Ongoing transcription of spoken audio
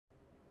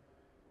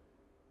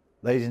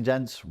Ladies and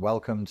gents,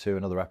 welcome to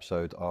another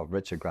episode of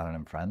Richard Grannon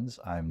and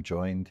Friends. I'm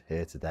joined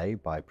here today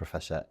by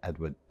Professor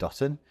Edward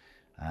Dutton,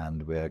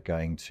 and we're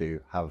going to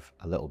have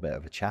a little bit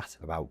of a chat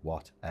about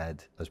what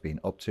Ed has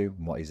been up to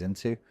and what he's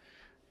into.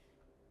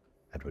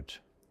 Edward.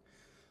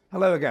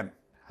 Hello again.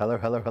 Hello.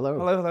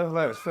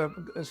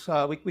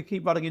 We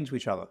keep running into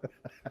each other.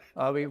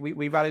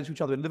 We ran into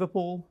each other in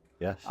Liverpool,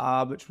 Yes.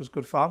 which was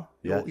good fun.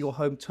 Yes. Your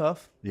home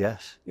turf.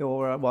 Yes.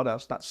 Your what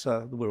else? That's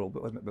the Wirral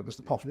bit, wasn't it? But there's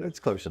the posh bit. It's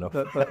close enough.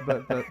 But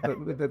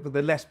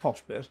the less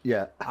posh bit.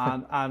 Yeah.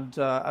 And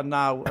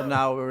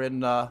now we're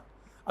in. I'm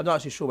not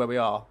actually sure where we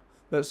are,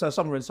 but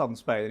somewhere in southern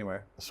Spain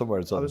anyway. Somewhere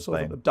in southern I was sort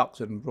Spain. of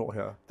abducted and brought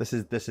here. This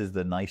is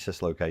the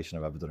nicest location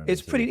I've ever done.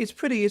 It's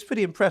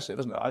pretty impressive,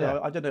 isn't it? Yeah.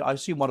 I don't know. I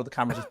assume one of the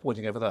cameras is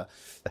pointing over there,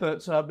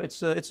 but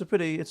it's a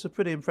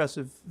pretty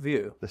impressive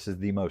view. This is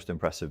the most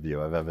impressive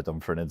view I've ever done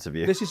for an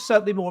interview. This is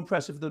certainly more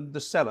impressive than the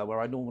cellar where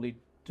I normally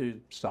do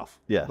stuff.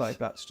 Yes. Like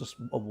that's just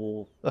a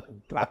wall, a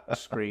black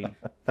screen.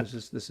 This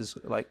is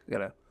like, you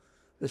know,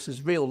 this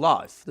is real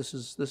life. This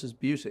is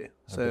beauty.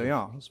 So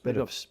yeah, it's bit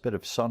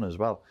of sun as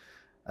well.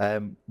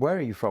 Where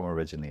are you from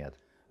originally, Ed?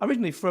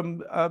 originally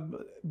from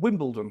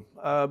Wimbledon,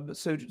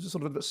 so just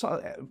sort of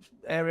the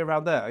area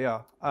around there,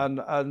 yeah,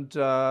 and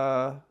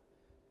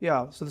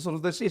yeah, so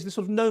this is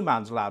sort of no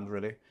man's land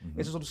really. Mm-hmm.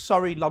 It's a sort of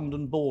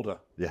Surrey-London border.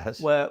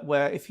 Yes.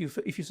 Where if you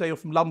say you're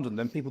from London,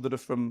 then people that are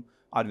from,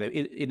 I don't know,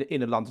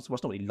 in London, so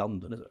it's not really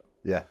London, is it?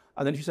 Yeah.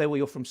 And then if you say, well,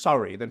 you're from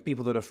Surrey, then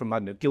people that are from, I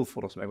don't know,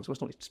 Guildford or something, so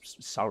it's not really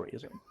Surrey,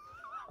 is it?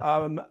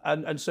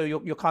 And so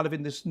you're kind of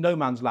in this no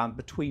man's land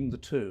between the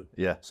two.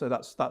 Yeah. So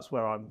that's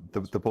where I'm.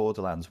 The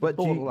borderlands.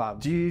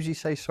 Do you usually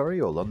say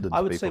Surrey or London? I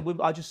would say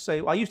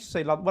I used to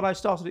say London. When I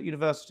started at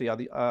university, I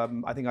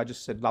think I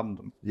just said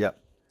London. Yeah.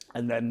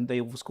 And then they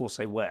of course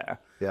say where.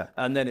 Yeah.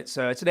 And then it's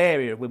an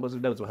area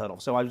Wimbledon no one's ever heard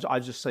of. So I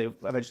just say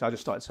eventually I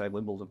just started saying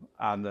Wimbledon,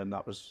 and then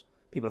that was.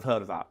 People have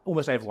heard of that.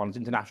 Almost everyone's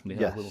internationally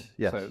heard of Wimbledon.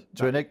 Yes.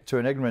 So to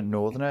an ignorant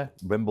northerner,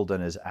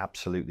 Wimbledon is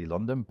absolutely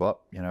London, but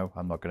you know,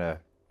 I'm not going to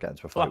get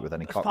into a fight with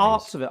any Cockneys.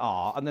 Parts of it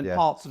are, and then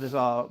parts of it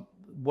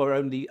were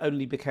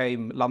only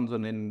became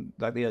London in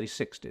like the early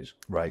 '60s.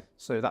 Right.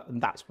 So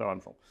that's where I'm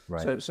from.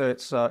 Right. So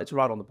it's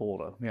right on the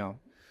border. Yeah.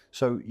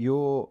 So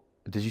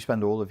did you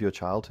spend all of your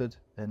childhood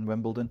in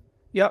Wimbledon?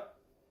 Yep.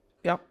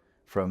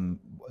 From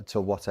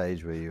till what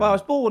age were you? Well, I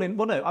was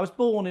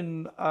born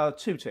in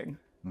Tooting.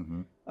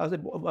 Mm-hmm. I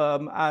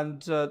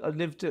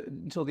lived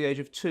until the age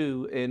of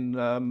 2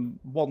 in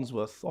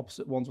Wandsworth,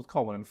 opposite Wandsworth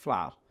Common in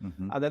Flat.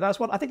 Mm-hmm. And then I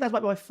think that's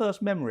my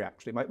first memory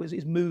actually.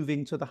 Is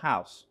moving to the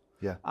house.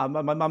 Yeah.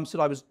 My mum said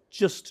I was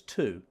just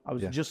 2.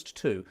 Just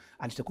 2,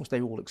 and of course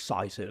they were all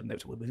excited, and they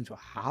were moving to a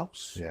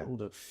house. Yeah.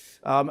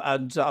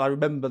 And I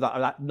remember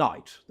that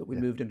night that we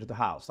moved into the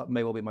house. That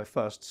may well be my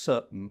first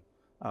certain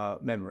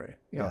memory.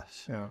 Yeah.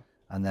 Yes. Yeah.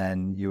 And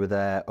then you were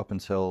there up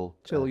until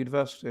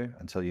university.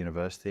 Until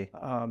university.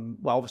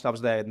 Well, obviously I was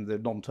there in the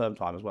non-term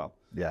time as well.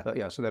 Yeah. But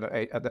yeah, so then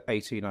at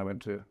 18 I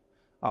went to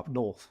up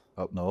north.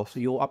 Up north. So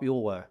you're up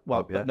your way.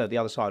 Well, yeah. No, the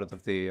other side of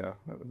the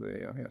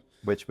yeah.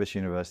 Which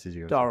university did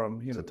you go Durham.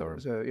 to?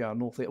 Durham. So yeah,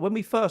 north. When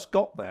we first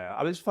got there,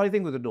 it's a funny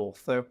thing with the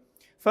north. So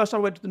first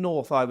time I went to the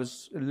north, I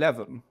was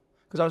 11.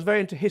 Because I was very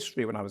into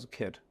history when I was a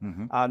kid,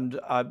 mm-hmm. and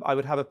I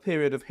would have a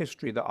period of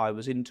history that I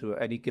was into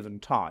at any given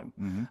time.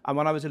 Mm-hmm. And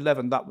when I was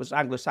 11, that was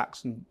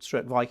Anglo-Saxon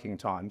 / Viking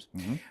times.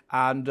 Mm-hmm.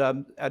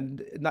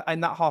 And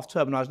in that half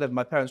term when I was 11,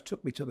 my parents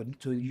took me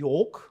to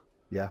York,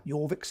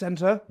 Jorvik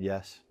Centre.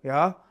 Yes.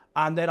 Yeah,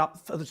 and then up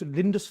further to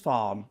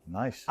Lindisfarne.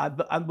 Nice.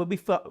 And when we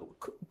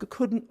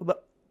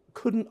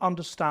couldn't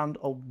understand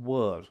a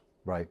word.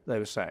 Right. They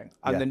were saying.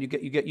 And then you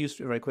get used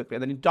to it very quickly.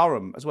 And then in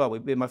Durham as well,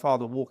 me and my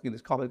father were walking in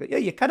this car. Go, yeah,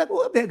 you cannot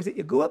go up there, because if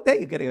you go up there,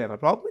 you're getting a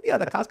problem with the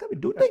other cars coming,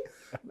 don't they?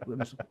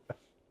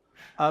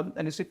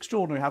 And it's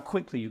extraordinary how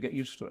quickly you get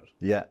used to it.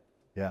 Yeah,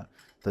 yeah.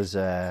 There's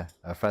a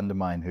friend of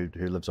mine who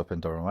lives up in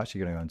Durham. I'm actually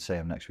going to go and see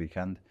him next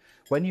weekend.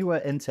 When you were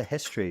into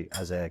history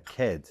as a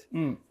kid,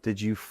 did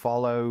you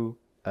follow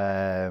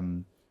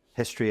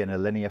history in a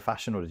linear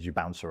fashion, or did you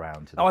bounce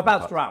around? I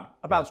bounced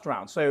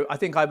around. So I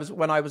think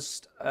when I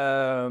was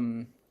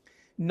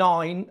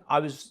 9, I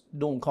was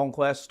Northern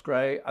Conquest,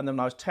 great, and then when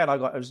I was 10, I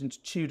was into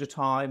Tudor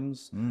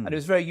times, and it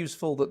was very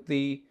useful that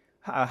the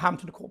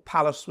Hampton Court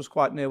Palace was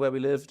quite near where we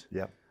lived.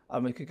 Yeah,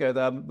 and we could go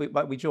there.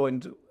 We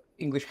joined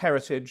English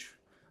Heritage,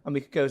 and we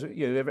could go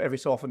to, every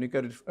so often you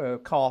go to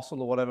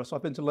castle or whatever. So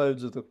I've been to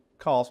loads of the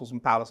castles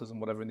and palaces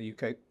and whatever in the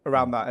UK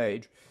around that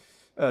age,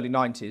 early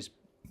 90s,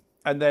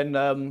 and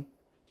then.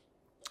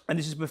 And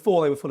this is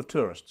before they were full of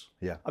tourists.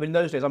 Yeah. I mean, in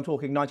those days, I'm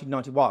talking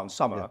 1991,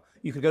 summer,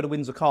 you could go to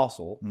Windsor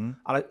Castle, and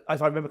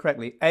if I remember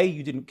correctly, A,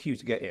 you didn't queue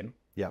to get in,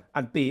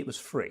 and B, it was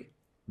free.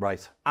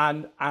 Right.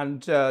 And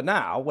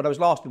now, when I was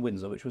last in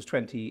Windsor, which was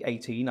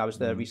 2018, I was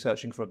there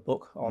researching for a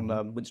book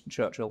on Winston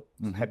Churchill,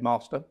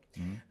 headmaster,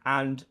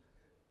 and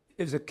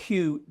there's a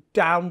queue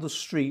down the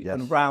street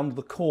and round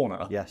the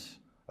corner. Yes.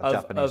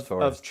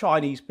 Of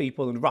Chinese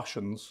people and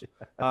Russians,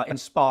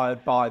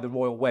 inspired by the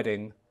royal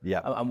wedding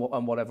Yeah.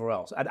 and whatever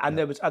else. And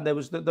there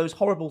was those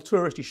horrible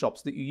touristy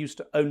shops that you used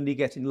to only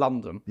get in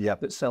London Yeah.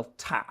 that sell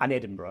tack, and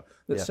Edinburgh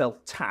that Yeah. sell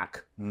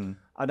tack, and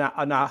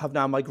have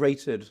now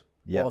migrated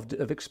Yeah. or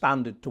have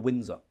expanded to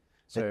Windsor.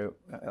 So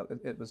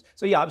it was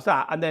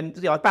that, and then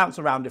I bounced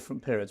around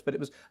different periods, but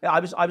I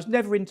was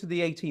never into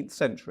the 18th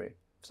century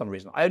for some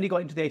reason. I only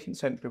got into the 18th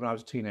century when I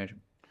was a teenager.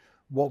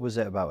 What was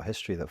it about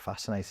history that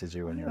fascinated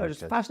you when you were It a was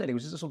kid? fascinating. It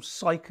was just a sort of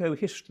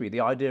psycho-history,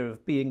 the idea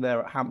of being there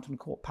at Hampton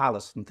Court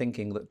Palace and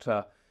thinking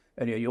that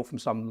you're from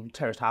some little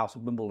terraced house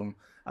in Wimbledon,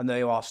 and there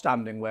you are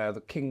standing where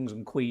the kings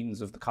and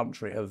queens of the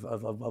country have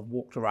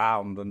walked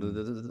around,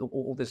 and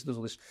all this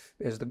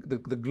is the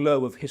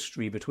glow of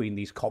history between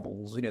these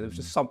cobbles. There was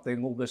just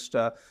something almost,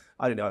 I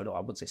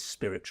wouldn't say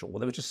spiritual, but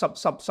there was just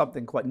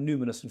something quite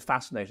numinous and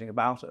fascinating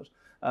about it.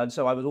 And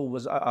so I was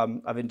always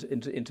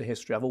into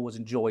history. I've always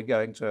enjoyed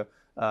going to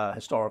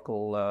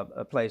historical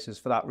places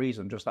for that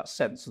reason, just that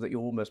sense that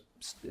you're almost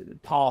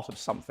part of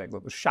something,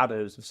 that the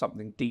shadows of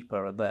something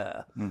deeper are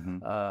there.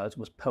 It's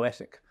almost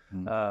poetic.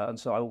 And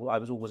so I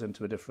was always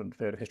into a different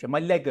period of history. My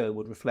Lego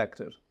would reflect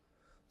it.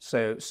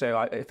 So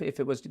if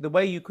it was the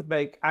way you could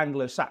make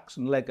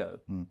Anglo-Saxon Lego,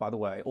 by the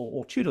way,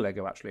 or Tudor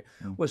Lego actually,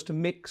 was to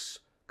mix.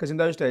 Because in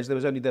those days there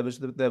was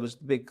the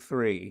big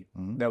three.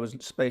 There was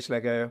space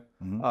Lego,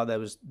 there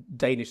was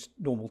Danish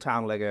normal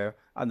town Lego,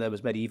 and there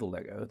was medieval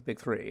Lego, the big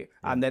three.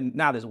 And then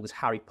now there's all this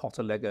Harry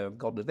Potter Lego and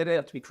God knows. They don't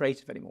have to be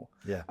creative anymore.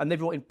 Yeah. And they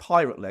brought in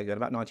pirate Lego in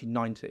about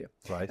 1990.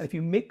 Right. And if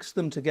you mix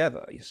them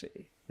together, you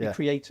see, be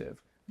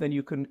creative, then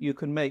you can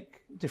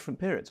make different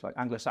periods like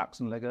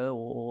Anglo-Saxon Lego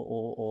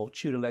or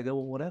Tudor Lego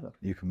or whatever.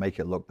 You can make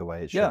it look the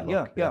way it should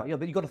look. Yeah.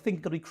 But you've got to think,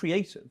 you've got to be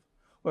creative.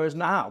 Whereas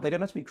now they don't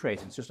have to be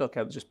creative. It's just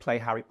okay, let's just play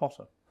Harry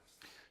Potter.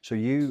 So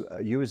you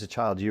as a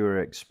child, you were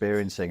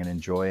experiencing and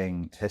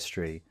enjoying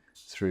history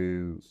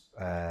through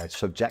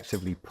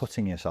subjectively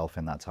putting yourself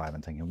in that time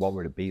and thinking, what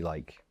would it be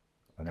like,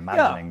 and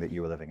imagining that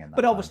you were living in that.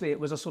 But time. obviously, it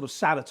was a sort of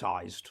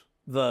sanitized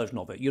version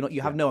of it.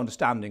 You have no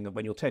understanding of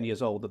when you're 10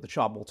 years old that the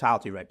child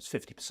mortality rate is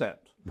 50%,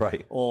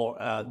 right? Or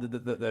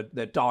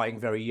they're dying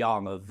very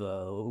young of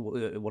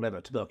whatever,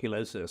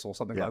 tuberculosis or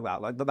something like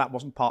that. Like that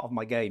wasn't part of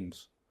my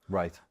games,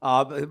 right?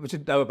 We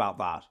didn't know about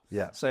that.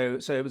 Yeah. So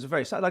it was a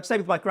very like same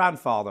with my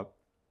grandfather.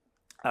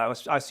 I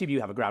assume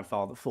you have a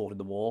grandfather that fought in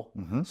the war.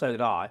 So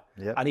did I.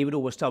 Yeah. And he would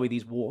always tell me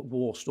these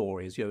war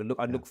stories.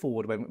 I'd look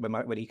forward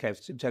when he came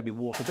to tell me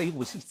war stories. He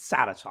always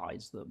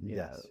sanitized them.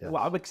 Yes.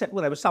 Well, except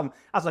there was some.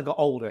 As I got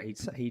older,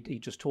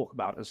 he'd just talk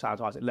about it and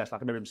sanitize it less.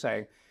 Like I remember him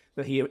saying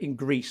that he in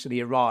Greece and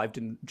he arrived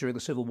during the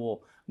Civil War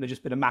and there'd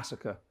just been a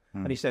massacre.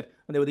 And he said,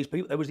 and there were these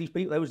people. There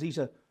was these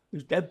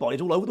dead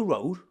bodies all over the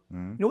road.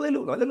 You know what they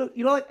look like? They look,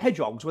 like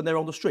hedgehogs when they're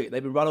on the street.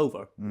 They've been run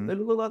over. They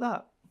look like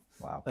that.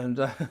 Wow. And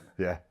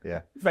yeah.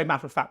 very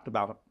matter of fact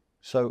about it.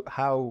 So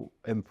how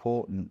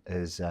important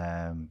is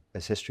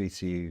history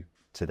to you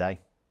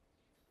today?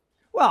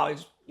 Well,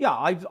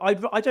 I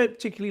don't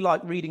particularly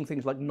like reading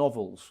things like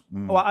novels.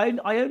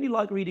 I only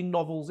like reading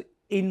novels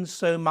in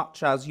so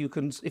much as you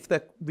can, if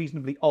they're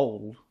reasonably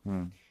old,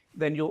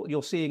 then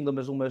you're seeing them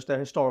as almost their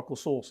historical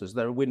sources.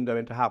 They're a window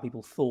into how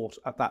people thought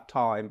at that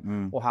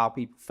time, or how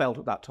people felt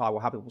at that time,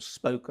 or how people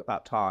spoke at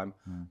that time,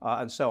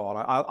 and so on.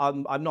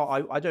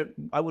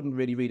 I wouldn't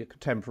really read a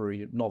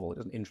contemporary novel. It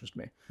doesn't interest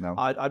me. No.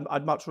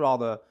 I'd much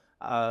rather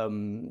I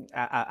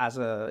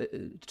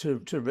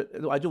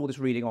do all this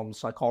reading on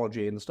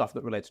psychology and the stuff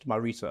that relates to my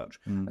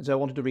research, and so I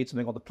wanted to read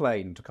something on the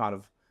plane to kind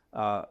of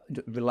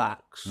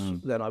relax.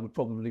 Then I would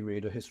probably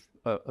read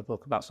a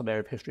book about some area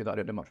of history that I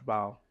don't know much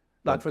about.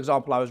 Like, for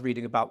example, I was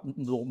reading about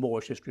the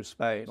Moorish history of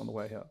Spain on the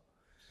way here.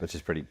 That's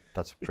pretty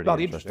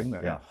interesting.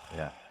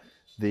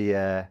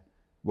 Yeah.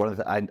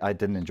 I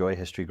didn't enjoy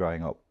history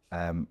growing up,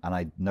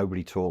 and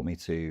nobody taught me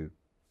to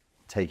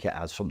take it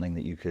as something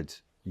that you could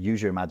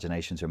use your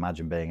imagination to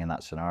imagine being in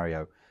that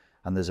scenario.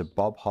 And there's a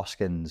Bob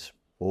Hoskins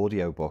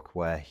audiobook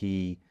where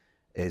he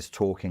is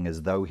talking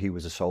as though he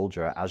was a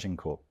soldier at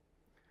Agincourt.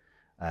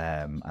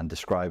 And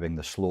describing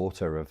the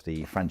slaughter of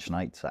the French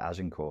knights at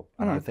Agincourt.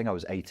 And I think I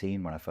was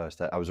 18 when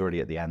I was already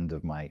at the end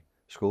of my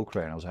school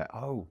career, and I was like,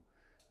 oh,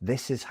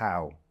 this is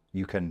how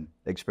you can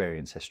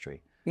experience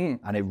history. And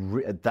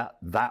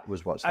that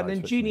was what started. And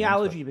then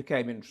genealogy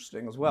became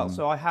interesting as well.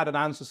 So I had an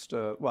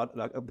ancestor,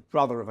 like a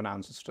brother of an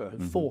ancestor who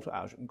fought at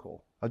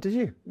Agincourt. Oh, did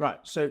you? Right.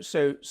 So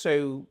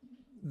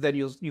then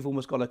you've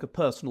almost got like a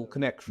personal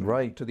connection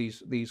to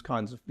these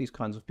kinds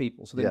of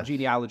people. So then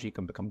genealogy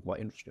can become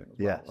quite interesting as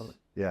well.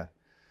 Yeah.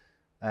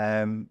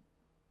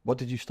 What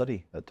did you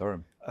study at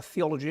Durham?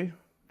 Theology.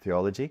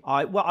 Theology?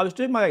 I was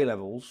doing my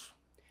A-levels,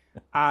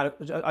 and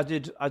I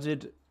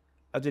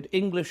did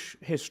English,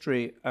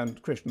 history,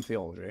 and Christian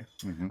theology.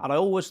 And I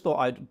always thought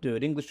I'd do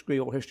an English degree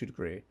or a history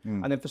degree.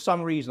 And then for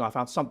some reason I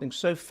found something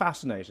so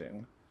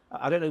fascinating,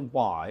 I don't know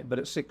why, but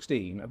at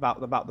 16,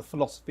 about the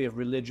philosophy of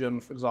religion,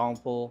 for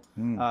example,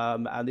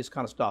 and this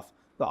kind of stuff,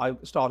 that I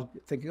started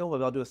thinking, oh,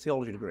 well, I'll do a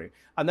theology degree.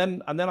 And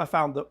then I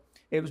found that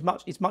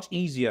it's much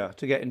easier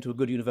to get into a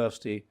good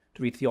university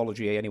to read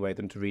theology anyway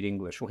than to read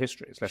English or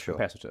history. It's less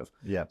competitive.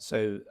 Yeah.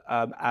 So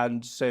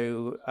then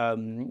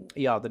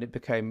it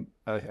became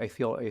a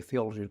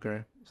theology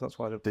degree. So that's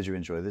why I did. Did you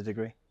enjoy the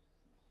degree?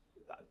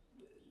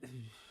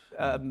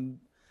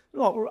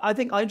 Well, I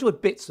think I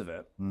enjoyed bits of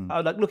it.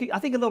 I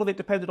think a lot of it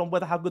depended on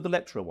how good the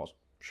lecturer was.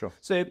 Sure.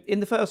 So in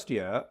the first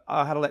year,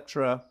 I had a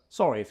lecturer.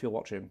 Sorry if you're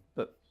watching,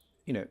 but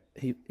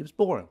he was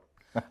boring,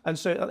 and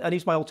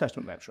he's my Old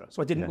Testament lecturer.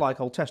 So I didn't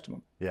like Old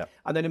Testament. Yeah.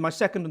 And then in my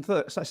second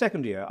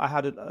year, I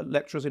had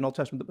lecturers in Old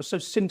Testament that were so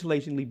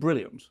scintillatingly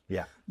brilliant.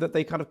 Yeah. That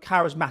they kind of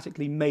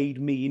charismatically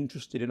made me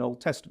interested in Old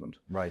Testament.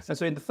 Right. And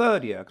so in the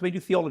third year, because we do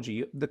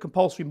theology, the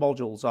compulsory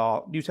modules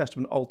are New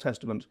Testament, Old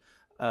Testament,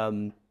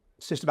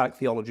 systematic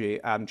theology,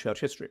 and church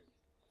history.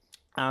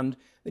 And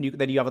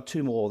then you have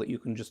two more that you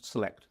can just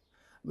select.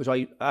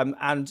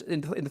 And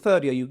in the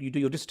third year, you do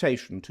your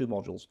dissertation, 2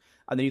 modules,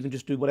 and then you can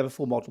just do whatever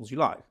 4 modules you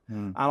like.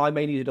 And I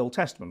mainly did Old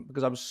Testament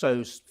because I was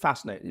so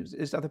fascinated.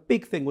 The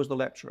big thing was the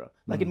lecturer.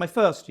 Like in my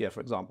first year, for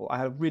example, I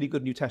had a really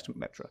good New Testament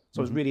lecturer,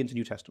 so I was really into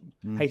New Testament,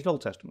 hated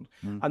Old Testament.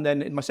 And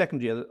then in my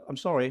second year, I'm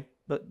sorry,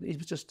 but he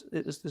was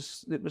he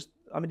was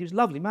a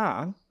lovely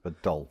man,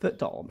 But dull.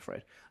 I'm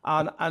afraid.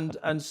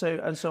 And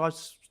so I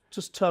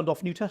just turned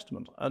off New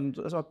Testament, and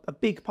that's a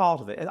big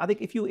part of it. I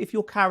think if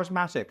you're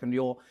charismatic and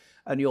you're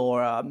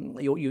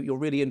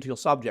really into your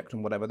subject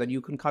and whatever, then you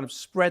can kind of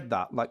spread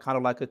that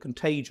like a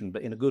contagion,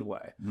 but in a good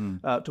way,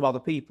 to other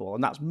people,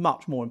 and that's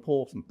much more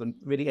important than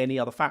really any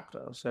other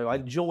factor. So I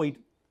enjoyed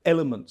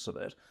elements of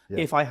it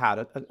if I had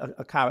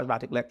a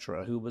charismatic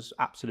lecturer who was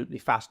absolutely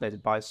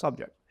fascinated by his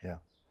subject. Yeah.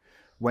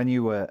 When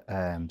you were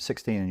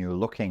 16 and you were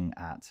looking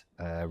at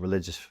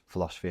religious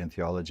philosophy and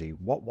theology,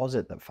 what was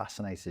it that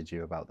fascinated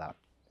you about that?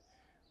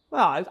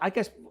 Well, I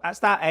guess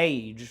at that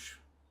age,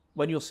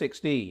 when you're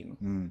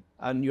 16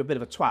 and you're a bit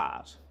of a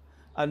twat,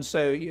 and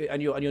so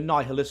you're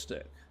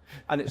nihilistic,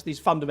 and it's these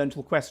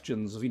fundamental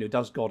questions of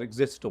does God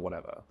exist or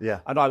whatever. Yeah.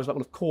 And I was like,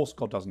 well, of course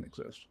God doesn't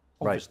exist.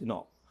 Obviously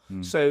not.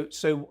 So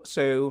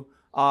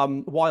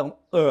why on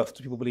earth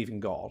do people believe in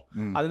God?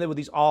 And then there were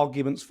these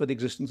arguments for the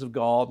existence of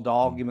God and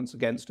arguments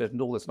against it and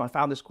all this, and I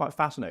found this quite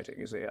fascinating.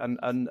 You see,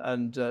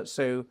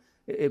 so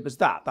it was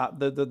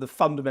the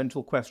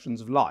fundamental questions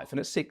of life. And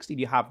at 16,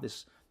 you have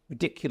this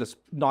ridiculous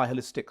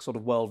nihilistic sort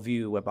of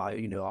worldview whereby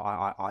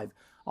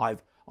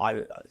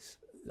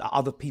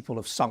other people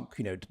have sunk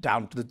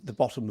down to the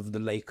bottom of the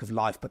lake of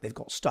life, but they've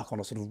got stuck on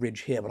a sort of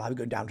ridge here. But I'm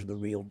going down to the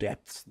real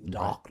depths, the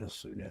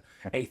darkness,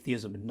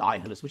 atheism and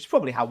nihilism, which is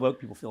probably how woke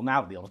people feel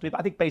now, to be honest with you. But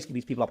I think basically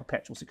these people are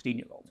perpetual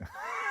 16-year-olds.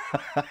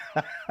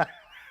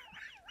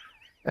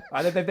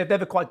 They've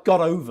never quite got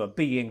over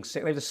being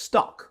sick. They're just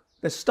stuck.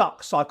 They're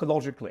stuck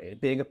psychologically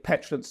being a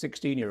petulant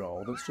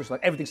 16-year-old. It's just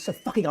like everything's so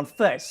fucking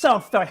unfair. It's so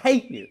unfair. I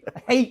hate you.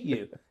 I hate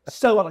you.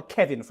 So like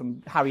Kevin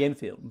from Harry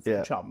Enfield and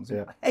from Chums.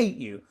 Yeah. I hate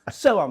you.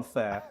 So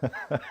unfair.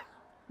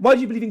 Why do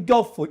you believe in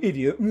God for,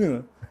 idiot?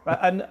 Right?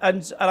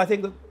 And I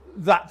think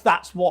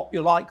that's what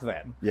you're like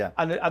then. Yeah.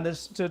 And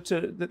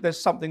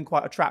there's something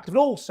quite attractive. And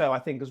also I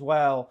think as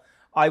well,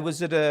 I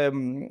was at a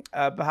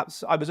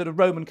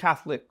Roman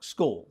Catholic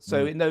school.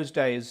 So in those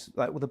days,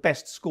 the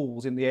best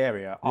schools in the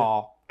area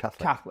are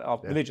Catholic,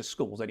 religious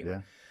schools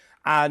anyway.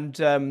 Yeah.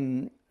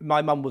 And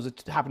my mum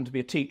happened to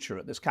be a teacher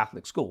at this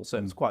Catholic school, so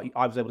it's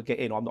I was able to get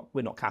in.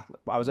 We're not Catholic,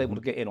 but I was able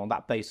to get in on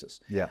that basis.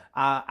 Yeah.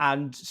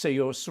 And so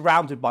you're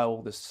surrounded by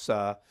all this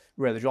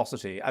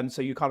religiosity, and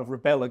so you kind of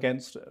rebel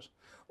against it.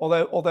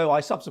 Although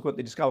I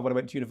subsequently discovered when I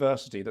went to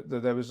university that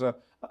there was a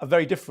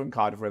very different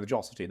kind of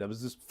religiosity. There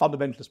was this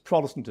fundamentalist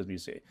Protestantism, you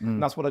see,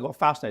 and that's what I got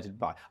fascinated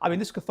by. I mean,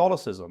 this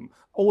Catholicism,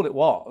 all it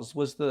was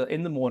that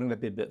in the morning there'd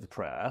be a bit of the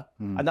prayer,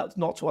 and that's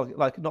not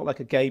like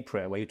a gay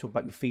prayer where you talk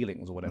about your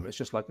feelings or whatever. It's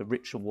just like the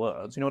ritual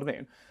words, you know what I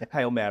mean?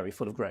 Hail Mary,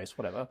 full of grace,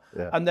 whatever.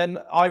 Yeah. And then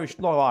a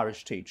lot of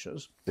Irish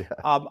teachers. Yeah.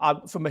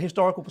 From a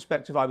historical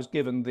perspective, I was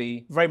given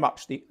very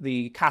much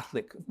the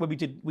Catholic when we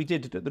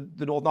did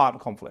the Northern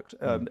Ireland conflict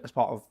as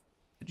part of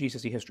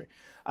GCSE history,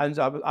 and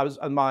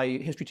my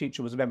history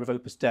teacher was a member of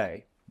Opus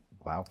Dei.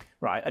 Wow!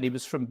 Right, and he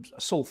was from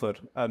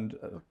Salford and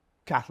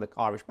Catholic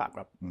Irish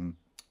background,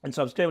 and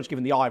so I was very much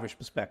given the Irish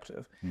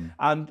perspective.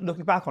 And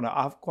looking back on it,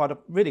 I have quite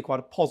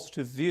a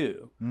positive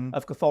view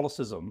of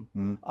Catholicism.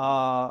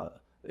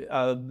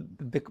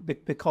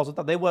 Because of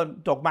that, they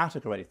weren't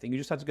dogmatic or anything. You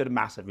just had to go to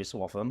mass every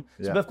so often.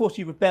 So, but of course,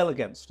 you rebel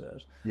against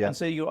it, and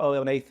so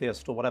you're an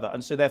atheist or whatever.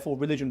 And so, therefore,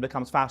 religion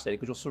becomes fascinating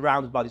because you're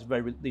surrounded by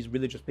these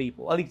religious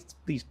people, at least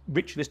these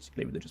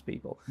ritualistically religious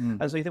people.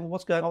 And so you think, well,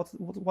 what's going on?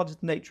 What is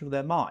the nature of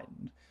their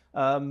mind?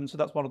 So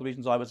that's one of the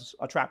reasons I was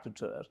attracted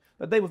to it.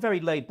 But they were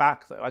very laid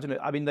back, though. I don't know.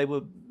 I mean,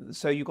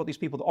 so you've got these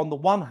people that, on the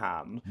one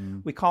hand,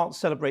 we can't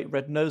celebrate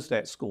Red Nose Day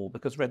at school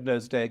because Red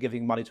Nose Day are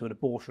giving money to an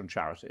abortion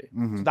charity.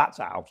 So that's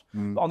out.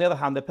 But on the other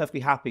hand, they're perfectly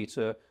happy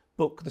to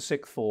book the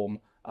sixth form,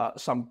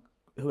 some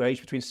who are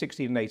aged between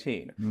 16 and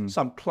 18,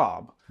 some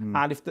club,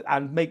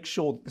 and make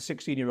sure that the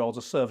 16-year-olds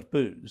are served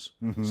booze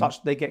such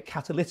that they get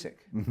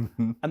catalytic.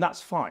 And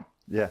that's fine.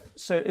 Yeah.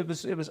 So it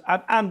was,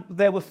 and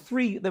there were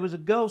three. There was a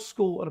girls'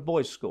 school and a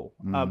boys' school,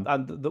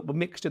 and that were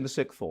mixed in the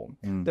sixth form.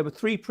 There were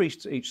three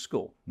priests at each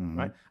school,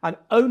 right? And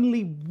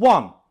only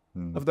one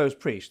of those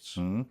priests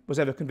was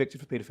ever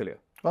convicted for paedophilia.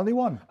 Only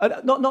one.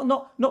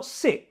 Not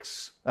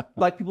six,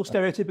 like people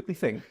stereotypically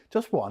think.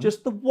 Just one.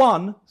 Just the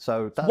one.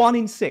 So that's, 1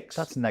 in 6.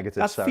 That's negative.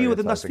 That's fewer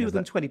than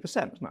stereotyping,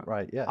 20% now.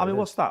 Right. Yeah. I mean,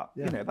 what's that?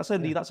 Yeah. You know, that's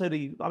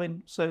only. I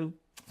mean, so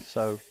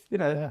you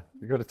know, yeah,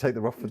 you've got to take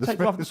the rough with the take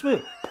smooth. off the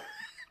smooth.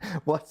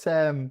 What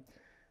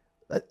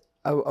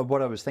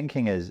what I was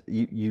thinking is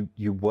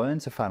you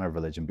weren't a fan of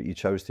religion, but you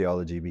chose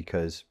theology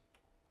because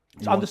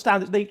To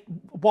understand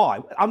why?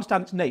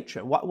 Understand its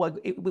nature.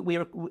 We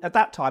were at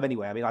that time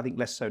anyway. I mean, I think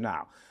less so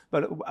now.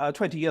 But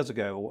 20 years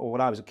ago, or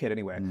when I was a kid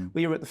anyway,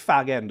 we were at the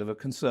fag end of a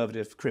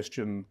conservative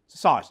Christian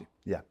society.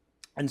 Yeah.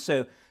 And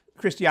so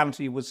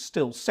Christianity was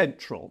still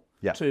central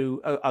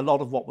to a lot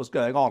of what was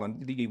going on.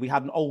 And we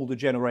had an older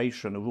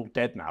generation who are all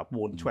dead now,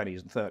 born in the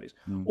 20s and 30s,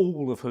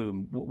 all of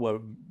whom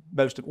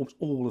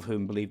all of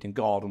whom believed in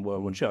God and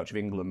were Church of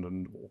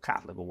England or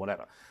Catholic or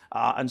whatever.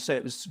 And so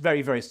it was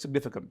very, very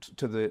significant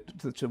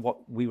to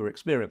what we were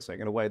experiencing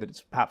in a way that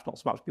it's perhaps not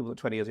so much people that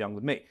are 20 years younger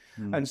than me.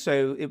 And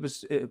so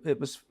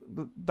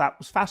that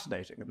was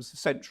fascinating. It was a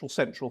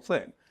central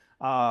thing.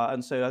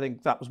 And so I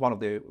think that was one of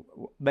the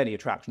many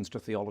attractions to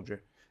theology.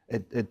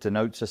 It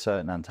denotes a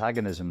certain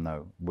antagonism,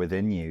 though,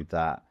 within you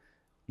that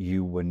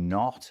you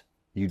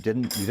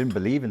didn't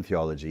believe in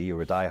theology. You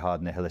were a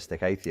diehard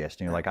nihilistic atheist,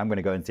 and you're like, I'm going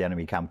to go into the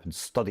enemy camp and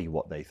study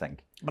what they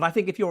think. But I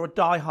think if you're a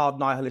diehard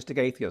nihilistic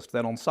atheist,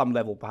 then on some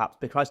level, perhaps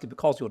precisely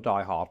because you're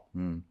diehard,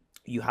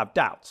 you have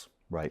doubts.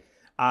 Right.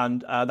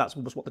 And that's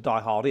almost what the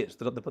diehard is,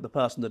 the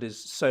person that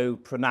is so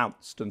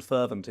pronounced and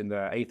fervent in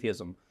their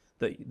atheism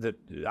that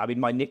I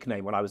mean, my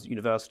nickname when I was at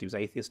university was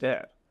Atheist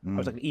Ed. I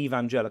was like an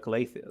evangelical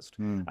atheist,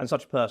 and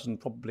such a person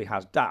probably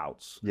has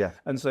doubts. Yeah.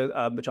 And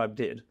so, which I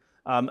did,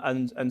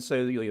 and so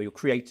you're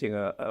creating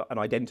an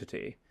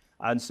identity,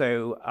 and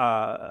so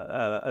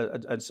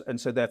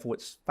therefore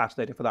it's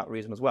fascinating for that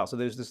reason as well. So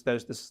there's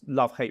this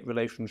love-hate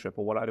relationship,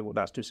 or what I don't.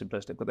 That's too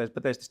simplistic, but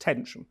there's this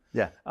tension.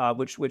 Yeah.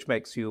 Which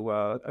makes you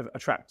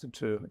attracted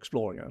to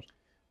exploring it.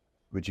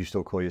 Would you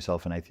still call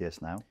yourself an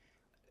atheist now?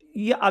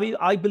 Yeah, I mean,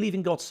 I believe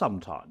in God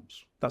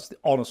sometimes. That's the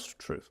honest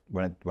truth.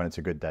 When it's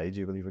a good day, do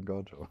you believe in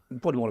God? Or?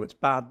 Probably one of its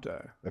bad day.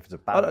 If it's a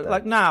bad day.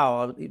 Like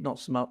now, not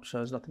so much.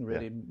 There's nothing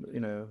really, you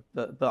know.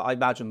 But I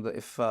imagine that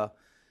if a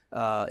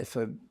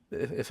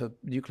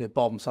nuclear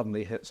bomb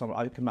suddenly hits someone,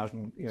 I can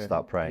imagine. You know,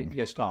 start praying.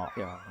 Yeah, start.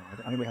 Yeah.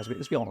 I mean,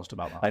 let's be honest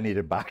about that. I need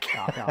it back.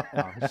 Yeah.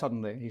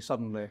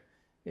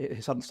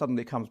 He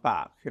suddenly comes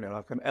back, you know,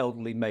 like an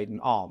elderly maiden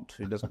aunt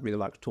who doesn't really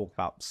like to talk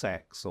about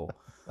sex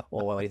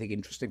or anything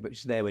interesting, but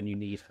she's there when you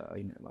need her,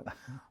 you know. Like that.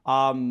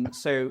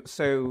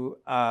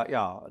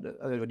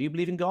 Do you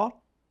believe in God?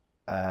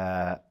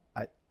 I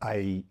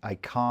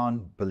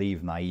can't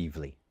believe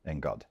naively in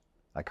God.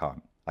 I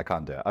can't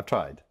do it. I've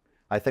tried.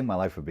 I think my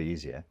life would be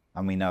easier,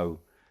 and we know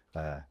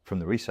from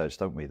the research,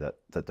 don't we, that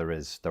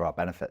there are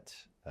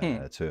benefits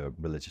to a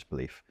religious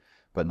belief.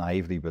 But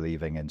naively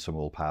believing in some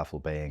all-powerful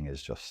being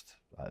is just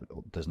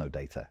there's no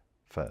data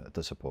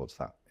that supports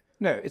that.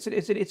 No, it's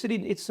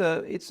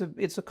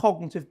a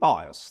cognitive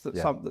bias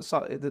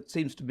that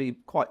seems to be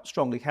quite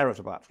strongly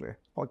heritable, actually,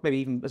 like maybe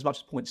even as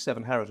much as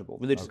 0.7 heritable,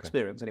 religious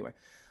experience anyway,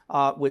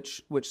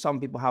 which some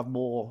people have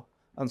more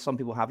and some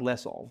people have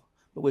less of,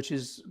 but which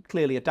is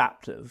clearly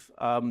adaptive.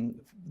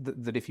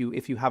 That if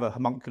you have a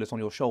homunculus on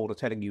your shoulder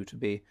telling you to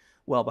be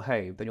well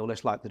behaved, then you're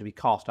less likely to be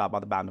cast out by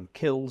the band of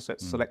kills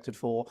it's selected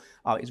for.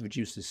 It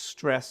reduces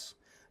stress,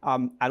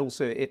 and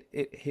also it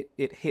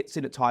hits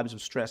in at times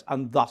of stress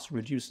and thus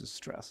reduces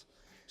stress.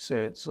 So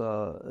it's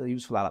a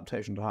useful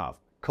adaptation to have.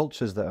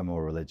 Cultures that are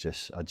more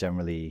religious are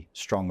generally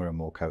stronger and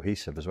more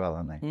cohesive as well,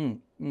 aren't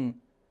they?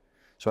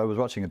 So I was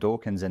watching a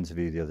Dawkins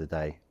interview the other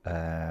day.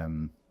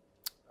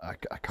 I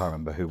can't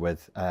remember who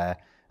with,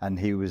 and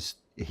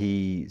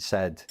he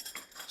said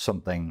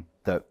something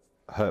that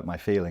hurt my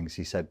feelings.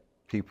 He said,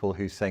 people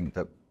who think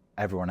that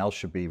everyone else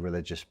should be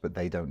religious but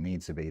they don't need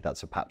to be,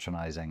 that's a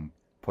patronizing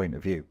point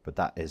of view. But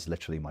that is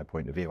literally my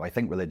point of view. I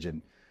think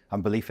religion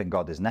and belief in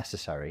God is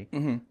necessary.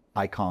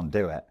 I can't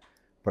do it,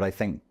 but I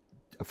think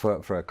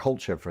for a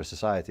culture, for a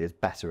society, it's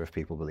better if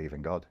people believe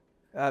in God.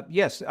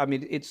 Yes, I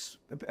mean, it's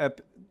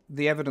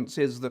the evidence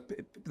is that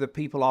the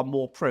people are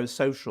more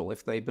pro-social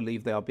if they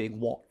believe they are being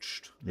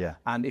watched. Yeah.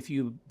 And if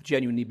you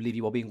genuinely believe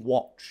you are being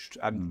watched,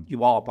 and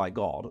you are by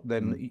God,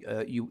 then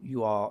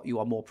you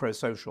are more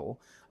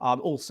pro-social.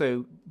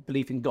 Also,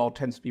 belief in God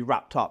tends to be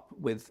wrapped up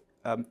with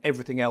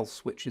everything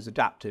else which is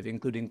adaptive,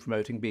 including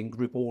promoting being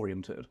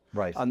group-oriented.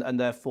 Right. And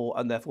therefore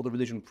the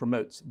religion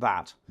promotes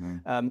that.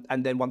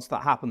 And then once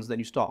that happens, then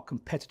you start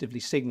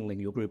competitively signalling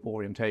your group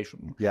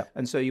orientation. Yeah.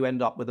 And so you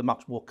end up with a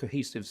much more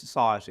cohesive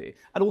society,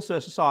 and also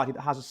a society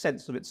that has a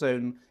sense of its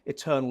own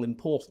eternal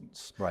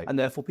importance. Right. And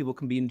therefore people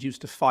can be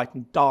induced to fight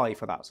and die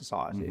for that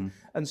society.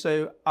 And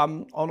so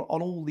on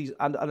all these,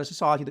 and a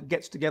society that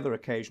gets together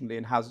occasionally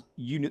and has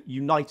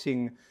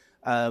uniting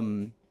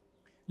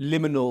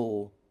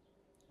liminal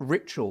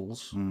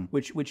rituals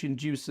which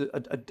induce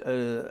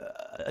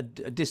a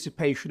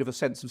dissipation of a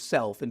sense of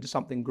self into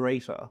something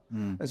greater.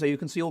 And so you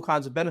can see all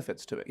kinds of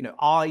benefits to it. You know,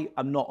 I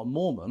am not a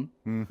Mormon,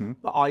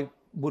 but I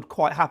would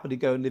quite happily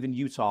go and live in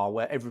Utah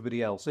where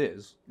everybody else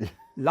is.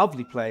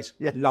 Lovely place,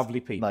 lovely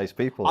people. Nice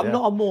people. I'm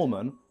not a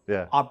Mormon,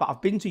 Yeah. but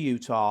I've been to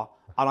Utah,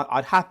 and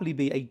I'd happily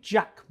be a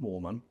Jack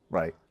Mormon.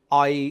 Right.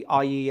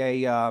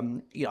 i.e.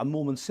 a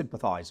Mormon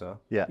sympathizer.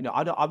 Yeah. You know,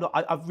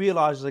 I've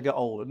realised as I get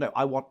older, no,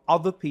 I want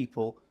other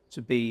people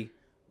to be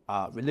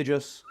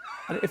religious,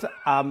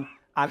 and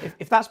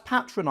if that's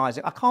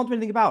patronising, I can't do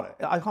anything about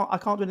it. I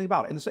can't do anything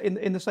about it.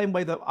 In the same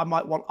way that I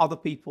might want other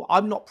people,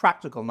 I'm not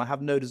practical and I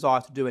have no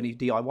desire to do any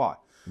DIY.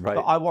 Right.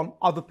 But I want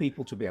other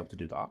people to be able to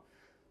do that.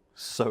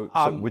 So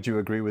would you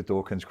agree with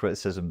Dawkins'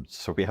 criticism?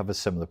 So we have a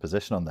similar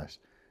position on this,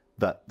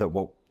 that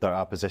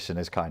our position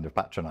is kind of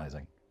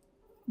patronising.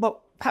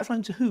 Well,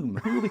 patronising to whom?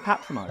 Who will be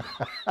patronising?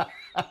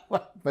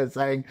 We're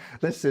saying,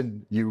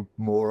 listen, you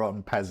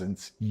moron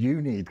peasants,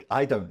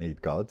 I don't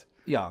need God.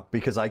 Yeah.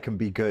 Because I can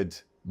be good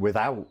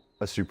without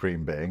a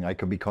supreme being. I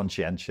can be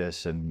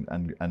conscientious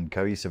and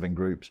cohesive in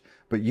groups,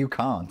 but you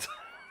can't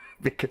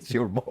because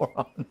you're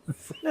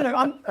morons.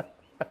 No,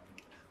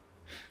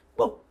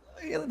 well,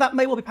 that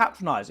may well be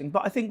patronising,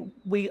 but I think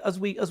as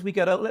we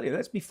get older,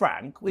 let's be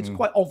frank, it's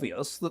quite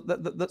obvious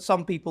that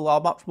some people are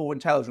much more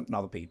intelligent than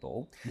other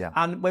people. Yeah.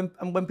 And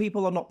when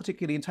people are not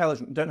particularly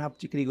intelligent and don't have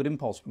particularly good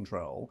impulse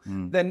control,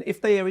 then if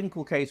they are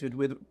inculcated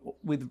with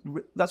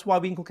that's why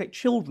we inculcate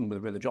children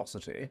with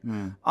religiosity.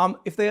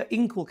 If they are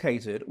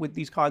inculcated with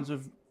these kinds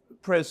of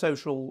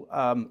pro-social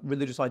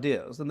religious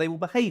ideas, then they will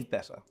behave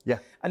better. Yeah.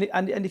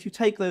 And if you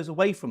take those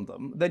away from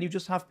them, then you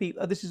just have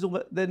people. This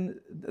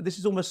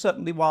is almost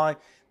certainly why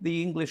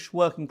the English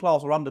working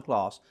class or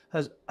underclass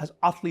has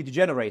utterly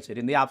degenerated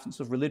in the absence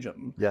of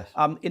religion. Yes.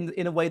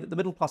 In a way that the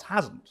middle class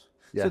hasn't.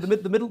 Yes. So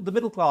the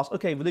middle class,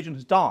 okay, religion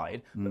has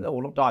died,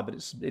 or not died, but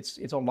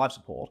it's on life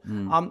support.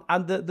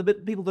 And the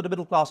people that are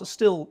middle class are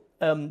still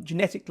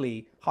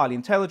genetically highly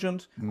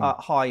intelligent,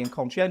 high in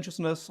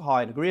conscientiousness,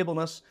 high in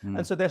agreeableness,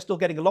 and so they're still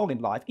getting along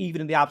in life,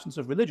 even in the absence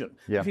of religion.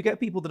 Yeah. If you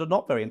get people that are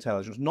not very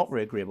intelligent, not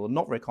very agreeable, and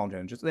not very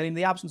conscientious, then in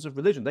the absence of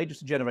religion, they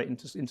just degenerate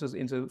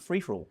into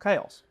free-for-all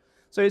chaos.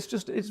 So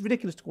it's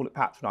ridiculous to call it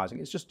patronising.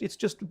 It's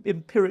just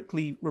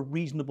empirically a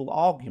reasonable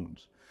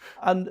argument.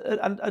 And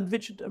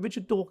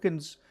Richard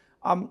Dawkins.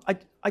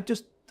 I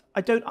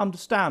don't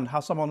understand how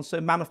someone so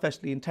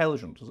manifestly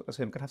intelligent as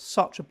him can have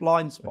such a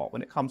blind spot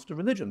when it comes to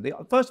religion.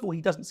 First of all,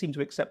 he doesn't seem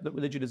to accept that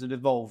religion is an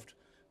evolved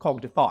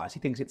cognitive bias. He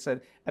thinks it's an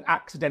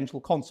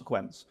accidental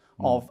consequence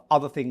of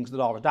other things that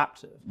are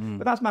adaptive.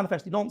 But that's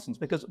manifestly nonsense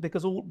because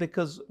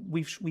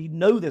we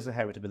know there's a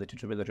heritability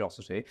to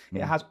religiosity.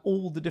 It has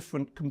all the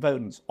different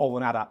components of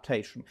an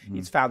adaptation.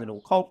 It's found in all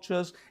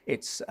cultures.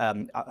 It's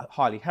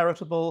highly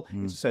heritable.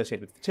 It's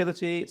associated with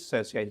fertility. It's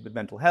associated with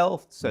mental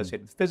health. It's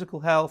associated with physical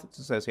health. It's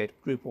associated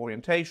with group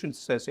orientation. It's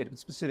associated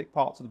with specific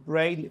parts of the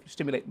brain. If you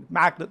stimulate with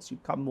magnets, you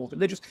become more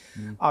religious.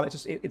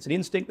 It's an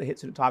instinct that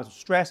hits it at times of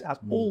stress. It has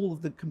all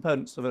of the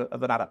components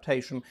of an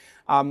adaptation,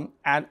 and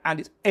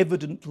it's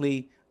evidently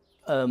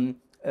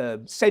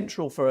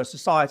central for a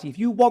society. If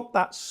you want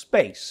that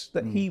space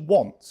that he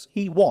wants,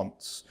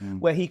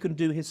 where he can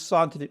do his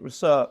scientific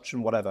research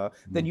and whatever,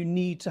 then you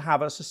need to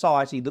have a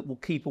society that will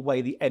keep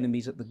away the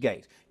enemies at the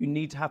gate. You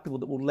need to have people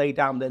that will lay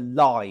down their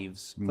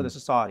lives for the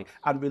society.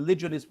 And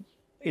religion is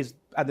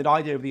and the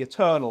idea of the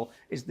eternal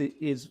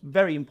is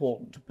very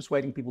important to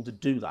persuading people to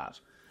do that.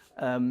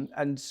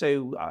 And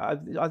so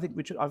I think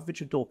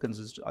Richard Dawkins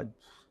is.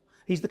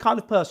 He's the kind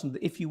of person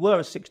that if you were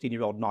a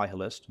 16-year-old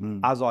nihilist,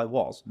 as I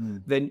was,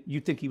 then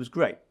you'd think he was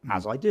great,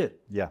 as I did.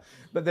 Yeah.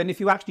 But then if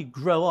you actually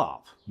grow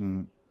up,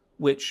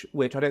 which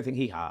I don't think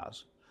he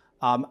has,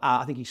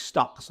 I think he's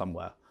stuck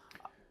somewhere.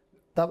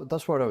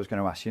 That's what I was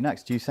going to ask you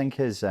next. Do you think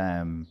his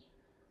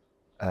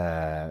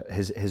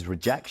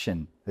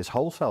rejection, his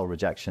wholesale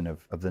rejection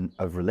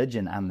of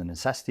religion and the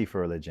necessity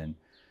for religion,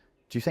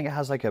 do you think it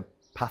has like a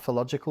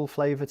pathological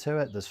flavour to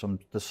it? There's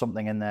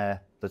something in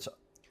there that's.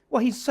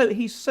 Well, he's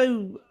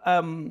so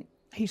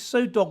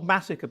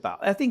dogmatic about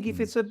it. I think if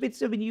it's a bit.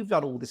 I mean, you've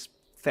done all this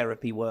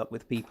therapy work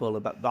with people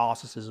about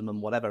narcissism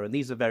and whatever, and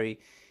these are very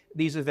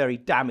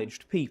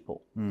damaged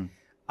people.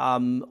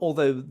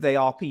 Although they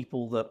are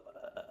people that,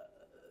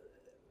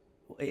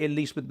 at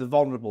least with the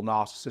vulnerable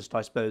narcissist,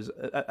 I suppose,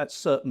 at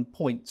certain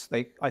points,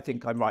 I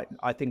think I'm right.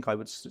 I think I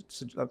would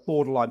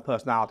borderline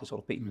personality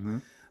sort of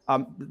people.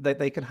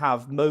 They can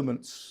have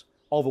moments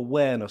of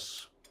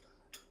awareness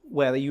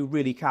where you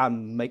really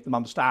can make them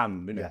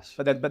understand, you know? Yes.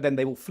 But then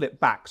they will flip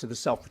back to the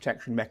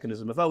self-protection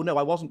mechanism of, oh no,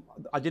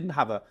 I didn't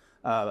have a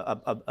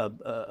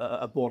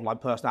borderline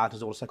personality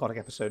disorder, psychotic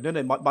episode.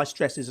 No, my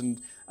stresses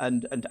and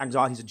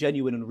anxieties are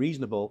genuine and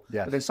reasonable.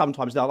 Yes. But then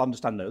sometimes they'll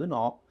understand, no, they're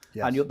not.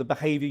 Yes. And the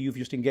behaviour you've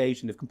just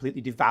engaged in of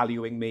completely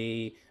devaluing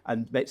me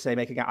and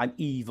making out I'm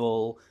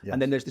evil. Yes.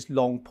 And then there's this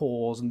long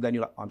pause, and then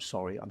you're like, I'm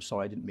sorry,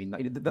 I didn't mean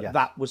that. Yes.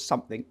 That was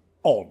something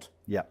odd,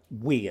 Yeah.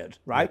 weird,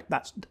 right?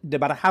 That's no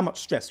matter how much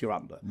stress you're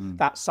under.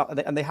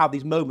 And they have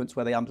these moments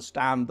where they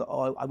understand that,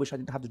 oh, I wish I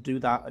didn't have to do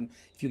that. And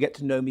if you get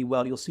to know me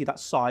well, you'll see that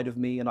side of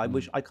me. And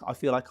I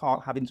feel I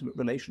can't have intimate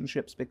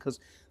relationships because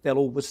they'll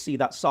always see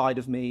that side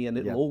of me, and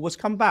it'll always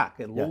come back.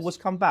 It'll always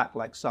come back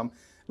like some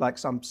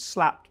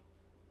slapped,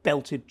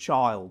 belted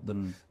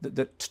child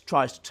that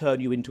tries to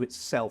turn you into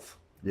itself.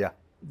 Yeah.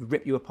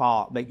 Rip you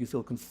apart, make you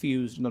feel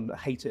confused and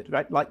hated,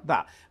 right? Like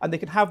that. And they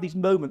can have these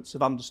moments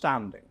of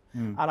understanding.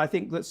 And I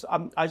think that's,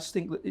 I just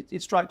think that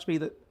it strikes me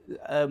that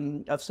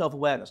of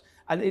self-awareness.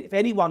 And if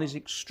anyone is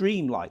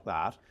extreme like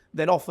that,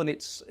 then often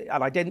it's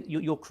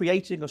you're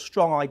creating a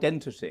strong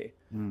identity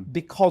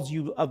because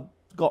you have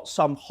got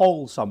some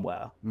hole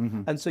somewhere.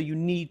 And so you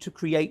need to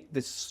create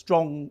this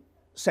strong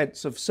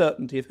sense of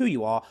certainty of who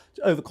you are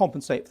to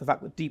overcompensate for the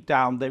fact that deep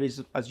down there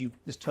is,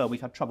 this term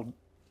we've had trouble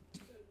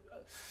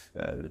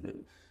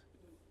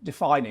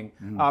defining,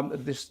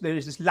 there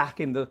is this lack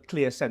in the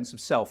clear sense of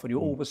self, and you're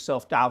always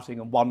self-doubting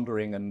and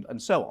wondering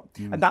and so on.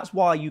 And that's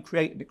why you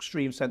create an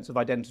extreme sense of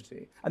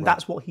identity. And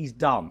that's what he's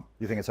done.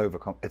 You think it's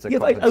compensation?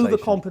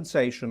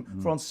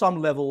 Overcompensation for, on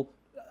some level,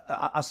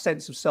 a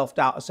sense of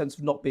self-doubt, a sense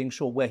of not being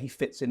sure where he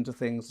fits into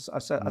things, a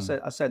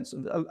sense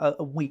of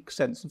a weak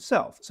sense of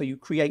self. So you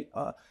create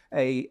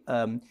a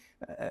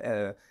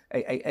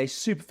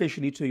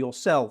superficially to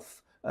yourself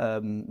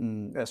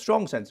a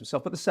strong sense of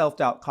self, but the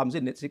self-doubt comes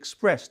in. It's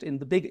expressed in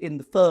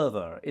the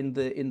fervor, and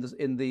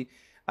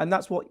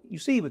that's what you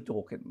see with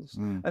Dawkins.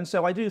 And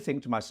so I do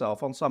think to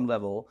myself, on some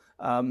level,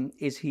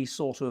 is he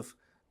sort of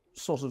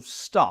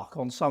stuck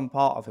on some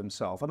part of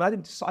himself? I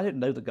mean, I didn't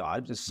know the guy. I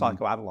just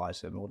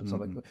psychoanalyze him or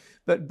something.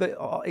 But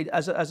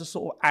as a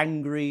sort of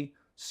angry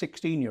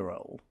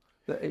 16-year-old,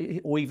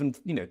 or even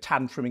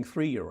tantruming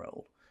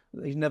 3-year-old,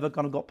 he's never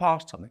kind of got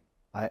past something.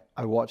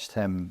 I watched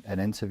him an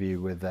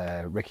interview with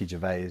Ricky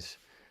Gervais,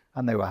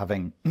 and they were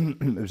having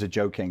it was a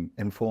joking,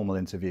 informal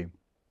interview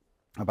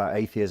about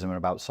atheism and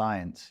about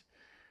science,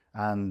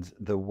 and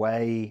the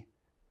way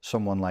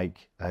someone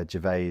like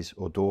Gervais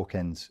or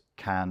Dawkins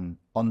can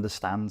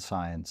understand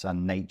science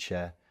and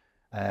nature,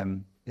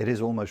 it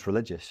is almost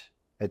religious.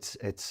 It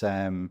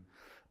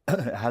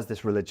has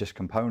this religious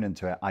component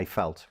to it, I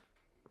felt,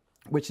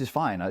 which is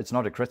fine. It's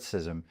not a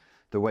criticism.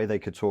 The way they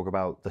could talk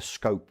about the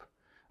scope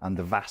and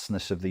the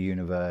vastness of the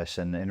universe,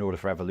 and in order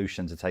for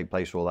evolution to take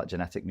place, all that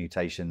genetic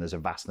mutation, there's a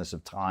vastness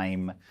of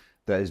time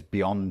that is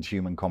beyond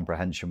human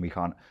comprehension. We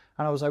can't.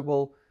 And I was like,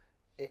 well,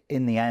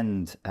 in the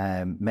end,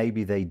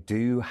 maybe they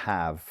do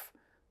have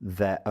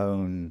their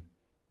own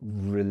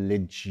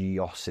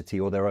religiosity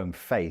or their own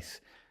faith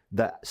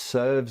that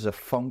serves a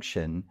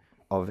function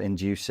of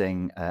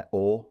inducing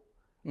awe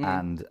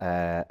and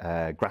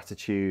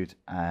gratitude,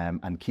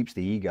 and keeps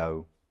the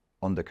ego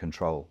under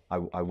control.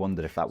 I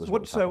wondered if that was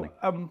what was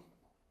happening.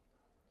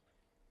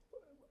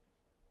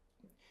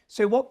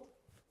 So what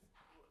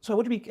do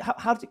you mean?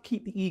 How does it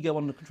keep the ego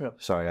under control?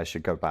 Sorry, I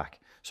should go back.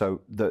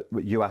 So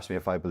you asked me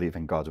if I believe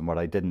in God, and what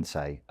I didn't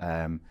say.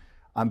 I'm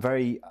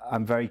very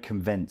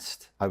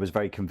convinced. I was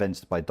very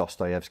convinced by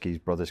Dostoevsky's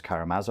Brothers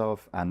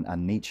Karamazov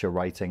and Nietzsche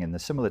writing in the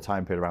similar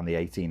time period around the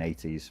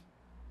 1880s,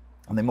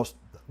 and they must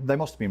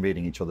have been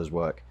reading each other's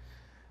work,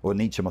 or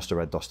Nietzsche must have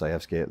read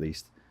Dostoevsky at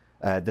least.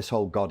 This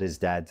whole God is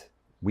dead.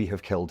 We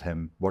have killed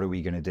him. What are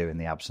we going to do in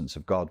the absence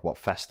of God? What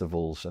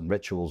festivals and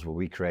rituals will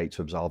we create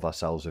to absolve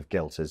ourselves of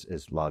guilt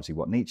is largely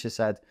what Nietzsche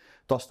said.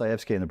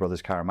 Dostoevsky and the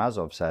Brothers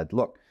Karamazov said,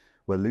 look,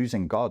 we're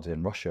losing God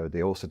in Russia.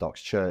 The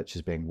Orthodox Church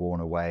is being worn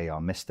away. Our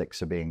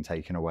mystics are being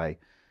taken away.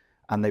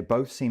 And they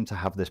both seem to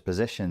have this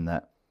position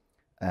that,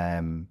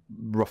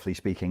 roughly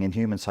speaking, in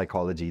human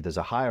psychology, there's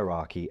a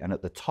hierarchy, and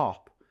at the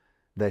top,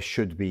 there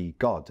should be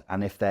God.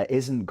 And if there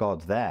isn't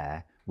God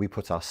there, we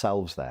put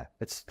ourselves there.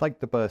 It's like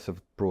the birth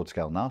of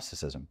broad-scale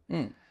narcissism.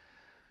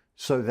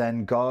 So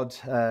then God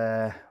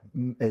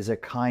is a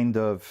kind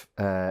of,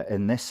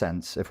 in this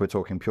sense, if we're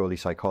talking purely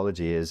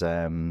psychology, is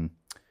a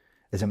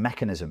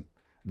mechanism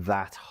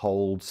that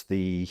holds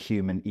the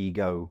human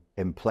ego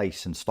in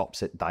place and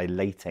stops it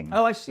dilating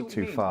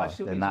too far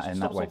in that way.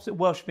 Stops it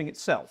worshipping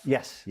itself.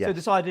 Yes. So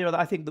this idea that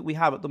I think that we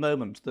have at the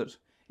moment, that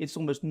it's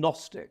almost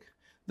Gnostic,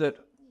 that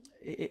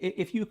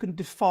if you can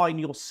define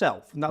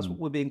yourself, and that's what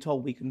we're being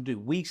told we can do.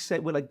 We say,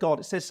 we're like God.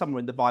 It says somewhere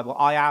in the Bible,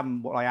 I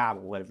am what I am,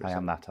 or whatever it says. I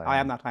am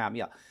that I am.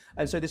 Yeah.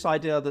 And so this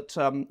idea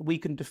that we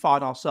can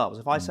define ourselves.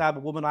 If I say I'm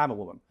a woman, I am a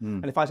woman.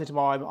 And if I say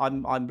tomorrow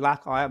I'm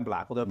black, I am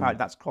black. Although apparently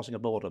that's crossing a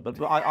border.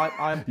 But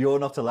I'm You're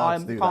not allowed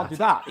to do that. I can't do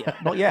that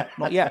yet.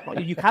 Not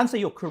yet. You can say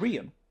you're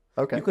Korean.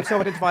 Okay. You could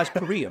self-identify as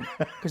Korean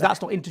because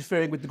that's not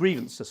interfering with the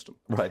grievance system.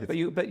 Right.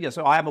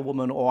 So I am a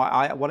woman, or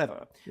I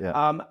whatever.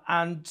 Yeah.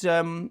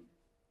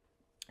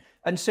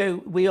 And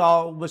so we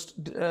are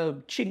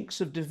chinks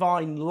of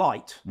divine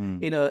light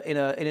in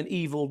an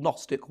evil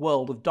Gnostic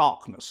world of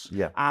darkness.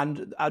 Yeah.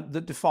 And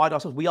that define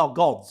ourselves. We are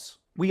gods.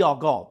 We are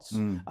gods.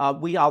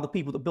 We are the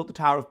people that built the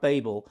Tower of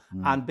Babel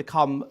and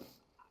become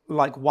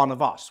like one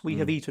of us. We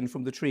have eaten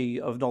from the tree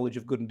of knowledge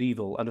of good and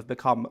evil and have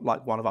become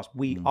like one of us.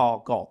 We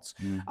are gods.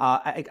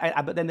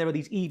 But then there are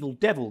these evil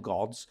devil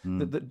gods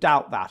that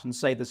doubt that and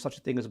say there's such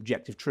a thing as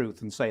objective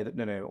truth and say that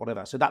no,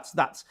 whatever. So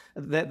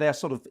they're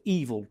sort of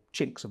evil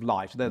chinks of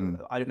light. I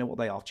don't know what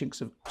they are,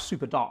 chinks of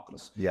super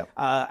darkness. Yeah.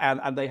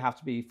 And they have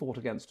to be fought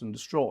against and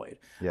destroyed.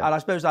 Yeah. And I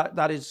suppose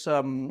that is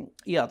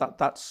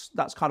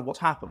that's kind of what's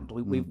happened.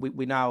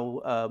 We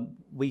now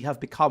we have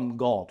become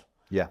God.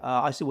 Yeah.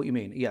 I see what you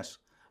mean. Yes.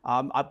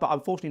 But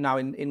unfortunately now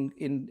in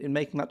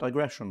making that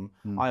digression,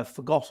 I have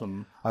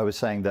forgotten. I was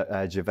saying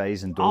that Gervais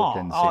and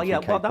Dawkins seem yeah,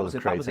 to be well, capable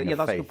of creating yeah, a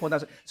that's a faith. good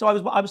point. So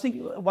I was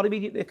thinking, what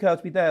immediately occurred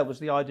to me there was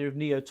the idea of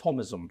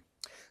neo-Thomism.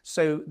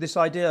 So this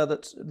idea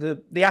that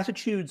the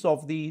attitudes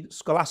of the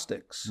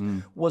scholastics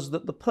was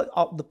that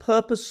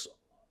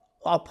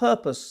our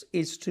purpose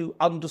is to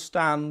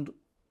understand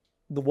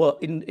the world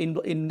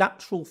in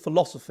natural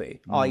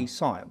philosophy, i.e.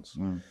 science,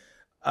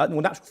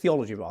 natural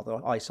theology rather,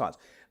 i.e. science,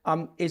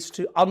 is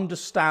to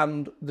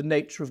understand the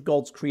nature of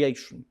God's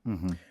creation.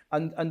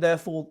 And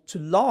therefore to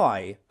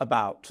lie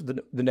about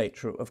the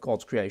nature of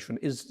God's creation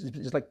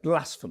is like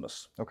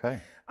blasphemous. Okay.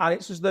 And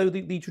it's as though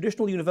the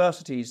traditional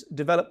universities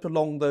developed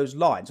along those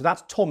lines. So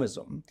that's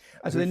Thomism.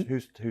 And so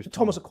Who's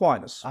Thomas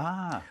Aquinas.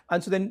 Ah,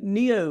 And so then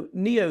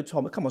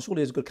neo-Thomas, come on,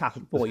 surely as a good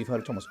Catholic boy, you've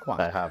heard of Thomas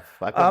Aquinas. I have.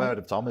 I've never heard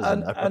of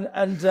Thomism.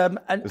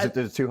 And Is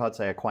it too hard to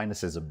say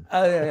Aquinasism?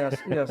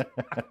 yes.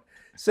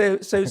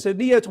 So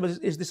neo-Thomas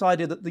is this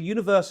idea that the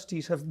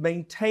universities have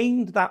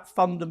maintained that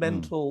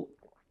fundamental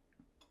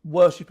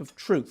worship of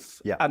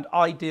truth and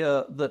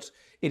idea that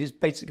it is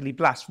basically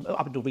blasphemous,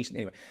 up until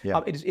recently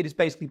anyway, it is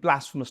basically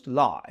blasphemous to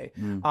lie,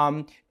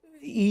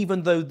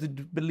 even though the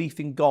belief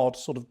in God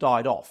sort of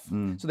died off.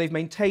 So they've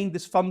maintained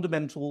this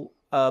fundamental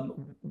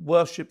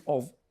worship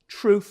of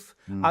truth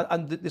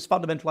and this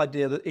fundamental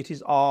idea that it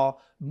is our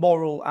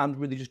moral and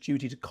religious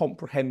duty to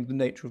comprehend the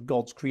nature of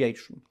God's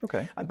creation.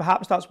 Okay. And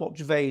perhaps that's what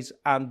Gervais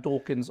and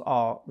Dawkins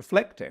are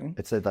reflecting.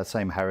 It's that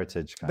same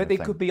heritage kind But of it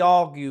thing. could be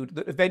argued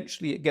that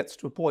eventually it gets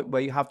to a point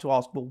where you have to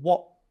ask, well,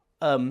 what,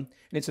 and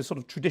it's a sort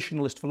of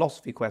traditionalist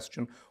philosophy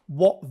question,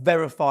 what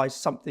verifies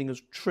something as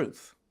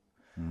truth?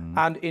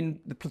 And in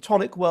the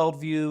Platonic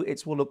worldview,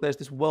 it's, well, look, there's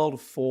this world of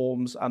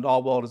forms, and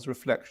our world is a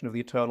reflection of the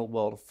eternal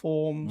world of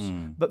forms.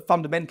 But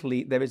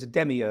fundamentally, there is a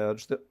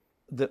demiurge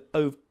that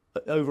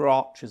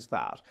overarches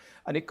that.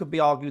 And it could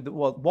be argued that,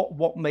 well,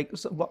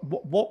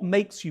 what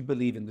makes you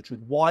believe in the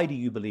truth? Why do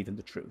you believe in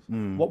the truth?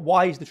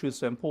 Why is the truth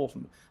so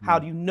important? How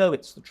do you know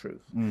it's the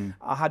truth?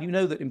 How do you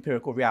know that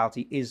empirical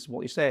reality is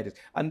what you say it is?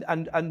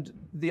 And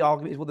the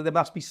argument is, well, there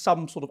must be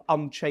some sort of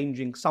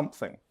unchanging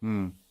something.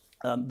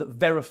 That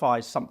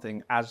verifies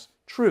something as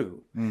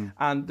true.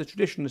 And the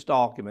traditionalist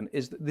argument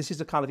is that this is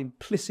a kind of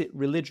implicit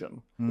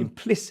religion.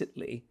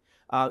 Implicitly,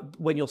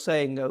 when you're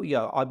saying,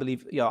 I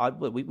believe,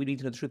 we need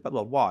to know the truth about the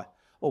world. Why?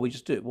 Or we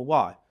just do it. Well,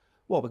 why?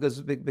 Well, because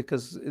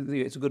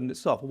it's a good in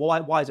itself.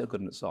 Well, why is it a good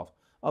in itself?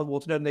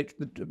 Well, to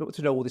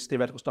know all this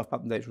theoretical stuff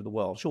about the nature of the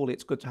world, surely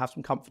it's good to have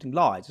some comforting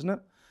lies, isn't it?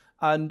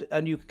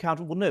 And you can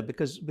counter, well, no,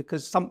 because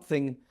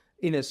something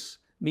in us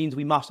means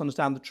we must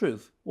understand the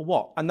truth. Well,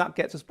 what? And that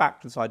gets us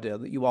back to this idea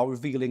that you are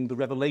revealing the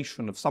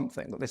revelation of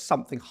something, that there's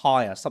something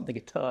higher, something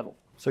eternal.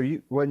 So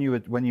when you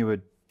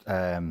were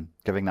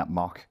giving that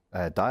mock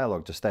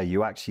dialogue just there,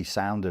 you actually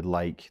sounded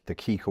like the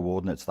key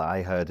coordinates that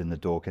I heard in the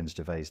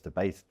Dawkins-Gervais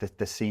debate.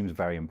 This seems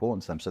very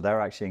important to them. So they're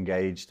actually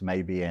engaged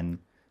maybe in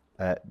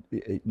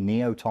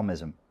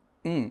neo-Thomism.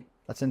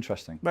 That's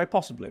interesting. Very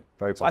possibly.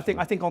 Very So possibly.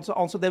 I think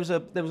also there was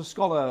a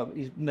scholar,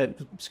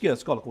 obscure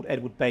scholar called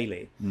Edward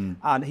Bailey,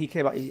 and he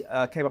came up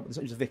with this.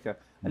 He was a vicar,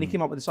 and he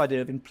came up with this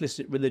idea of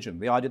implicit religion.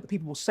 The idea that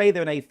people will say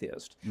they're an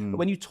atheist, but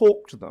when you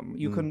talk to them,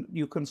 you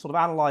can sort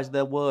of analyze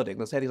their wording.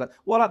 They'll say things like,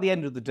 "Well, at the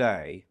end of the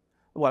day,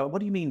 well, what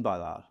do you mean by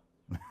that?"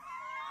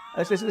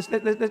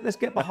 Let's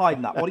get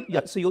behind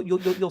that. So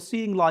you're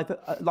seeing life.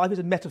 Life is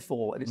a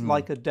metaphor, and it's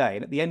like a day.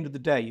 And at the end of the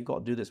day, you've got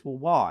to do this. Well,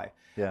 why?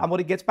 Yeah. And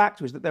what it gets back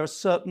to is that there are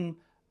certain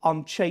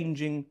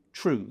unchanging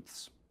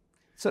truths.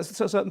 So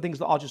certain things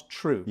that are just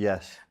true.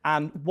 Yes.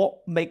 And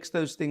what makes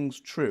those things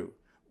true?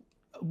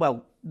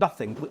 Well,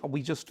 nothing.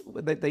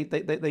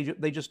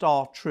 They just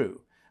are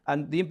true.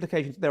 And the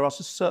implication is there are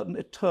certain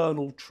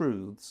eternal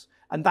truths,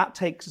 and that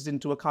takes us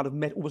into a kind of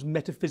almost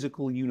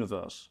metaphysical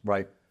universe.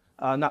 Right.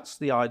 And that's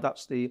the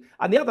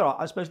and the other,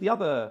 I suppose, the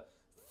other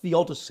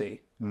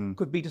theodicy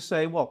could be to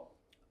say, well,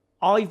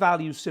 I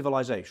value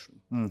civilization.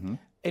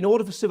 In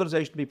order for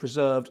civilization to be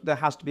preserved, there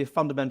has to be a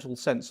fundamental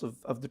sense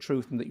of the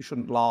truth and that you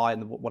shouldn't lie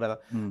and whatever.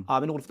 In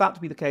order for that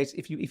to be the case,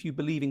 if you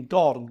believe in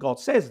God and God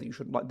says that you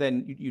shouldn't lie,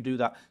 then you do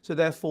that. So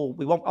therefore,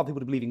 we want other people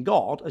to believe in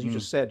God, as you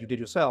just said, you did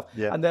yourself.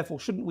 Yeah. And therefore,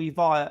 shouldn't we,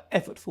 via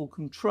effortful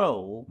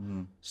control,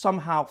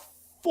 somehow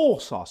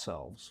force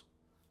ourselves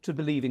to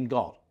believe in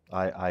God?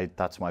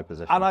 That's my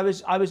position. And I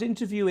was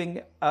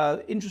interviewing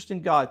an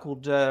interesting guy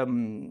called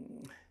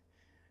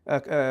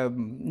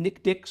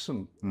Nick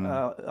Dixon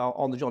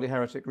on the Jolly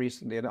Heretic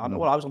recently, and I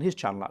was on his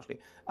channel actually,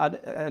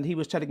 and he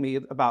was telling me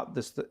about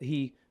this, that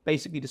he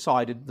basically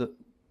decided that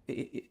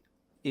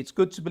it's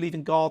good to believe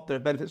in God. There are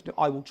benefits.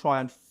 I will try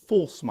and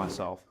force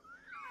myself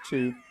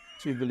to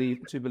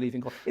believe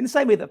in God. In the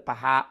same way that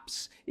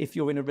perhaps if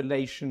you're in a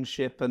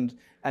relationship and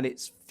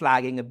it's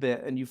flagging a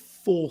bit, and you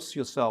force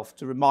yourself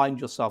to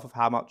remind yourself of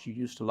how much you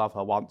used to love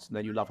her once, and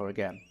then you love her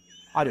again.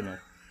 I don't know.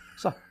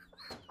 So,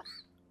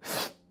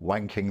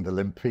 wanking the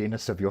limp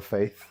penis of your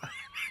faith.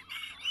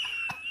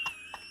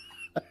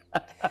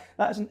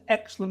 That is an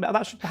excellent.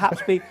 That should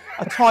perhaps be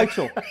a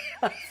title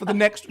for the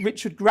next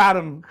Richard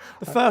Grannon,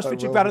 the first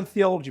Richard Grannon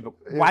theology book.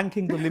 Yeah.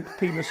 Wanking the limp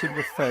penis of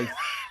your faith.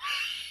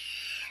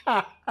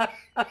 I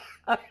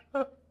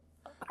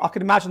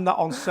can imagine that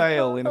on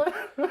sale in a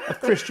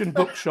Christian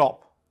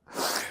bookshop.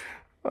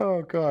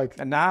 Oh God!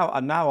 And now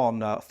on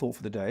Thought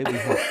for the Day, we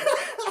have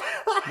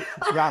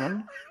Richard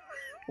Grannon,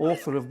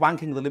 author of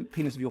Wanking the Limp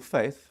Penis of Your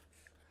Faith.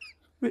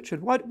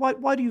 Richard,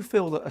 why do you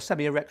feel that a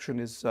semi-erection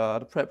is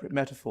an appropriate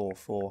metaphor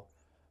for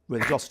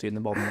religiosity in the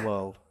modern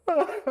world?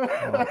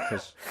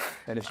 Because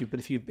then if you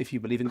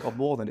believe in God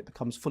more, then it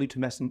becomes fully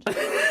tumescent,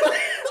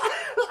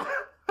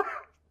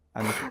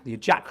 and the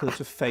ejaculate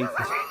of faith.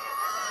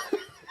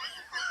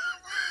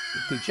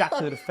 The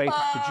ejaculate of faith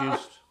is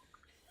produced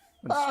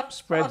and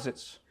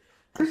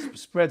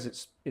spreads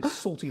its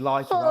salty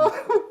light around.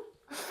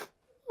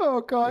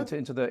 Oh God!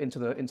 Into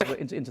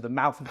the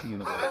mouth of the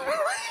universe.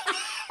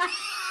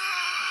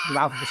 The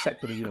mouth of the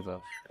secular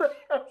universe.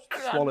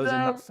 Swallows in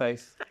that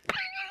faith.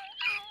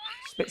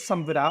 Spits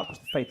some of it out because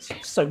the faith's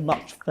so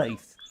much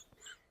faith.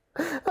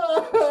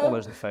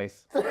 Swallows the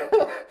faith.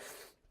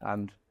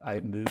 And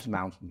it moves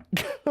mountain.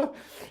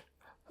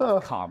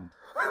 Calm.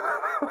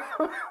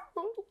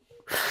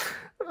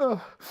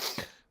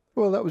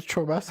 Well, that was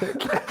traumatic.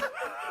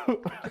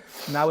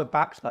 Now we're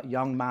back to that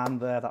young man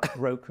there, that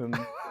broken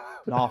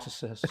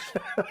narcissist.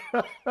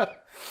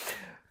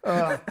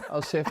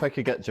 I'll see if I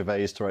could get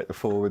Gervais to write the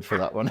foreword for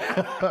that one.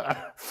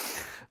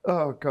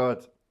 Oh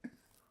God.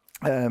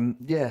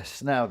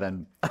 Yes. Now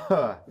then.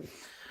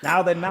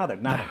 Now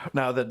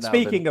then.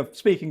 Speaking of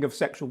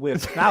sexual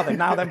weirdness. Now then.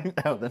 Now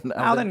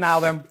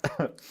then.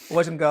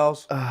 Boys and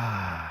girls.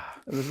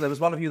 There was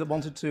one of you that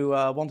wanted to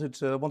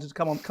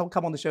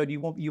come on the show. Do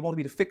you want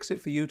me to fix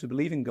it for you to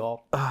believe in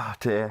God? Oh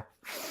dear.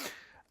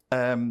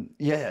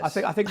 Yes.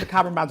 I think the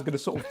cameraman's going to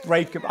sort of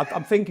break.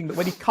 I'm thinking that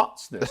when he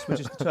cuts this,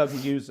 which is the term he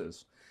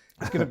uses,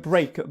 he's going to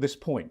break at this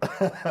point.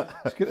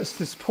 At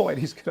this point,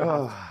 he's going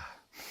to.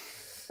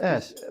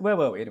 Yes. Where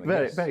were we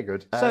anyway? Very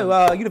good.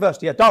 So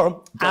university,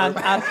 Durham.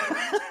 And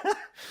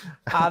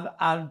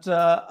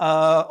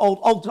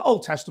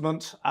Old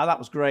Testament. That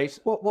was great.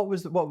 What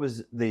was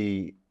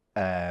the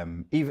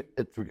even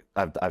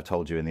I've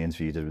told you in the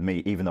interview you did with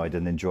me, even though I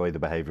didn't enjoy the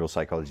behavioural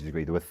psychology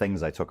degree, there were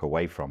things I took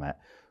away from it.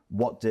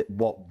 What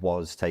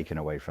was taken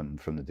away from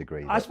the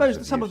degree? I suppose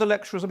that some of the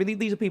lecturers, I mean,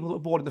 these are people that were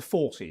born in the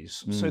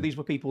 40s, so these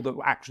were people that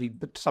were actually,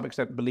 to some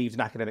extent, believed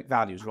in academic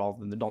values rather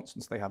than the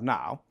nonsense they have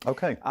now.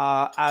 Okay.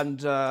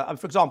 And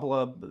for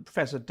example,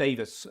 Professor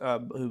Davis,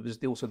 who was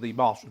also the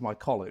master of my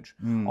college,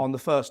 on the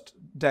first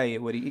day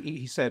when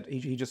he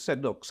just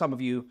said, look, some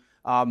of you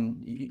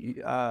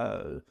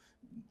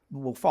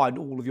will find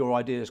all of your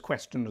ideas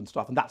questioned and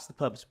stuff, and that's the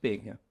purpose of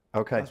being here.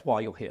 Okay. That's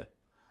why you're here.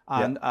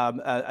 And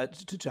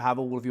to have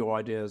all of your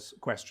ideas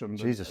questioned.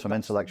 Jesus, some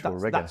intellectual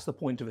rigor. That's the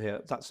point of it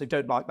here. If you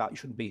don't like that, you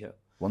shouldn't be here.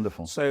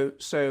 Wonderful. So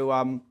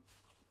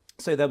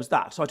there was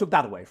that. So I took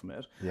that away from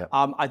it. Yeah.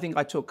 I think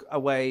I took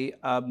away.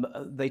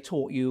 They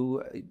taught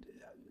you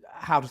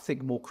how to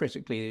think more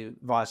critically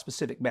via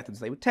specific methods.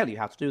 They would tell you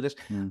how to do this,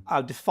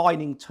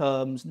 defining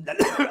terms,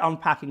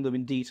 unpacking them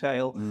in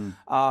detail,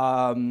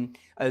 a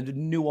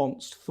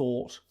nuanced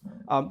thought.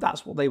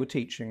 That's what they were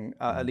teaching,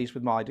 at least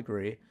with my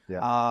degree.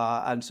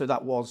 Yeah. And so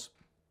that was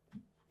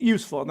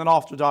useful. And then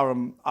after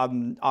Durham,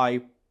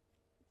 I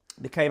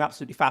became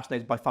absolutely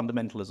fascinated by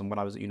fundamentalism when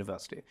I was at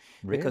university.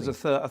 Really? Because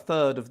a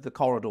third of the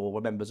corridor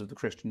were members of the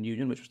Christian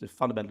Union, which was the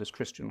fundamentalist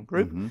Christian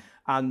group.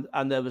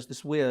 And there was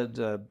this weird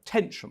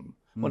tension,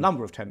 or a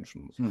number of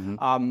tensions.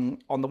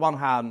 On the one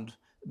hand,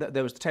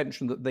 there was the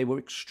tension that they were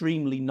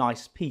extremely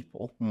nice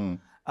people.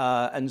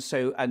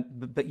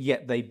 But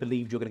yet they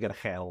believed you're going to go to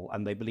hell,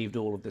 and they believed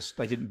all of this.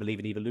 They didn't believe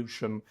in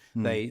evolution.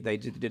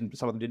 Didn't.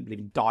 Some of them didn't believe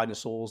in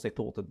dinosaurs. They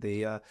thought that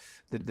the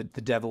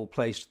devil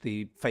placed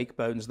the fake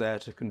bones there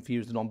to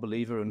confuse the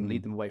non-believer and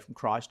lead them away from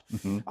Christ.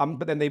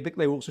 But then they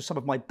were also some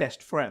of my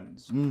best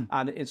friends,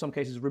 and in some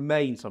cases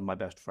remain some of my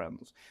best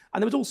friends.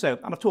 And there was also,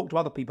 and I've talked to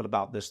other people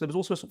about this, there was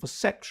also a sort of a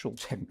sexual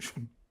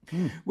tension,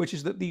 which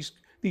is that these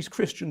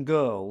Christian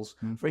girls,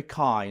 very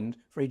kind,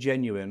 very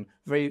genuine,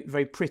 very,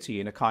 very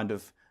pretty in a kind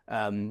of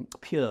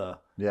pure,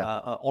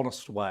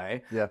 honest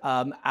way.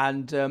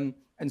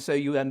 And so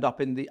you end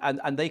up in the,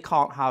 and they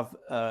can't have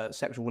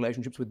sexual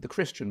relationships with the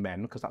Christian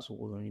men, because that's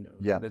all,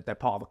 they're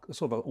part of a,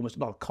 sort of almost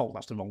not a cult,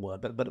 that's the wrong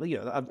word, but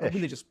a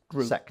religious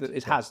group Sect,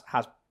 that has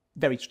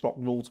very strong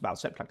rules about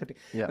sexual activity.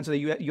 Yeah. And so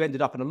you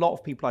ended up, and a lot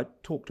of people I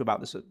talked to about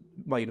this at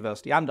my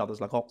university and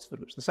others like Oxford,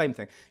 which is the same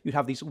thing, you'd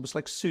have these almost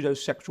like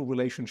pseudo-sexual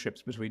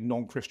relationships between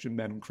non-Christian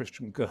men and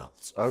Christian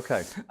girls.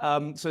 Okay.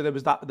 So there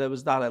was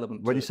that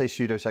element. When you say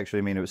pseudo-sexual,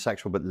 you mean it was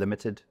sexual but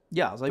limited?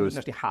 Yeah, so they wouldn't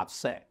actually have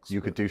sex.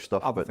 You could do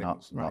stuff, other but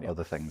things, not right,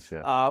 other things,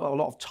 yeah. A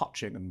lot of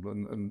touching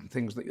and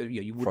things that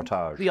you wouldn't.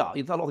 Frottage. Yeah,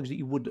 a lot of things that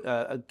you would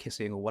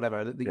kissing or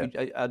whatever,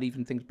 and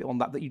even things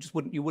beyond that you just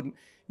wouldn't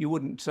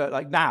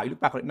like now. You look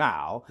back on it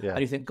now and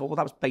you think, God, well,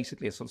 that was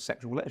basically a sort of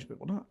sexual relationship,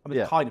 wasn't it? I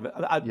mean, kind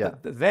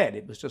of. But then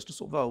it was just a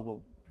sort of, oh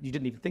well, you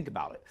didn't even think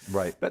about it.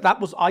 Right. But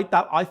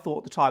I thought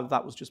at the time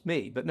that was just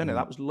me. But no,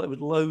 that was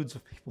loads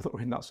of people that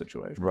were in that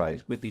situation.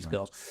 Right. With these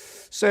girls.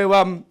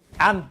 So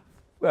and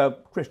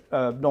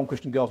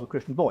non-Christian girls with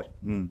Christian boys.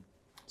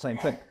 Same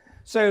thing.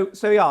 So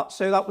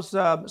that was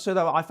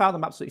I found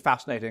them absolutely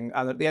fascinating.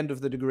 And at the end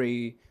of the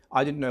degree,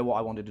 I didn't know what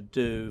I wanted to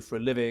do for a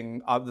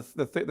living.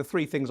 The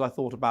three things I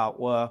thought about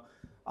were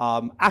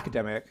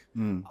academic,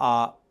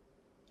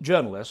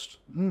 journalist,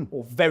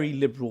 or very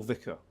liberal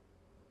vicar,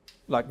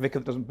 like vicar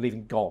that doesn't believe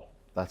in God.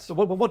 So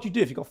what do you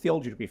do if you've got a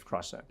theology degree, for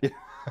Christ's sake?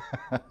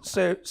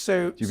 So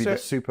do you be the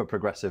super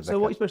progressive vicar? So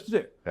what are you supposed to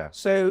do? Yeah.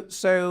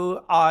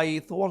 So I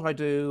thought, what do I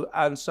do?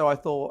 And so I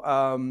thought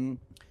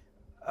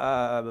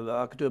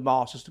I could do a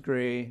master's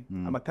degree,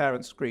 and my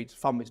parents agreed to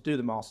fund me to do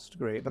the master's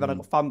degree. But then I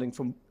got funding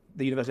from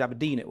the University of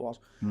Aberdeen. It was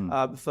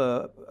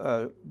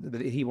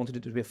he wanted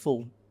it to be a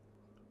full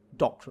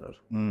doctorate,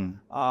 or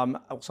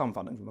some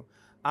funding from them.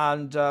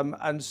 And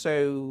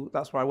so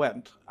that's where I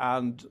went.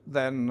 And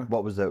then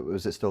what was it?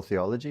 Was it still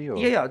theology? Or?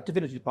 Yeah,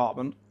 divinity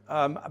department.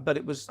 But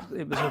it was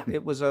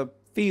a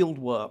field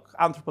work,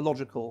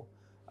 anthropological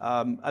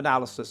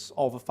analysis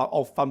of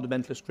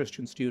fundamentalist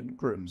Christian student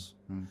groups.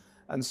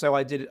 And so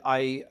I did.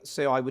 I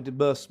would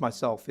immerse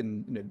myself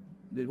in,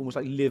 almost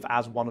like live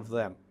as one of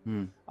them.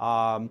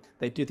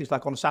 They do things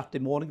like on a Saturday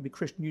morning, it'd be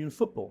Christian Union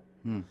football,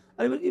 and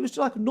it was just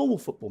like a normal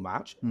football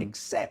match,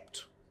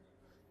 except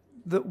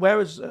that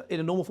whereas in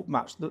a normal football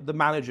match, the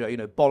manager,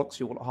 bollocks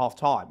you all at half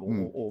time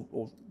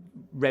or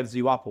revs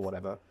you up or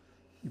whatever,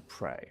 you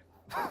pray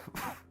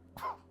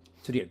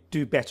to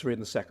do better in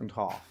the second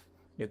half.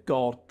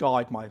 God,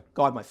 guide my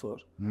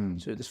foot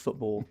to this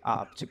football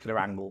at a particular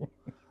angle,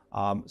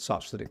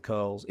 such that it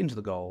curls into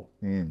the goal.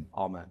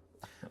 Amen.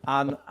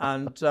 And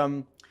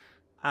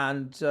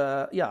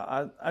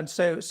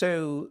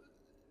so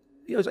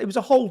it was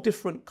a whole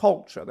different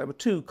culture. There were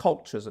two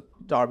cultures at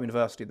Durham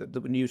University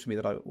that were new to me,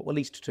 at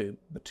least two,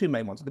 but two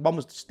main ones. The one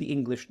was just the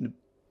English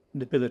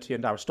nobility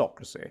and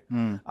aristocracy,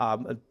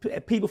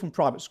 people from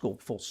private school,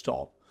 full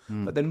stop.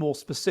 But then more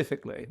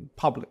specifically,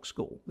 public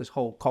school, this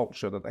whole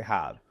culture that they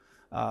had.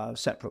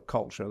 Separate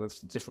culture.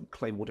 There's different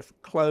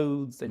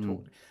clothes. They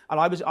talked, and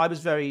I was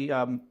very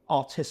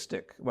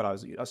artistic when I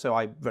was. So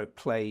I wrote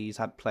plays,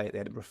 had play at the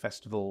Edinburgh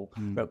Festival,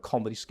 wrote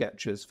comedy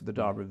sketches for the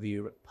Derby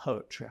Review, wrote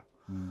poetry,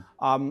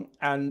 and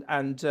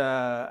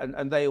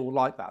they all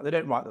like that. They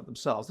don't write that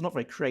themselves. They're not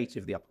very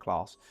creative, the upper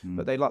class,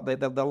 but they like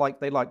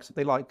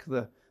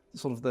the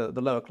sort of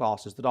the lower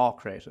classes that are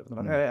creative. And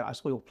they're like, hey, I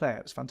saw your play.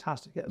 It was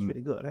fantastic. Yeah, it was really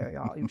good. Hey,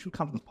 you should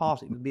come to the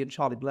party with me and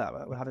Charlie Blair.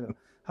 We're having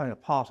a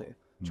party.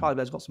 Charlie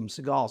Blair's got some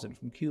cigars in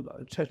from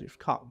Cuba. Totally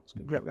come. It's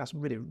great. We have some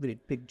really, really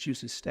big,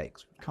 juicy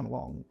steaks. Come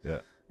along.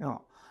 Yeah.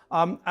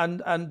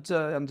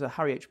 And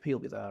Harry H.P.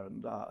 will be there,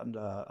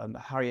 and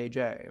Harry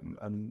A.J.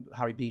 and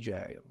Harry B.J.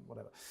 and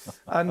whatever.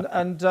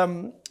 and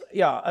then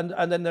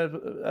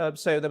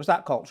so there was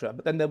that culture,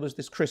 but then there was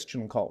this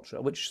Christian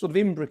culture, which sort of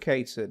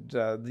imbricated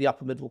the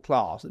upper middle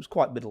class. It was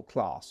quite middle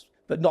class,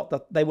 but not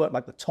that they weren't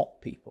like the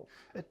top people.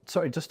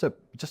 Sorry, just to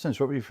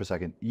interrupt you for a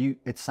second.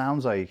 It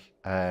sounds like.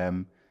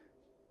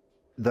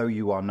 Though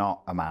you are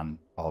not a man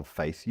of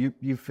faith,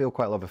 you feel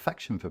quite a lot of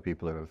affection for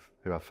people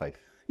who have faith.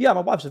 Yeah,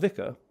 my wife's a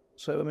vicar,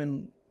 so I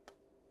mean,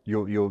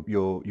 you're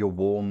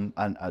warm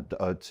and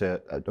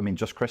to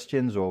just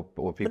Christians or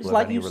people. But it's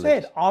like you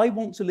said, I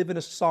want to live in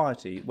a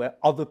society where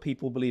other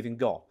people believe in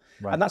God,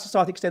 and that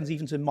society extends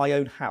even to my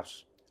own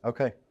house.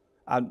 Okay.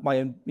 And my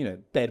own,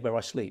 bed where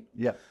I sleep.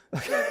 Yeah,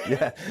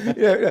 yeah.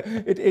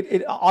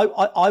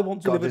 I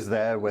want to God live. God is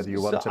there whether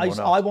you want him or not.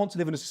 I want to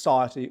live in a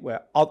society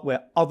where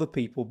other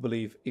people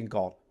believe in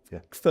God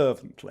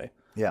fervently.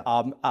 Yeah.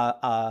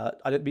 I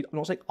don't mean. I'm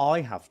not saying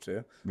I have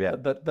to. Yeah.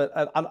 But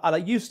I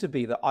used to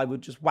be that I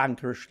would just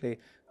wankerishly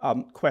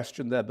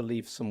question their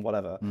beliefs and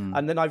whatever.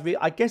 And then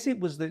I guess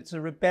it's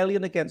a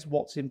rebellion against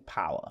what's in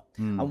power.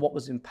 And what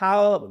was in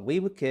power when we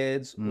were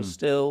kids was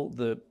still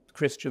the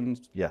Christian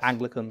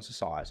Anglican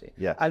society.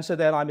 Yes. And so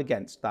then I'm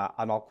against that,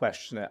 and I'll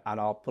question it, and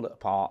I'll pull it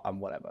apart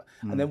and whatever.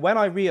 And then when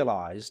I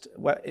realised,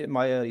 in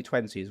my early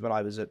 20s, when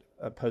I was a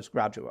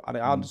postgraduate, and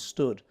I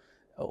understood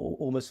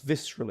almost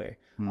viscerally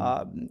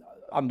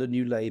under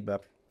New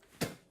Labour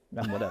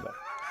and whatever,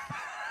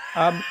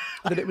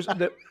 that it was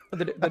that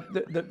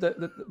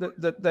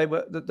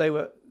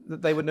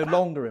they were no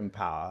longer in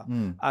power,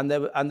 and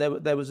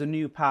there was a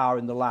new power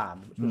in the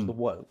land, which was the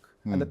woke.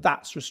 and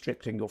that's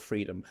restricting your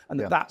freedom, and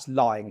that's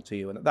lying to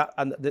you, and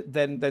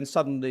then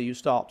suddenly you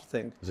start to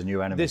think there's a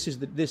new enemy. This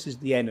is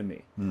the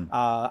enemy,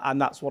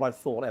 and that's what I've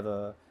thought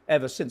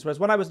ever since. Whereas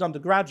when I was an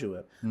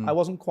undergraduate, I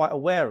wasn't quite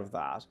aware of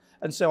that,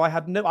 and so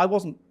I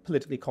wasn't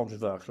politically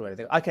controversial or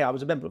anything. Okay, I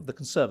was a member of the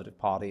Conservative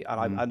Party,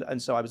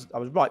 and so I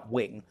was right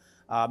wing.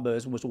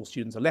 As almost all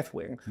students are left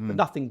wing, but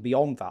nothing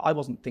beyond that. I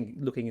wasn't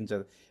looking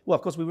into. Well,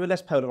 of course, we were a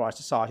less polarised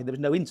society. There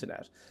was no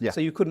internet, so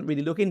you couldn't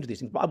really look into these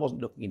things. But I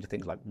wasn't looking into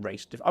things like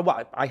race.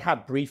 I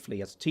had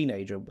briefly as a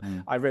teenager.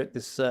 I wrote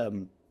this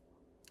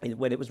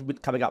when it was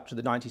coming up to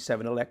the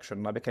 '97 election,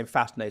 and I became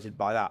fascinated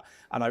by that.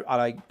 And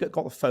I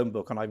got the phone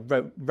book and I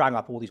rang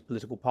up all these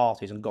political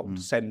parties and got them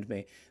to send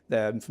me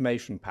their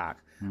information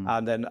pack,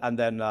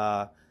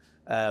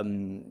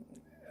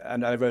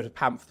 and I wrote a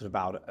pamphlet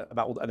about it,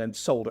 and then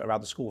sold it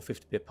around the school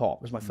 50p a pop.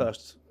 It was my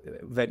first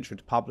venture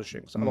into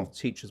publishing, so a lot of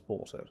teachers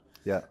bought it.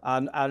 Yeah.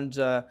 And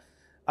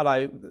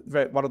I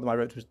wrote, one of them I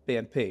wrote was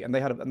BNP, and they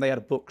had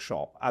a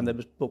bookshop, and there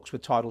was books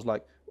with titles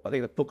like, I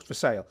think the books for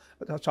sale.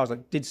 Titles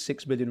like, "Did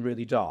 6 million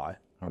really die?"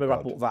 I remember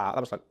I bought that.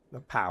 That was like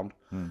 £1.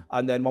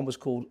 And then one was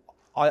called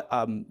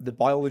The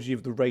Biology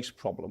of the Race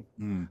Problem,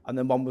 and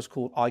then one was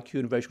called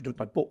IQ and Racial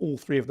Difference. I bought all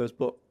three of those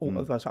books. All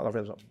of those. I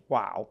was like,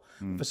 wow.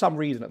 For some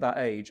reason, at that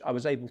age, I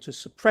was able to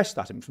suppress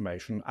that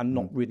information and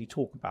not really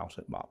talk about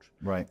it much.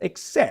 Right.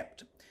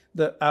 Except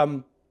that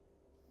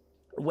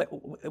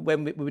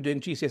when we were doing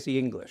GCSE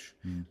English,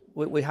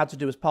 we had to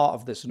do as part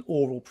of this an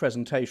oral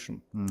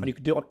presentation, and you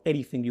could do it on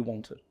anything you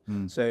wanted.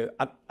 So,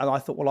 and I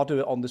thought, well, I'll do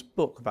it on this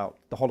book about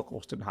the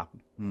Holocaust didn't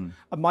happen.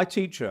 And my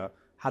teacher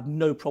had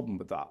no problem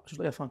with that. She was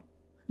like, yeah, fine.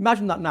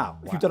 Imagine that now,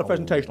 if you've done a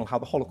presentation on how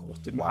the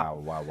Holocaust didn't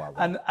happen. Wow.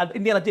 And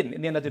in the end, I didn't.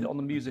 In the end, I did it on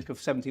the music of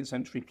 17th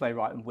century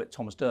playwright and wit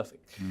Thomas Durfee.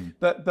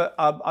 But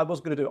I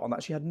was going to do it on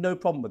that. She had no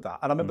problem with that.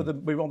 And I remember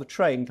we were on the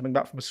train coming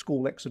back from a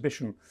school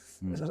exhibition,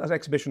 an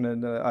exhibition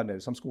in, I don't know,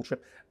 some school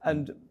trip.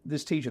 And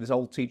this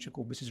old teacher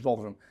called Mrs.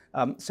 Rotherham,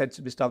 said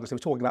to Miss Douglas, they were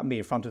talking about me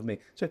in front of me.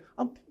 So,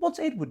 what's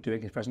Edward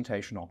doing his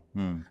presentation on?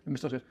 And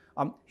Miss Douglas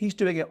said, he's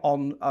doing it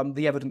on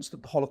the evidence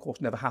that the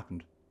Holocaust never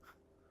happened.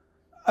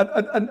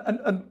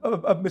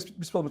 And Miss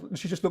Spelman,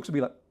 she just looks at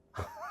me like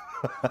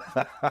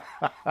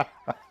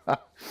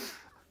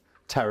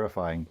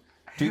terrifying.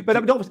 But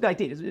obviously I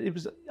did.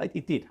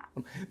 It did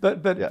happen.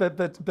 But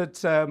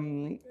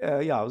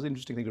yeah, it was an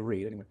interesting thing to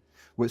read anyway.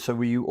 So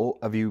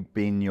have you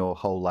been your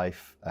whole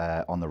life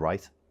on the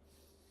right?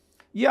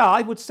 Yeah,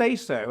 I would say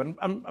so,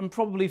 and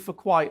probably for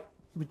quite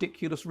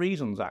ridiculous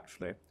reasons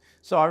actually.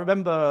 So I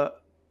remember,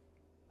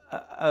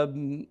 I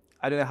don't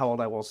know how old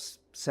I was,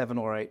 7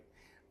 or 8.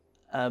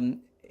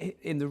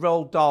 In the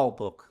Roald Dahl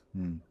book,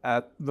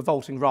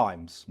 Revolting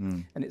Rhymes,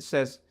 and it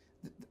says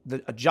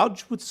that a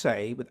judge would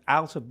say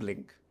without a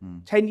blink,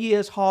 10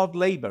 years hard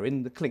labour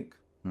in the clink.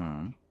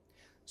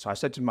 So I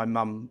said to my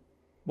mum,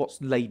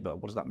 what's labour?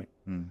 What does that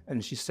mean?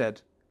 And she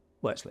said,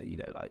 well, it's like,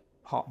 like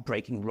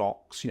breaking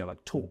rocks,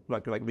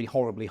 like really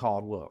horribly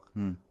hard work.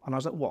 And I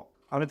was like, what?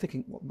 And I'm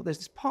thinking, well, there's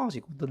this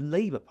party called the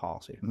Labour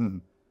Party.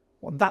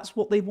 Well, that's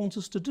what they want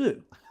us to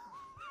do.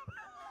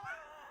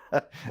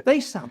 They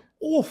sound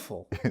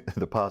awful.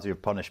 The party of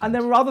punishment. And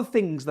there were other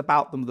things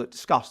about them that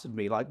disgusted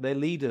me, like their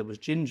leader was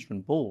ginger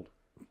and bald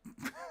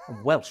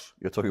and Welsh.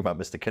 You're talking about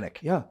Mr. Kinnock.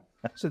 Yeah.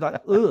 So like,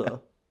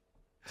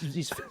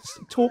 he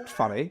talked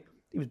funny,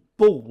 he was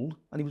bald,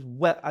 and he was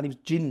wet, and he was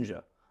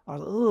ginger. I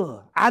was like,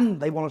 ugh. And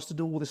they want us to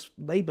do all this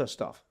Labour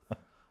stuff.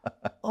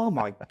 Oh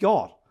my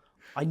God.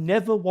 I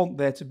never want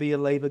there to be a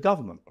Labour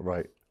government.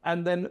 Right.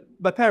 And then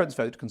my parents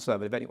voted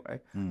Conservative anyway,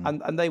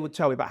 and they would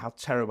tell me about how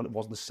terrible it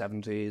was in the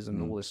 70s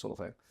and all this sort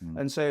of thing.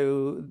 And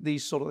so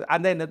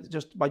and then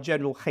just my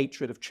general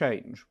hatred of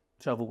change,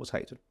 which I've always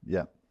hated.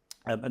 Yeah.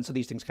 And so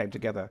these things came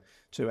together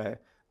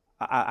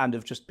and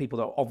of just people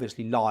that are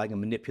obviously lying and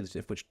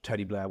manipulative, which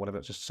Tony Blair, whatever,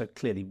 it just so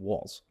clearly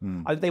was.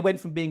 They went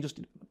from being just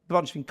a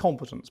bunch of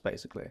incompetents,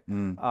 basically.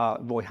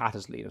 Roy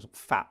Hattersley, a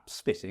fat,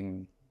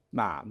 spitting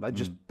man, like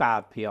just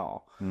bad PR,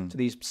 to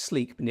these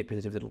sleek,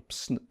 manipulative little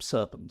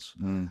serpents.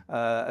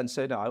 And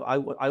so no,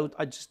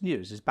 I just knew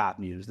this is bad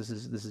news. This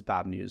is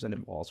bad news, and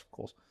it was, of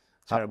course,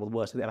 terrible. The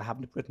worst thing that ever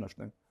happened to Britain, I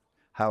think.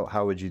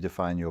 How would you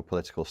define your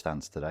political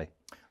stance today?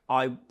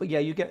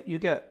 You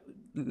get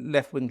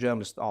left-wing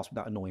journalists ask me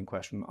that annoying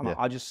question, and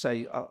I just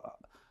say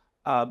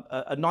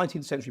a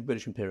 19th century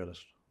British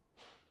imperialist,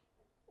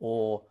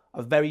 or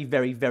a very,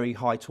 very, very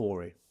high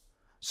Tory,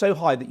 so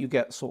high that you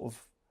get sort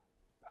of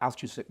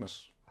altitude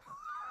sickness.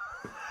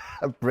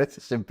 A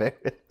British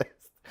imperialist.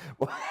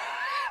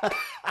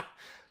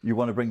 You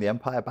want to bring the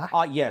empire back?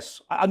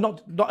 Yes.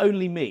 Not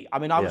only me. I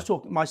mean, I was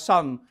talking. My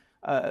son,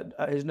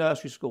 at his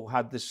nursery school,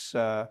 had this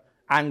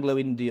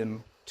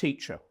Anglo-Indian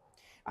teacher,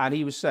 and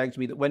he was saying to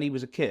me that when he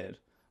was a kid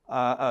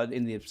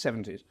in the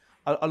 70s,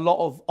 a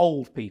lot of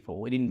old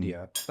people in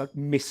India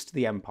missed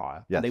the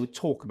empire. Yes. And they would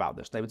talk about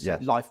this. They would say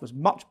yes. life was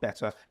much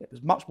better. It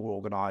was much more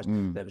organised.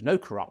 There was no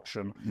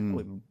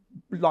corruption.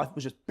 life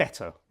was just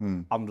better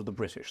under the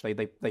British.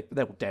 They're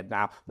all dead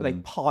now, but they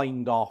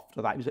pined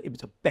after that. It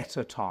was a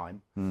better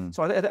time.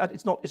 So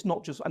it's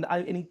not just. And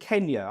in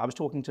Kenya, I was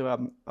talking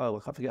to I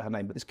forget her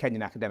name, but this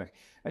Kenyan academic,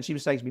 and she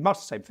was saying to me much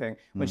the same thing.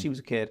 When she was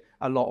a kid,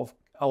 a lot of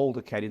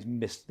older Kenyans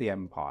missed the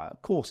empire.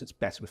 Of course, it's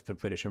better with the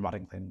British are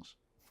running things.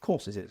 Of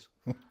course, it is.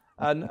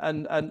 And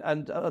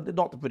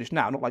not the British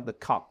now, not like the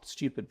cucked,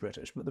 stupid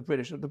British, but the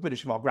British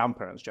of our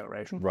grandparents'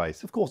 generation.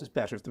 Right. Of course, it's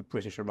better if the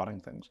British are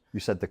running things. You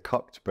said the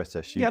cocked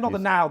British.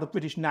 The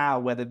British now,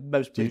 where the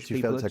most British people. Do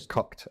you feel it's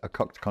a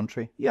cocked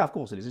country? Yeah, of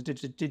course it is.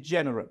 It's a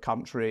degenerate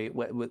country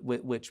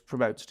which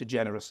promotes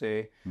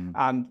degeneracy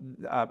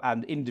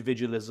and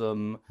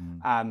individualism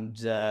and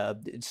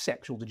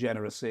sexual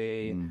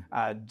degeneracy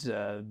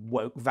and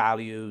woke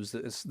values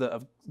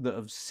that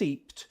have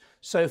seeped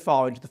so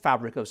far into the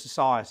fabric of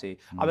society.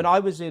 I mean, I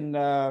was in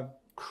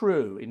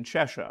Crewe in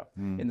Cheshire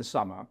in the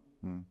summer.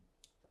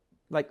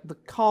 Like the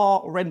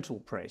car rental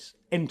place,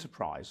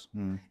 enterprise,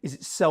 is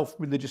itself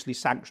religiously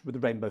sanctioned with the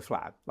rainbow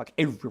flag, like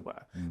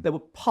everywhere. There were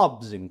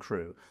pubs in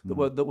Crewe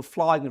that were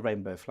flying the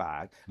rainbow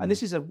flag, and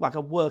this is like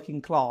a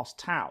working class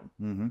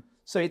town.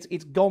 So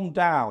it's gone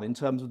down in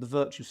terms of the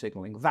virtue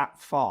signalling that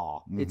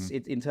far. It's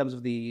in terms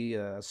of the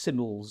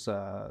Simmel's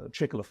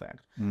trickle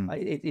effect.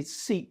 It's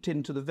seeped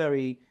into the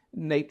very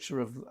nature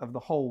of the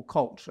whole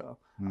culture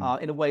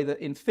in a way that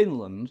in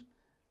Finland,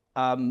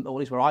 or at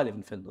least where I live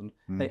in Finland,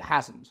 it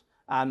hasn't.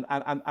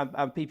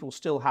 And people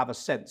still have a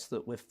sense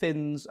that we're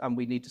Finns and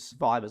we need to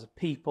survive as a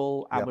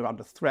people, and we're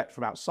under threat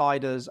from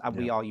outsiders, and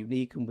we are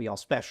unique and we are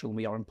special and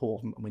we are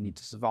important and we need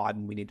to survive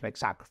and we need to make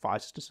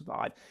sacrifices to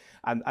survive.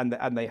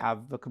 And they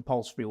have a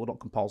compulsory, or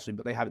not compulsory,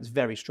 but it's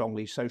very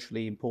strongly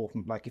socially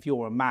important. Like if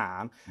you're a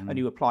man and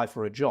you apply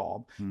for a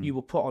job, you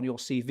will put on your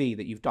CV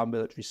that you've done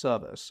military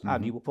service,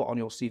 and you will put on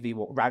your CV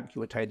what rank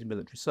you attained in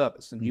military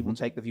service, and you will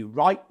take the view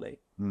rightly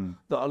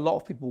that a lot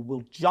of people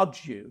will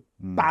judge you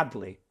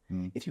badly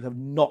if you have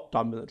not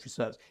done military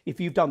service. If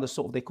you've done the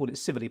sort of, they call it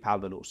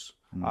siviilipalvelus,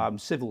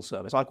 civil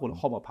service. I call it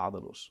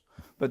homopalvelus.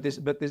 But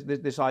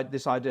this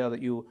idea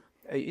that you,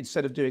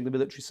 instead of doing the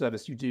military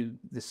service, you do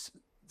this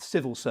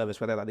civil service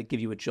where they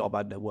give you a job,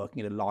 I don't know,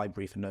 working in a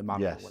library for no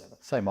money or whatever.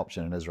 Same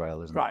option in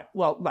Israel, isn't it? Right.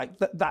 Well, like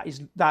there's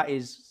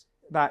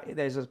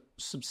a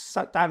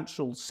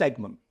substantial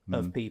segment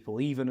of people,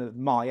 even of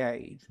my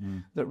age,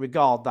 that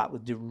regard that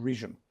with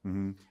derision.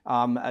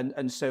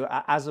 And so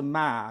as a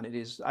man, it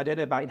is, I don't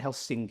know about in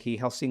Helsinki.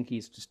 Helsinki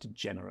is just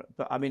degenerate.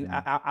 But I mean,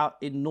 out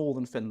in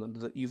northern Finland,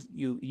 that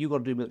you've got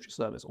to do military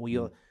service or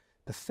you're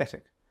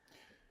pathetic.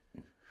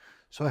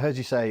 So I heard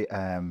you say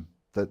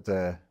that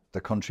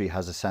the country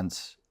has a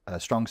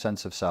strong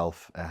sense of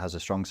self, it has a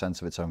strong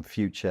sense of its own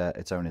future,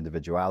 its own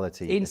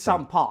individuality. In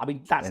some part, I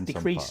mean, that's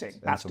decreasing.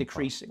 That's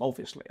decreasing,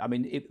 obviously. I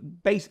mean,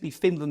 basically,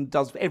 Finland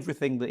does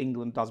everything that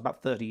England does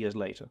about 30 years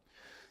later.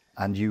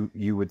 And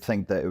you would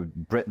think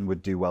that Britain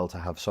would do well to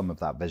have some of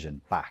that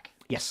vision back?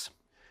 Yes.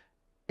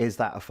 Is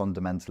that a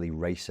fundamentally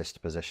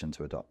racist position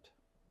to adopt?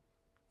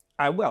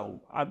 I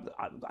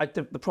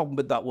think the problem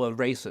with that word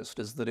racist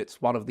is that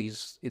it's one of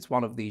these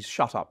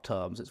shut-up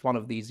terms. It's one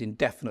of these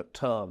indefinite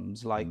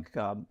terms, like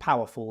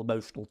powerful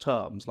emotional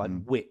terms, like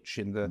witch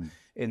in the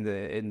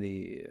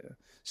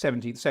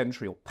 17th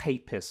century, or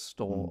papist,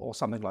 or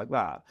something like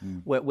that,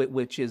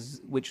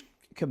 which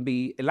can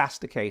be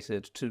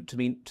elasticated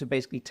to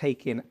basically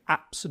take in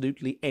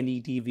absolutely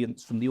any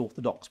deviance from the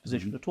orthodox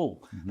position at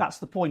all. That's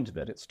the point of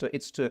it.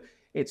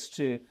 It's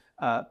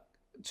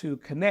to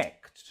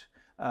connect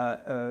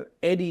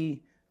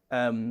any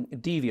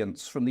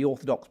deviance from the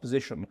orthodox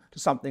position to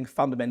something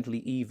fundamentally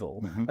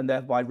evil, and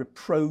thereby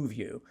reprove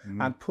you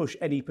and push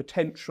any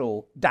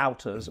potential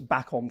doubters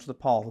back onto the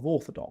path of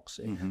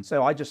orthodoxy.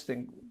 So I just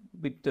think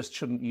we just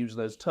shouldn't use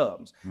those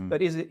terms.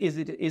 But is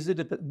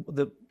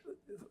it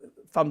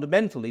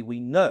fundamentally, we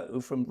know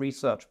from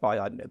research by,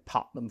 I don't know,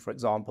 Putnam, for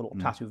example, or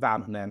Tatu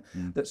Vanhanen,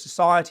 that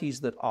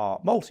societies that are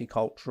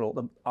multicultural,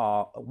 that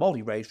are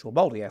multiracial,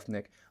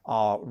 multi-ethnic,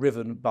 are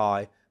riven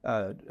by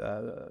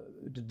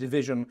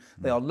division.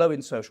 They are low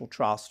in social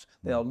trust.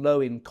 They are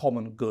low in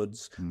common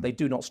goods. They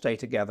do not stay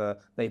together.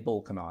 They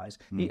balkanize.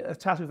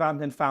 Tatu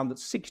Vanhanen found that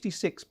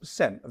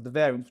 66% of the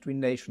variance between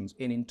nations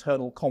in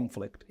internal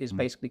conflict is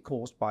basically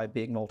caused by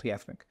being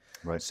multi-ethnic.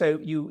 Right. So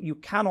you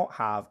cannot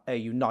have a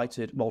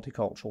united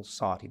multicultural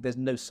society. There's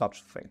no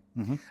such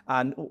thing.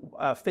 And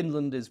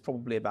Finland is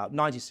probably about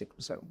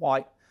 96%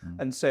 white.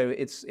 And so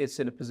it's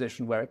in a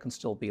position where it can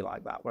still be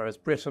like that. Whereas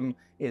Britain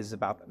is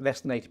about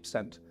less than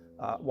 80%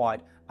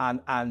 white,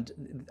 and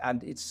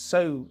it's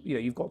so,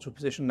 you've got to a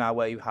position now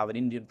where you have an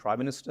Indian prime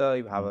minister,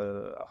 you have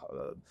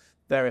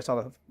various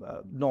other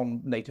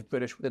non-native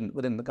British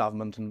within the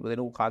government and within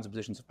all kinds of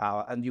positions of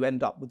power, and you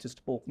end up with just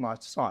a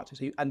balkanized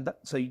society.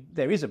 So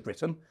there is a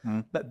Britain,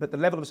 but the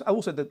level of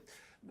also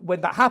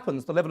when that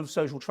happens, the level of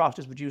social trust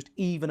is reduced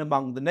even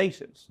among the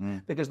natives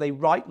because they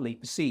rightly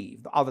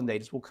perceive that other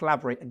natives will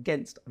collaborate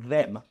against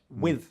them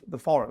with the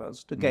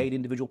foreigners to gain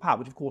individual power,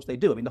 which of course they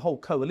do. I mean, the whole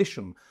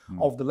coalition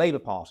of the Labour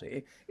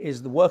Party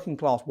is the working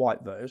class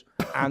white vote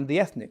and the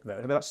ethnic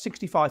vote. About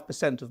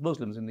 65% of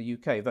Muslims in the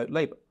UK vote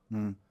Labour.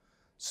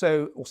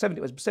 So, or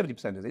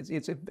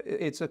 70%.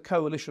 It's a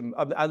coalition.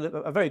 And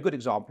a very good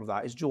example of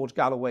that is George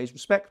Galloway's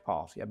Respect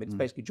Party. I mean, it's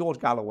basically George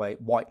Galloway,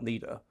 white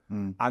leader,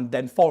 and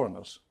then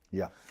foreigners.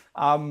 Yeah.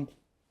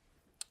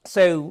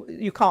 So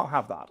you can't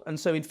have that. And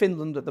so in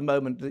Finland at the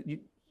moment,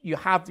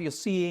 you're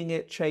seeing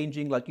it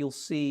changing. Like you'll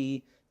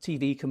see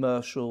TV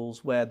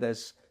commercials where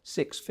there's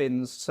 6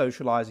 Finns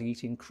socialising,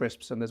 eating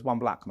crisps, and there's one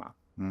black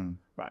man.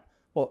 Right.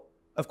 Well,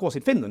 of course,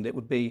 in Finland it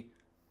would be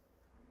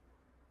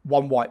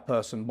one white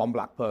person, one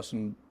black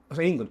person. In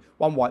England,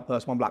 one white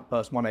person, one black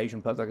person, one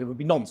Asian person. It would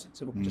be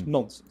nonsense. It would be just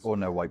nonsense. Or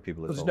no white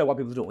people at all. There's no white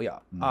people at all, yeah.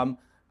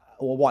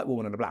 Or a white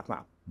woman and a black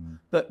man.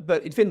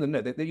 But in Finland,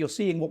 no, you're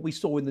seeing what we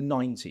saw in the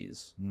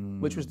 90s,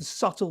 which was the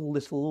subtle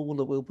little,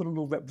 we'll put a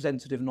little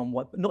representative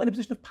non-white, but not in a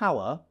position of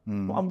power,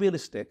 not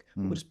unrealistic,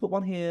 but we'll just put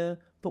one here,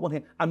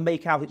 and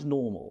make out it's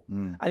normal.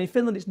 And in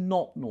Finland, it's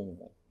not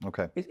normal.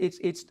 Okay.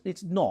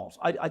 It's not.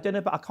 I don't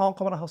know, but I can't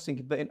comment on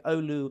Helsinki, but in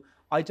Oulu,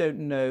 I don't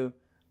know.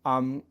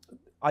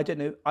 I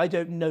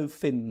don't know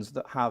Finns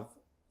that have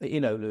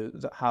in Oulu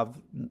that have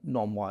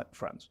non-white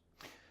friends.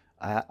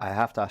 I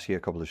have to ask you a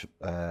couple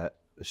of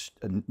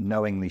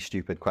knowingly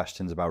stupid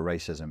questions about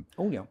racism.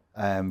 Oh yeah.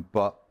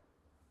 But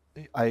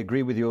I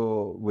agree with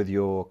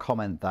your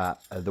comment that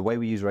the way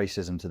we use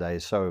racism today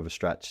is so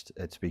overstretched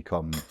it's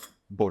become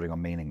bordering on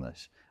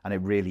meaningless, and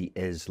it really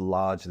is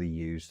largely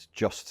used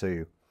just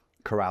to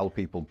corral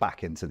people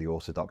back into the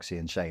orthodoxy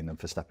and shame them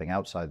for stepping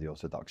outside the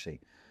orthodoxy.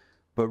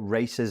 But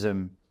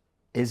racism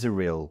is a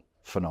real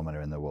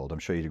phenomena in the world. I'm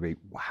sure you'd agree.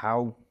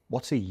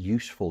 What's a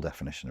useful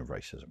definition of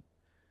racism?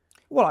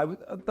 Well,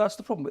 that's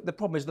the problem. The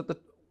problem is that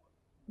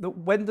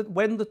when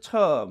the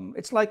term,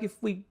 it's like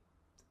if we,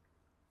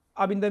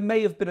 I mean, there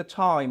may have been a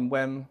time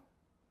when,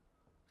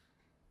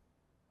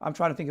 I'm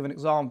trying to think of an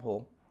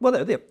example. Well,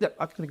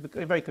 I can think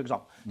of a very good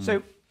example.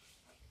 So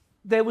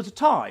there was a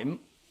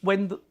time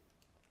when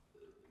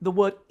the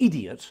word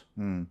idiot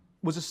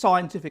was a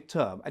scientific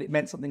term and it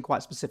meant something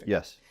quite specific.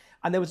 Yes.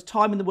 And there was a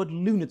time when the word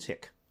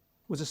lunatic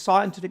was a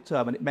scientific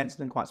term and it meant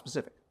something quite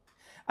specific.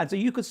 And so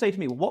you could say to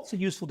me, well, what's a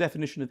useful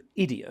definition of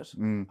idiot?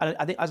 And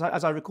I think,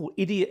 as I recall,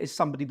 idiot is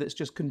somebody that's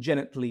just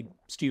congenitally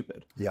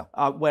stupid. Yeah.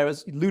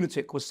 Whereas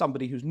lunatic was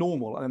somebody who's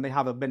normal and then they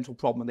have a mental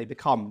problem and they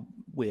become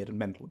weird and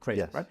mental and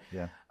crazy, Yes. right?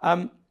 Yeah.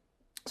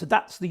 So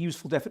that's the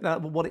useful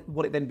definition.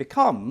 What it then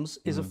becomes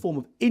is a form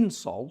of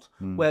insult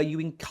where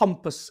you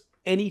encompass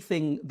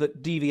anything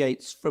that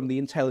deviates from the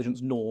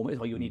intelligence norm.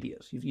 Oh, you're an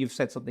idiot. You've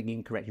said something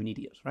incorrect. You're an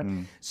idiot,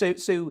 right?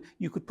 So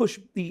you could push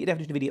the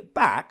definition of idiot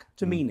back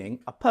to meaning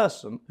a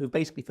person who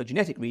basically for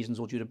genetic reasons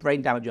or due to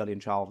brain damage early in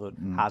childhood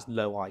has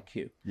low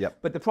IQ. Yep.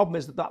 But the problem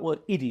is that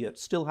word idiot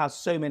still has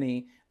so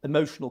many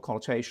emotional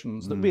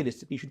connotations that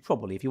realistically you should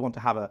probably, if you want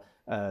to have a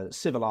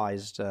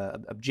civilized,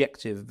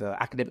 objective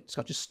academic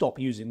discussion, just stop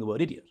using the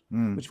word idiot,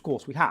 which of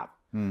course we have.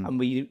 And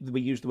we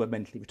use the word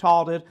mentally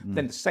retarded.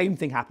 Then the same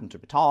thing happened to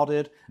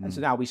retarded. And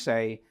so now we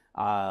say,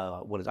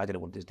 I don't know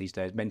what it is these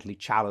days, mentally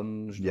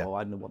challenged, or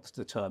I don't know what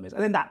the term is.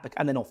 And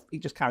then off, it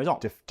just carries on.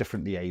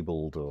 Differently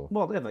abled or...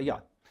 Well, whatever, yeah.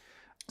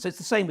 So it's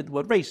the same with the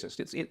word racist.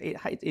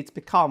 It's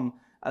become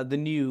the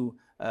new,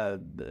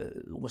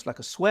 almost like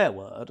a swear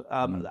word.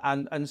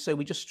 And so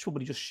we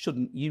probably just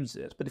shouldn't use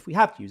it. But if we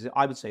have to use it,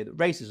 I would say that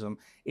racism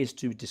is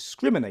to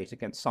discriminate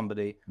against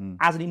somebody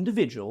as an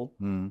individual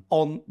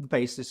on the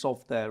basis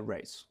of their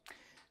race.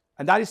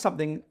 And that is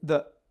something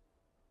that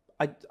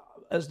I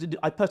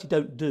personally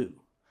don't do.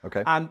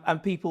 Okay.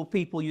 And people,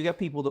 you get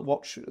people that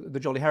watch The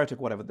Jolly Heretic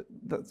or whatever,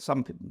 that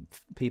some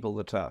people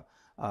that are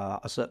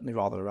certainly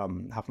rather,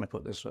 how can I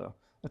put this,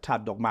 a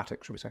tad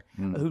dogmatic, shall we say,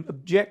 who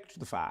object to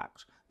the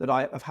fact that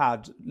I have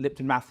had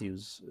Lipton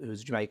Matthews,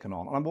 who's Jamaican,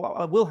 on, and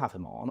I will have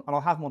him on, and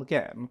I'll have him on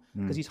again,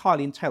 because he's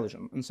highly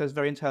intelligent and says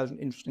very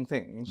intelligent, interesting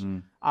things,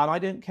 and I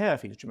don't care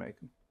if he's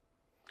Jamaican.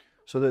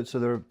 So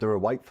there are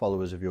white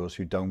followers of yours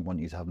who don't want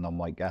you to have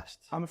non-white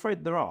guests? I'm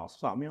afraid there are,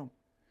 some, yeah.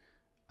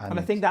 And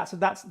I think that's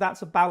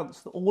a balance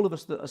that all of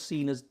us that are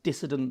seen as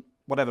dissident,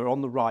 whatever,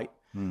 on the right,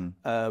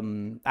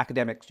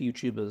 academics,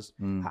 YouTubers,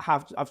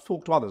 I've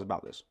talked to others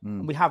about this.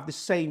 And we have the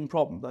same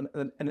problem.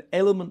 An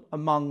element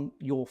among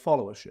your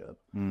followership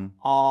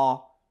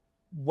are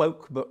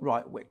woke but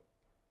right-wing.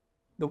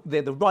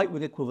 They're the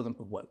right-wing equivalent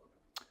of woke.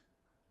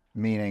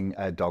 Meaning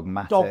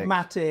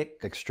dogmatic,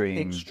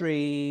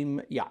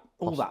 extreme, yeah,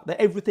 all that. They're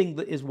everything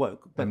that is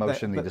woke. But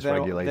emotionally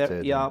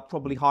dysregulated. Yeah,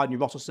 probably high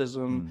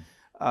neuroticism.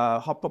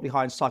 Probably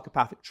high in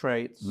psychopathic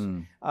traits,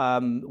 and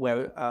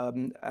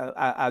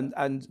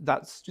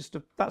that's just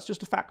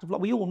a fact of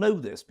life. We all know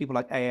this. People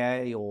like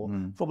AA or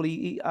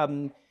probably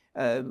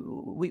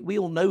we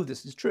all know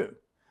this is true.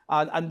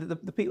 And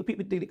the people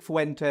like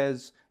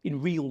Fuentes in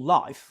real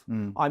life,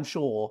 I'm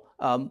sure,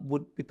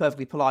 would be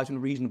perfectly polite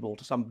and reasonable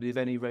to somebody of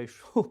any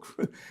racial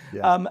group.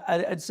 Yeah.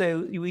 And so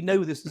we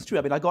know this is true.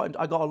 I mean, I got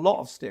a lot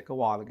of stick a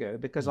while ago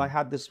because I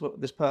had this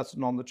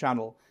person on the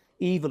channel,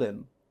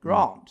 Evelyn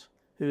Grant,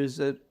 who is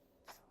a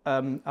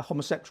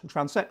homosexual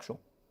transsexual.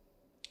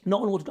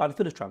 Not an order-guided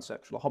Phyllis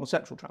transsexual, a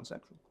homosexual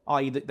transsexual,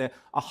 i.e. that they're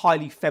a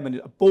highly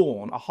feminine,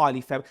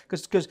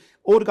 because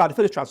order-guided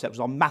Phyllis transsexuals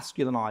are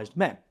masculinized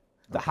men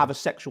that have a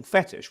sexual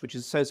fetish, which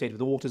is associated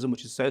with autism,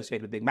 which is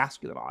associated with being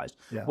masculinized,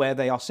 where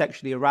they are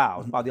sexually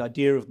aroused by the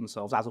idea of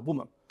themselves as a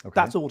woman. Okay.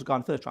 That's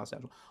order-guided Phyllis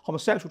transsexual.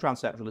 Homosexual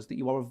transsexual is that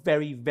you are a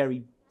very,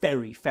 very,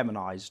 very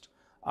feminized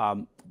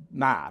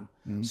man,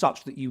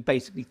 such that you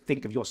basically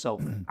think of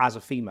yourself as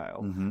a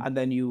female, and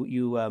then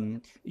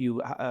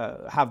you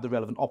have the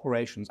relevant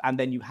operations, and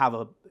then you have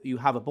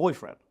a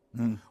boyfriend.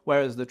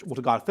 Whereas the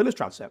order-guided Phyllis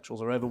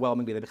transsexuals are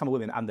overwhelmingly, they become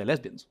women and they're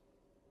lesbians.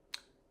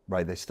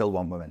 Right, they still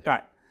want women.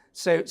 Right.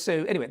 So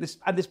anyway,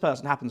 this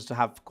person happens to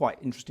have quite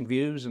interesting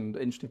views and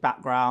interesting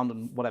background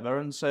and whatever,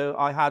 and so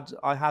I had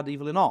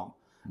Evelyn on,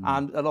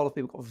 and a lot of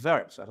people got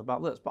very upset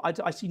about this.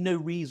 But I see no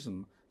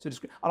reason to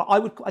discriminate.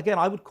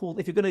 I would call,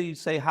 if you're going to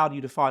say how do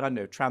you define, I don't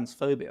know,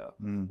 transphobia.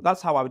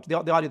 That's how I would. The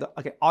idea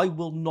that I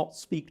will not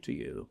speak to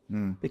you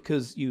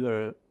because you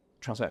are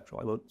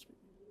transsexual.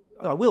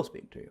 I will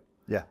speak to you.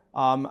 Yeah.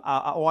 Or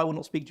I will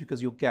not speak to you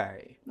because you're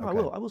gay. No, Okay.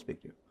 I will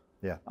speak to you.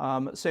 Yeah.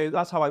 So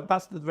that's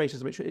the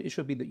racism. It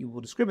should be that you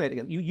will discriminate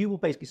against. You will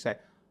basically say,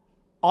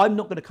 I'm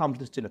not going to come to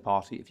this dinner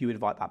party if you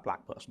invite that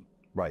black person.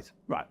 Right.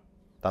 Right.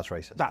 That's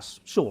racist. That's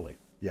surely.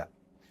 Yeah.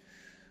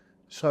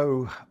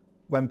 So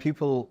when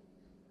people,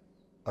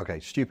 okay,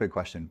 stupid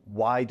question.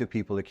 Why do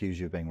people accuse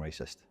you of being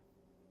racist?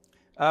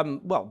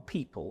 Well,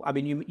 people. I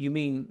mean, you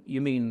mean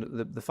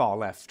the far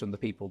left and the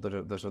people that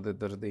are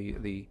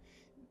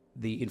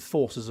the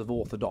enforcers of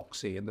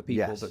orthodoxy and the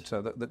people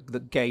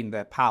that gain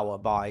their power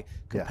by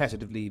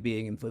competitively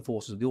being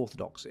enforcers of the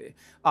orthodoxy.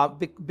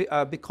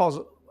 Because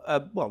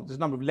there's a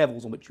number of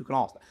levels on which you can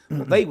ask that.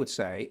 What they would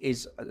say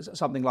is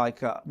something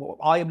like,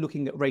 I am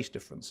looking at race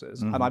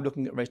differences, and I'm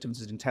looking at race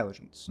differences in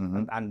intelligence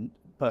and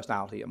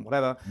personality and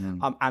whatever,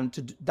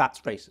 and that's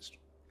racist.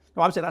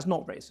 No, I'm saying that's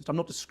not racist. I'm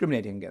not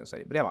discriminating against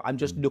anybody. I'm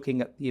just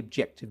looking at the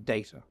objective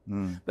data.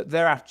 But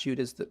their attitude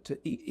is that to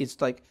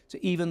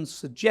even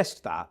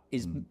suggest that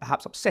is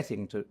perhaps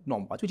upsetting to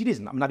non-whites, which it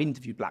isn't. I mean, I've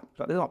interviewed black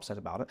people. They're not upset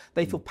about it.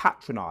 They feel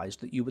patronised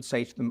that you would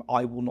say to them,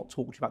 I will not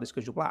talk to you about this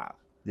because you're black.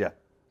 Yeah.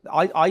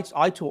 I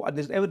talk, and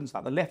there's evidence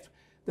that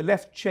the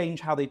left change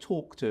how they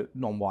talk to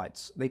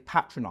non-whites. They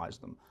patronise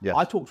them. Yes.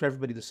 I talk to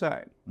everybody the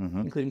same,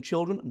 including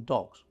children and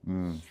dogs,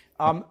 and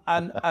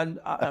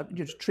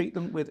you just treat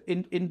them with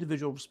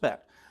individual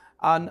respect.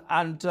 So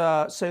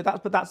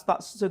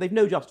they've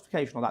no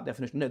justification on that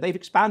definition. No, they've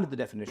expanded the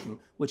definition,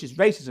 which is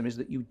racism is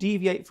that you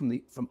deviate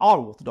from our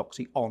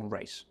orthodoxy on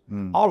race.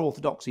 Our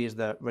orthodoxy is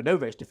there are no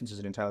race differences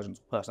in intelligence,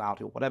 or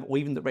personality, or whatever, or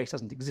even that race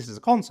doesn't exist as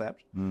a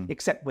concept,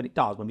 except when it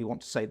does, when we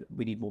want to say that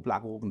we need more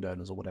black organ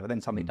donors or whatever.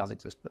 Then something does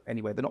exist, but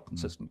anyway, they're not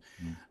consistent.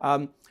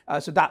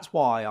 So that's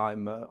why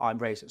I'm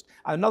racist.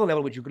 And another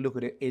level which you could look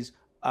at it is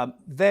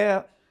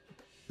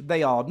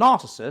they are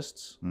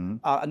narcissists.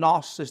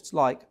 Narcissists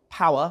like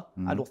power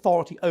and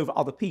authority over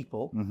other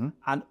people,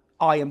 and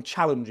I am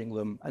challenging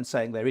them and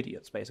saying they're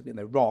idiots, basically, and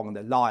they're wrong, and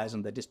they're liars,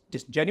 and they're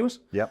disingenuous.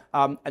 Yep.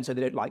 And so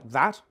they don't like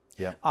that.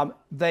 Yep.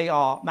 They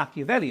are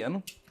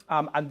Machiavellian,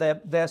 and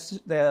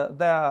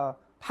their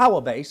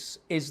power base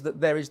is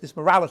that there is this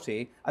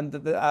morality,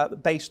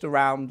 and based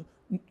around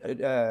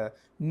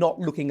not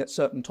looking at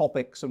certain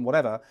topics and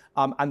whatever,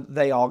 and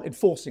they are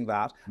enforcing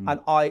that, and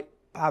I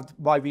have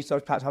my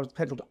research perhaps has the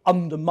potential to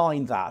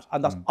undermine that,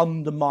 and thus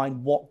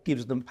undermine what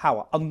gives them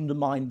power,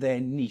 undermine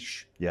their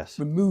niche,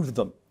 remove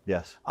them.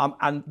 Yes.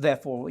 And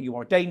therefore you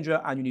are a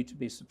danger and you need to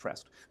be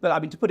suppressed. But I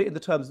mean, to put it in the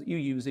terms that you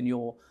use in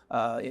your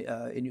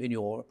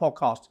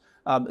podcast,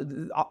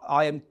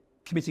 I am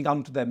committing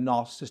unto them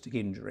narcissistic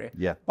injury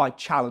by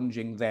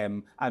challenging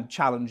them and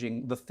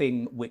challenging the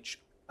thing which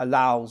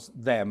allows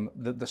them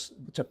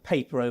to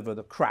paper over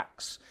the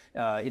cracks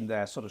in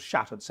their sort of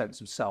shattered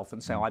sense of self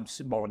and say, I'm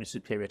morally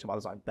superior to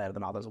others, I'm better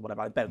than others, or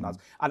whatever, I'm better than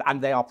others.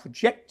 And they are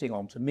projecting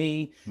onto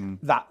me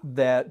that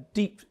their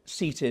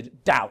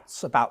deep-seated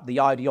doubts about the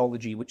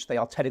ideology which they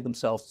are telling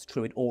themselves is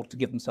true in order to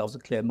give themselves a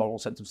clear moral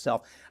sense of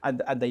self.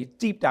 And they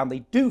deep down, they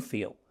do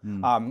feel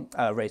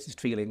racist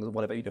feelings or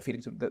whatever,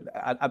 feelings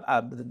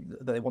that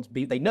they want to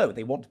be. They know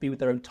they want to be with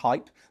their own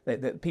type.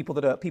 People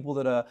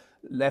that are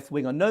left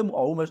wing are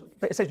almost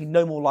essentially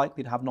no more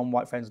likely to have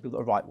non-white friends than people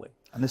that are right wing.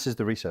 And this is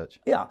the research.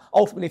 Yeah.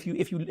 Ultimately,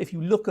 if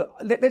you look at,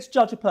 let's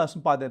judge a person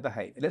by their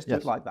behaviour. Let's do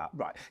it like that.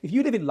 Right. If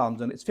you live in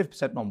London, it's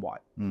 50%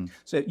 non-white.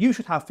 So you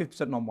should have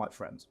 50% non-white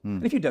friends.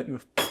 And if you don't, you're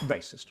a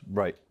racist.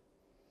 Right.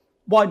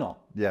 Why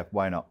not? Yeah.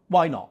 Why not?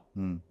 Why not?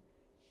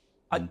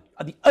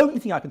 The only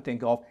thing I can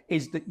think of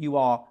is that you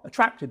are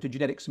attracted to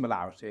genetic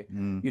similarity.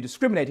 You're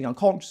discriminating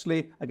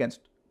unconsciously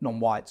against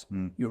non-whites.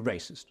 You're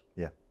racist.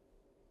 Yeah.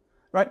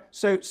 Right.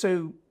 So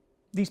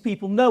these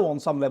people know on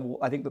some level,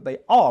 I think, that they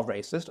are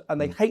racist, and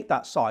they hate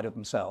that side of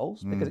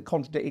themselves because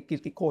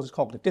it causes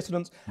cognitive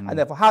dissonance, and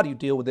therefore, how do you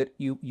deal with it?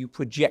 You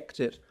project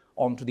it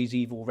onto these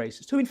evil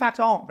racists, who in fact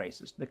aren't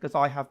racist, because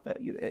I have.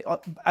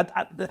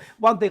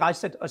 One thing I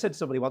said to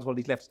somebody once, one of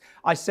these leftists,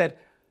 I said,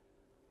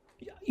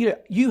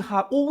 you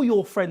have all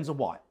your friends are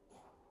white.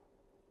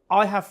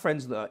 I have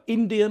friends that are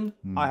Indian.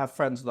 I have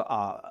friends that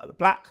are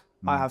black.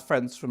 I have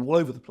friends from all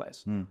over the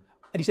place. And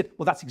he said,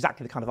 well, that's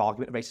exactly the kind of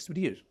argument a racist would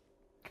use.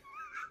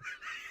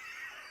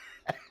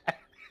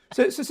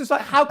 So it's just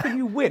like, how can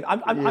you win?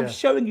 I'm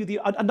showing you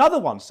another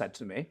one said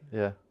to me,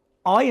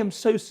 I am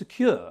so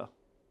secure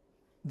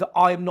that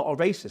I am not a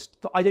racist,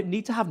 that I don't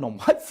need to have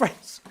non-white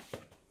friends.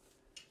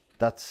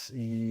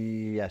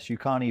 Yes, you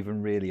can't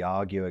even really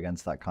argue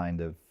against that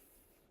kind of...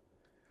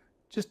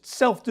 Just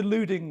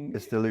self-deluding.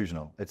 It's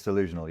delusional,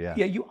 yeah.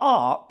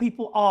 Yeah,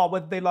 people are,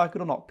 whether they like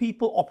it or not.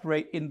 People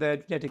operate in their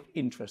genetic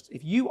interests.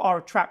 If you are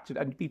attracted,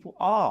 and people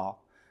are,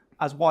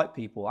 as white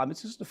people, I mean,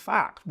 it's just a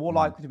fact, more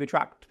likely to be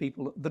attracted to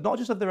people that not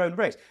just of their own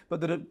race,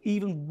 but that are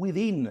even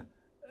within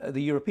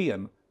the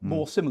European,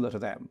 more similar to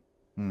them.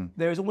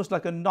 There is almost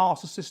like a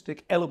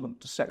narcissistic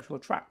element to sexual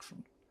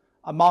attraction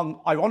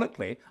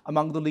ironically,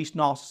 among the least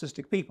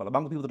narcissistic people,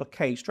 among the people that are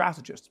K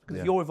strategists. Because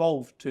if you're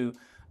evolved to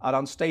an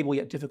unstable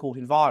yet difficult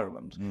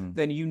environment,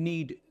 then you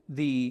need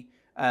the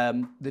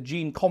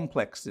gene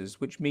complexes,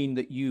 which mean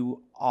that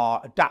you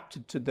are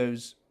adapted to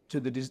those to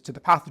the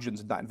pathogens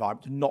in that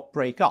environment to not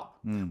break up.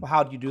 Well,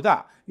 how do you do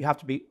that? You have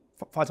to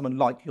find someone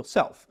like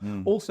yourself.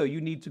 Also,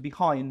 you need to be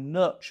high in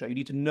nurture. You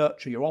need to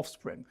nurture your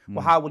offspring.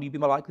 Well, how will you be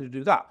more likely to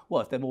do that?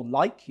 Well, if they're more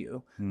like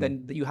you,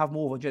 then you have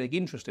more of a genetic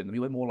interest in them.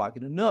 You're more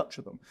likely to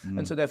nurture them.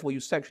 And so therefore you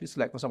sexually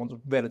select for someone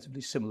that's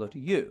relatively similar to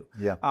you.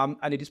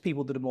 And it is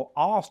people that are more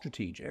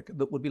strategic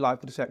that would be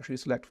likely to sexually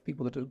select for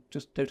people that are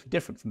just totally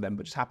different from them,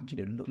 but just happen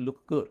to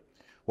look good.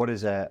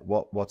 What's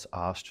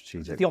R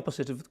strategic? The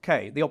opposite of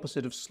K, the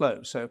opposite of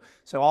slow. So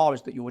R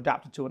is that you're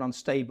adapted to an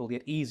unstable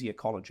yet easy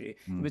ecology.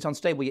 If it's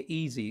unstable yet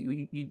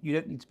easy, you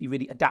don't need to be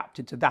really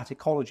adapted to that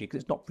ecology because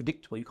it's not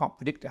predictable. You can't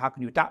predict it. How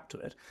can you adapt to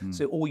it?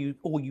 So all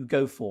you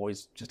go for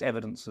is just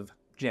evidence of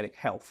genetic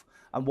health.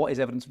 And what is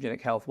evidence of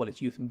genetic health? Well,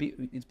 it's youth and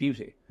it's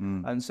beauty,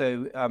 and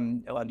so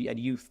and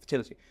youth,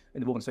 fertility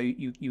in the woman. So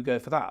you go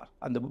for that,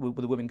 and the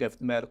women go for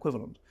the male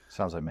equivalent.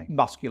 Sounds like me.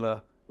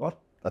 Muscular. What?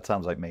 That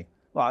sounds like me.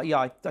 Well,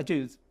 yeah, I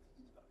do.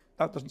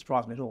 That doesn't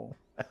surprise me at all.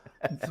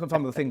 Some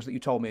of the things that you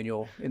told me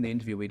in the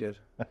interview we did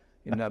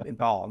in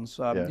Barnes,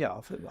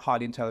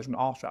 highly intelligent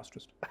R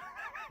strategist.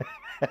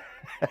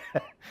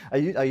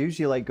 I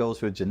usually like girls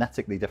who are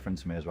genetically different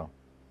to me as well.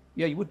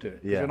 Yeah, you would do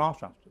it. You're an R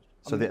strategist.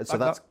 So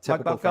that's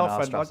typical for an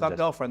R strategist. Like that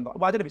girlfriend.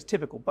 Well, I don't know if it's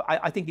typical, but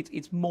I think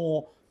it's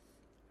more.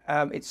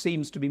 It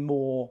seems to be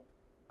more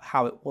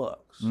how it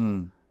works,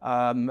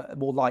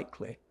 more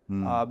likely.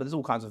 But there's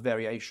all kinds of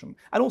variation.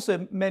 And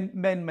also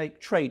men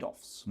make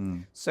trade-offs.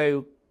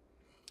 So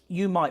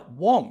you might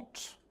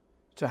want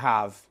to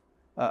have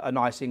a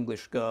nice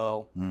English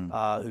girl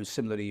who's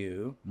similar to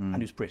you and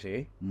who's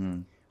pretty,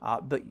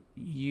 but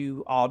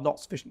you are not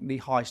sufficiently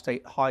high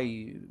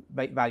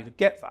value to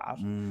get that.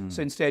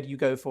 So instead you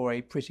go for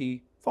a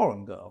pretty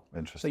foreign girl.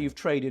 Interesting. So you've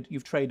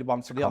traded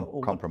one for the other.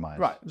 Compromise.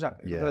 Right,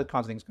 exactly. Yeah. Those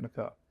kinds of things can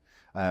occur.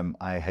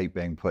 I hate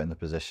being put in the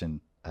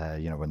position,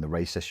 when the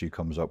race issue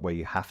comes up, where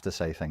you have to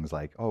say things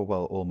like, oh,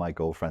 well, all my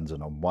girlfriends are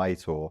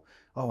non-white, or,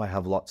 oh, I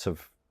have lots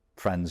of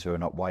friends who are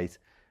not white.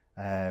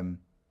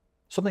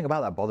 Something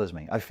about that bothers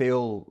me. I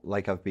feel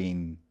like I've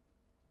been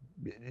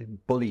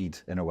bullied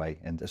in a way,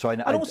 and so I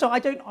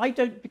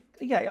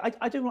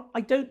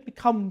don't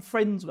become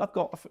friends. I've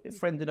got a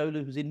friend in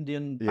Ola who's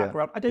Indian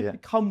background. I don't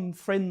become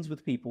friends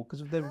with people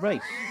because of their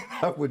race.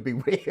 That would be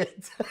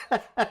weird.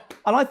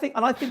 And I think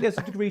there's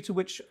a degree to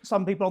which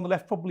some people on the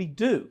left probably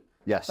do.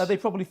 Yes. They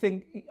probably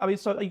think. I mean,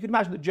 so you can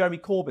imagine that Jeremy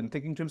Corbyn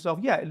thinking to himself,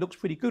 "Yeah, it looks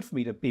pretty good for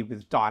me to be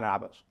with Diana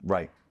Abbott."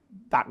 Right.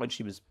 That when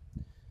she was,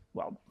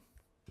 well.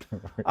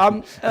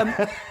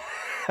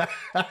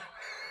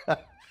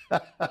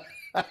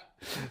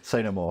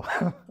 Say no more.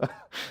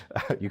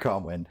 You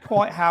can't win.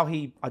 Quite how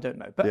I don't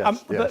know, but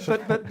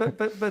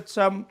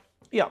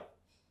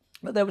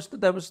but there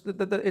was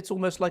it's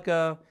almost like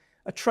a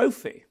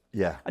trophy.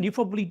 Yeah. And you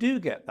probably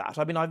do get that.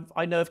 I mean,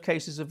 I know of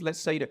cases of, let's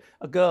say,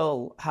 a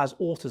girl has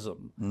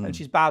autism and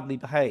she's badly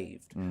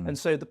behaved, and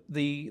so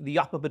the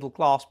upper middle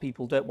class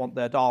people don't want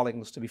their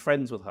darlings to be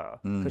friends with her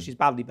because she's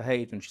badly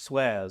behaved and she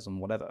swears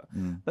and whatever.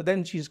 But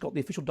then she's got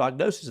the official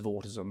diagnosis of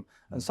autism,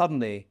 and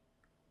suddenly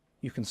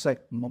you can say,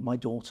 my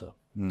daughter,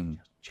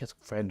 she has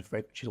a friend,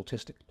 she's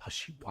autistic.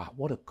 Wow,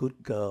 what a good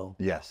girl.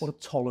 Yes. What a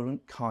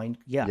tolerant, kind,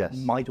 Yes.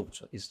 My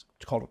daughter is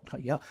tolerant,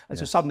 And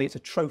so suddenly it's a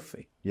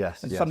trophy.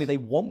 Yes. And suddenly they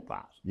want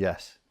that.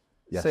 Yes.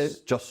 Yes, So,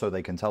 just so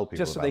they can tell people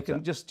just so about they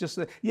can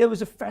it. yeah, it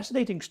was a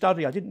fascinating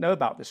study. I didn't know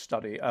about this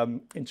study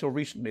until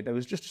recently. There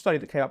was just a study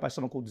that came out by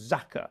someone called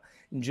Zacher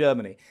in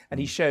Germany, and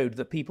he showed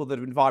that people that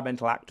are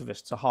environmental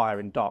activists are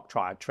higher in dark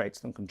triad traits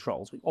than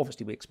controls.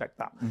 Obviously, we expect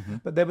that.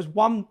 But there was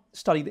one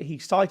study that he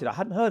cited, I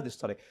hadn't heard of this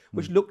study,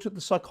 which looked at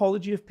the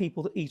psychology of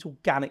people that eat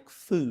organic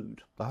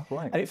food. Oh,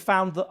 right. And it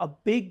found that a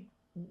big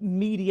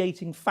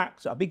mediating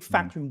factor, a big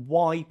factor in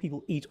why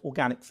people eat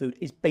organic food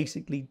is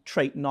basically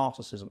trait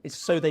narcissism. It's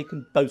so they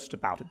can boast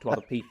about it to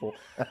other people.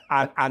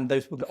 and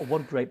those people go, oh,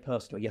 what a great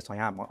person. Oh, yes, I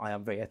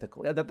am very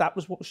ethical. That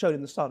was what was shown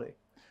in the study.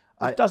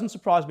 It doesn't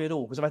surprise me at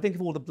all, because if I think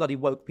of all the bloody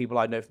woke people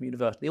I know from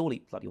university, they all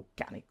eat bloody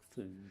organic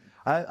food.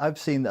 I've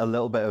seen a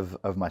little bit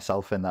of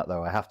myself in that,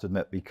 though, I have to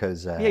admit,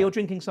 because... Yeah, you're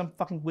drinking some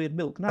fucking weird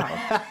milk now.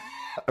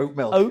 Oat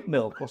milk. Oat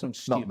milk or some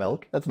stupid. Not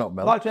milk. That's not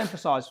milk. I'd like to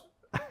emphasise,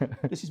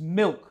 this is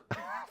milk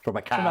From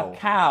a from cow. a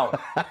cow.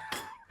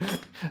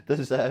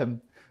 There's I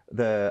think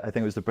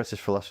it was the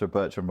British philosopher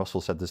Bertrand Russell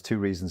said there's two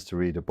reasons to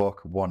read a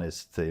book. One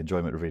is the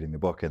enjoyment of reading the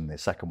book, and the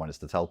second one is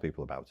to tell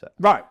people about it.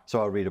 Right. So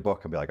I'll read a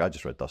book and be like, I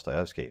just read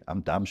Dostoevsky.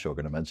 I'm damn sure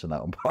going to mention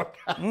that on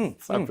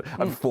podcast.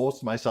 I've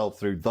forced myself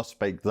through Thus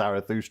Spake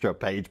Zarathustra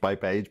page by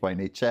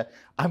Nietzsche.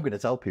 I'm going to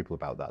tell people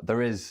about that.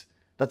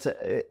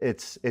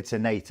 It's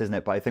innate, isn't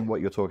it? But I think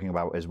what you're talking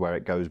about is where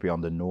it goes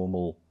beyond a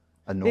normal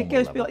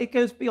level. It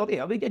goes beyond.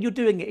 Yeah, I mean, and you're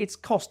doing it. It's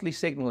costly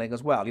signalling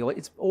as well.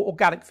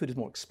 Organic food is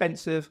more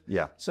expensive.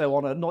 Yeah. So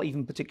on a not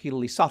even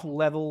particularly subtle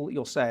level,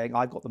 you're saying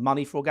I've got the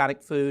money for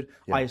organic food.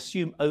 Yeah. I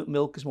assume oat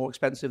milk is more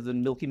expensive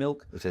than milky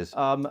milk. It is.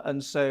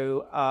 And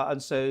so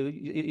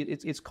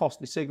it's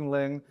costly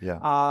signalling. Yeah.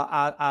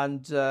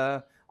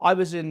 I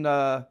was in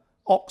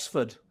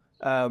Oxford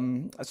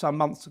some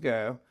months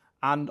ago,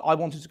 and I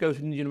wanted to go to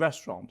an Indian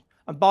restaurant.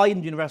 And by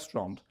Indian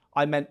restaurant,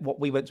 I meant what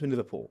we went to in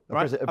Liverpool,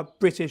 right? A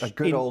British, a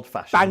good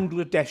old-fashioned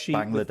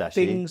Bangladeshi, with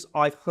things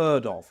I've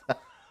heard of.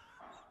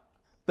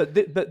 but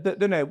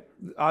no,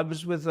 I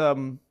was with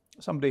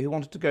somebody who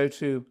wanted to go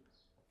to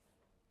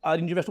an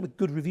Indian restaurant with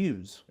good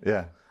reviews.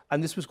 Yeah.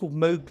 And this was called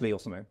Mowgli or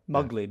something.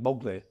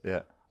 Mowgli.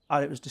 Yeah.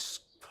 And it was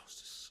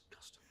disgusting.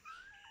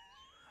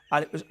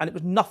 And it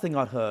was nothing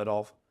I'd heard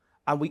of.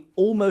 And we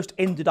almost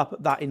ended up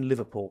at that in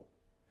Liverpool.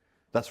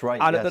 That's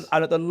right. And, yes.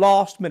 at the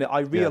last minute,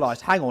 I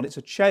realised, hang on, it's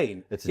a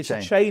chain. It's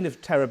a chain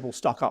of terrible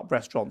stuck-up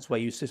restaurants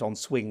where you sit on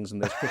swings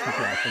and there's Christmas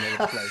lights all over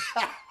the place.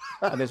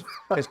 And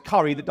there's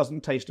curry that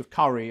doesn't taste of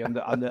curry, and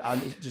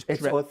it's just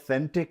it's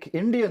authentic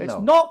Indian. It's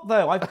not,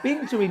 though. I've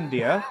been to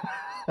India,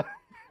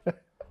 and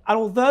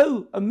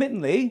although,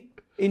 admittedly,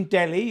 in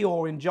Delhi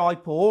or in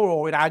Jaipur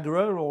or in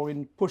Agra or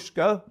in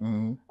Pushkar,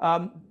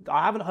 I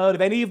haven't heard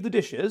of any of the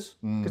dishes,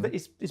 because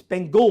it's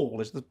Bengal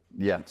is the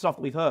stuff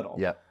that we've heard of.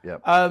 Yeah, yeah.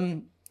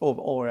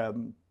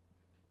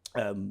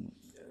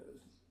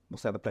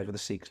 What's the other place where the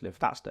Sikhs live?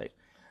 That state.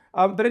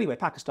 But anyway,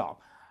 Pakistan.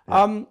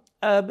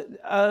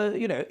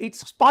 It's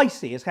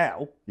spicy as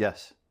hell.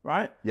 Yes.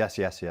 Right. Yes.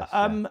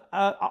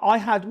 I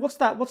had what's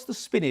the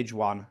spinach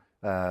one?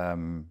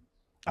 Aloo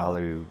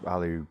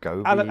gobi.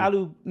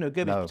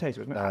 Gobi's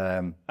potato, isn't it?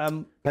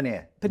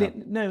 Paneer.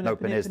 No,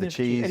 paneer's the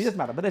cheese. It doesn't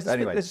matter. But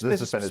there's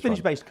a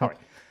spinach-based curry.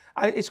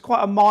 It's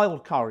quite a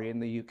mild curry in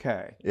the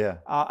UK. Yeah.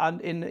 And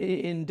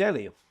in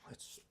Delhi,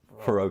 it's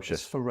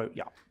ferocious.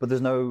 Yeah. But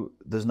there's no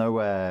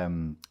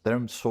they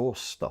don't sauce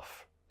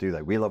stuff, do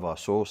they? We love our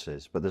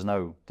sauces, but there's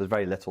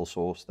very little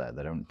sauce there.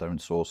 They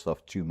don't sauce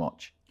stuff too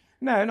much.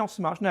 No, not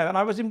so much. No, and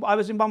I was in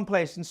one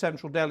place in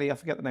central Delhi. I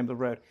forget the name of the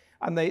road,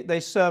 and they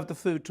served the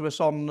food to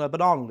us on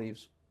banana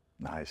leaves.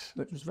 Nice.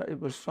 That was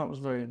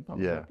very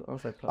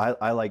pleasant.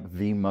 I like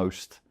the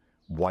most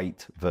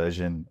white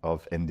version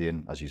of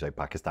Indian, as you say,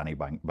 Pakistani,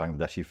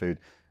 Bangladeshi food.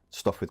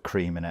 Stuff with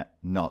cream in it,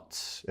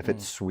 nuts. If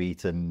it's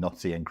sweet and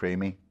nutty and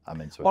creamy, I'm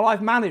into it. Well,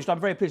 I'm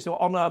very pleased.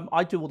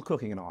 I do all the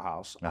cooking in our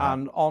house,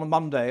 and on a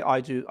Monday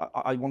I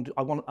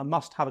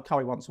must have a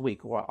curry once a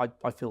week, or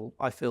I feel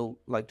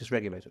like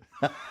dysregulated.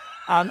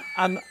 and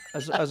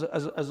as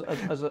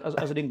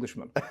an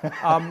Englishman,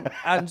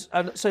 and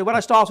so when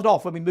I started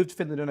off, when we moved to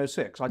Finland in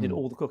 2006, I did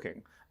all the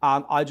cooking,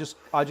 and I just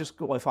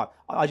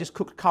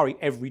cooked curry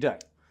every day.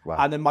 Wow.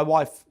 And then my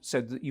wife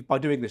said that by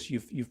doing this,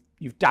 you've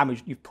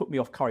put me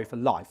off curry for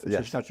life. So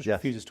she now just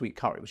refuses to eat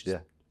curry, which is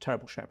a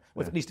terrible shame.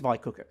 Well, at least if I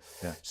cook it.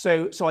 Yeah.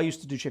 So I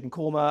used to do chicken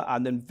korma,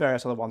 and then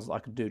various other ones that I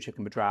could do,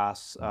 chicken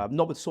madras.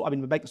 Not with sauce. I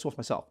mean, we make the sauce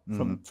myself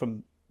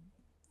from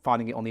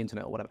finding it on the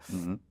internet or whatever.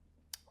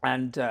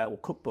 And or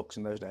cookbooks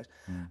in those days,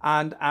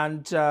 and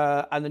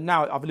then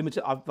now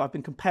I've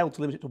been compelled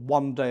to limit it to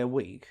one day a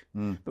week.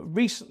 But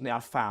recently I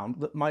found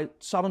that my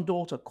son and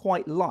daughter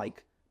quite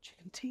like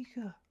chicken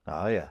tikka.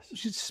 Ah, yes.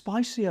 Which is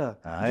spicier.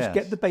 Yes.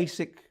 Get the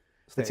basic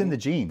thing. It's in the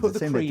genes.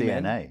 It's in the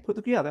DNA.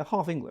 They're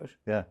half English.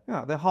 Yeah.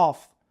 Yeah, they're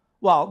half.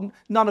 Well,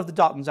 none of the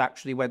Duttons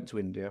actually went to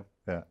India.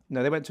 Yeah.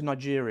 No, they went to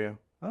Nigeria.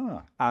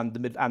 And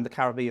the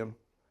Caribbean.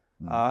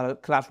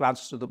 Collateral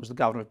ancestor that was the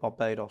governor of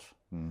Barbados.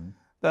 And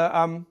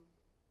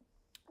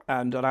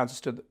an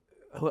ancestor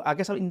who I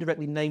guess I'm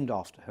indirectly named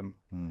after him,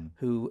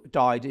 who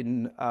died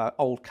in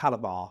Old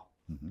Calabar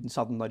in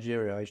southern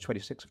Nigeria, aged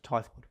 26 of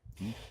typhoid.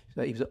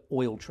 So he was an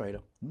oil trader.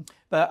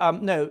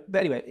 But no, but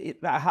anyway,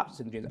 that happens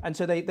in the genes. And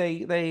so they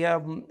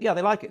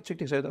like it.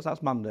 Chickadee, so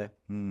that's Monday.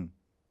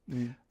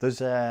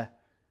 There's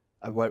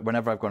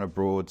whenever I've gone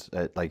abroad,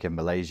 like in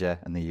Malaysia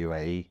and the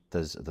UAE,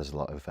 there's a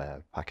lot of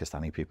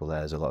Pakistani people there.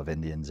 There's a lot of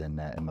Indians in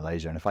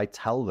Malaysia, and if I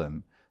tell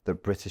them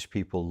that British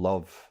people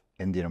love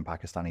Indian and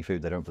Pakistani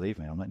food, they don't believe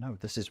me. I'm like, no,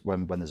 this is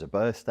when there's a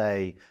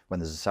birthday, when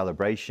there's a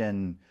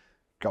celebration.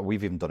 God,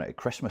 we've even done it at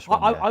Christmas.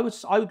 I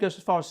would go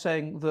so far as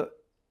saying that,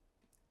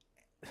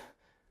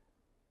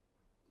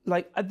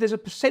 like, there's a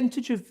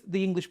percentage of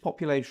the English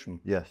population.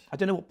 Yes. I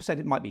don't know what percent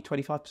it might be,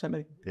 25%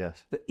 maybe.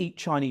 Yes. That eat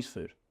Chinese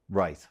food.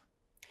 Right.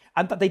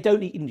 And that they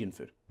don't eat Indian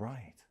food.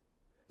 Right.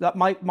 That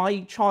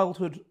my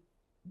childhood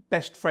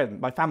best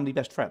friend, my family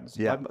best friends,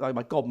 Yeah.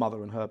 my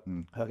godmother and her,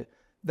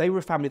 they were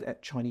a family that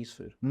ate Chinese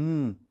food.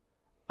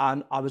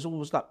 And I was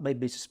always, that made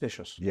me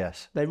suspicious.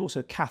 Yes. They were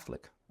also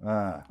Catholic.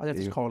 I don't know if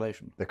there's a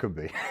correlation. There could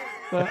be.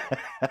 But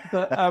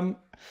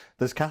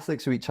there's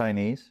Catholics who eat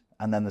Chinese,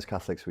 and then there's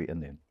Catholics who eat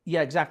Indian.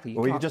 yeah, exactly.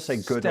 Or you just say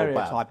good or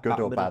bad. Good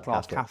or bad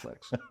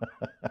Catholics.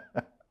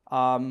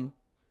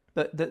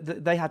 But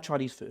they had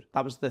Chinese food.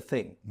 That was the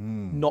thing,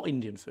 not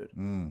Indian food.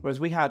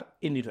 Whereas we had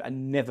Indian food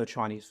and never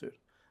Chinese food.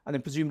 And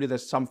then presumably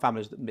there's some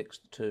families that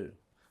mixed the two.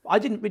 I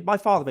didn't. My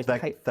father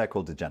basically They're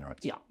called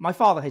degenerates. Yeah, my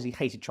father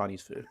hated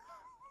Chinese food.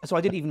 So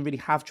I didn't even really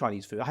have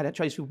Chinese food. I had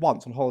Chinese food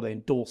once on holiday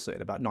in Dorset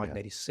in about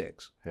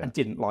 1986 and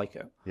didn't like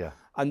it. Yeah.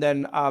 And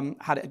then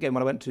had it again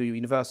when I went to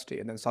university,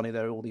 and then suddenly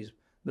there were all these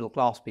middle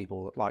class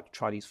people that liked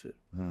Chinese food.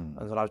 And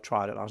then I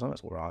tried it and I was like,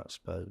 that's all right, I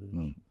suppose.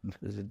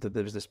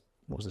 There was this,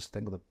 what was this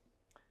thing with a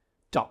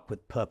duck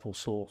with purple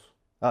sauce?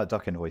 Oh,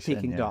 duck and oyster.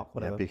 Peking duck,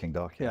 whatever. Yeah, Peking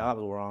duck. Yeah, that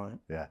was all right.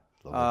 Yeah.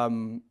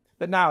 Lovely.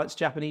 But now it's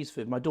Japanese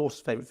food. My daughter's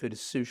favourite food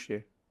is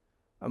sushi.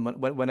 And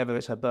whenever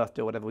it's her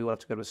birthday or whatever, we want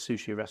to go to a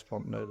sushi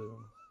restaurant.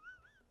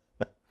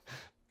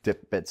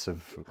 Dip bits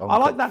of. I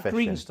like that fish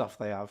green in. stuff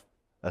they have.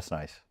 That's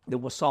nice. The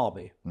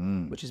wasabi,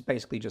 which is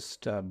basically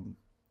just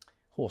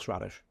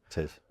horseradish. It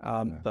is.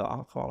 But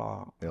I quite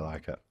like it. You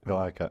like it. You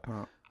like it.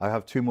 I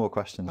have two more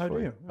questions for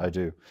you. I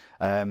do.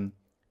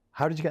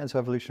 How did you get into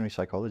evolutionary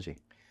psychology?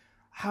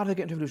 How did I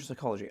get into evolutionary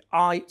psychology?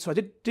 I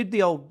did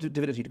the old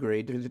divinity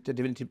degree, the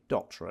divinity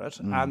doctorate,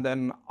 and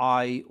then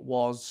I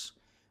was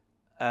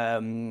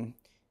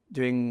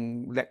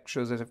doing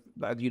lectures at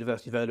the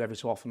University of Erlangen every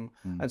so often,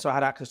 and so I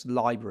had access to the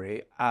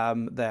library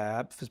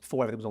there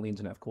before everything was on the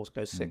internet. Of course,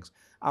 Go 6,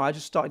 and I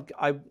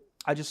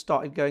just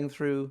started going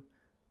through.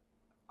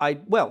 I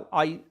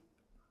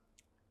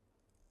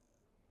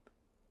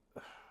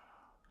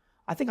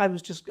think I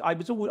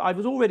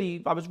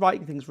was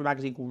writing things for a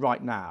magazine called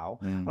Right Now,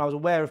 and I was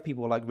aware of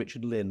people like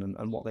Richard Lynn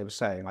and what they were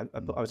saying. I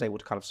was able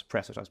to kind of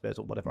suppress it, I suppose,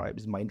 or whatever. It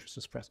was my interest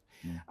to suppress it.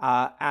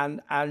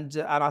 And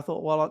I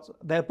thought, well,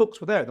 their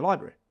books were there in the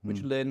library.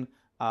 Richard Lynn,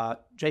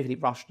 J.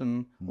 Philip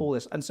Rushton, all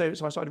this, and so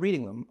I started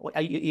reading them.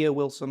 E.O.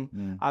 Wilson,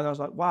 and I was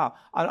like, wow.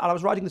 And I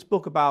was writing this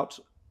book about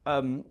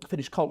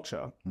Finnish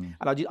culture, and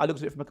I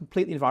looked at it from a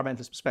completely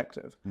environmentalist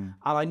perspective, and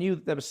I knew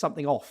that there was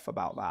something off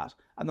about that.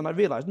 And then I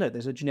realised, no,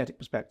 there's a genetic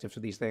perspective to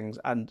these things,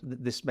 and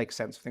this makes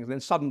sense of things. And then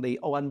suddenly,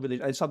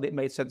 suddenly it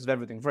made sense of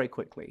everything very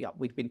quickly. Yeah,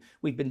 we've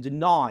been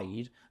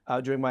denied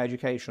during my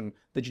education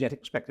the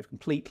genetic perspective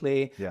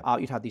completely. Yeah.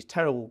 You'd had these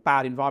terrible,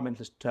 bad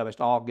environmentalist determinist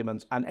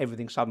arguments, and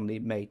everything suddenly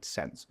made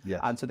sense.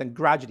 Yes. And so then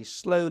gradually,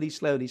 slowly,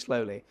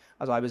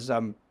 as I was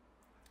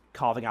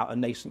carving out a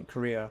nascent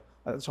career.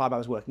 At the time, I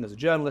was working as a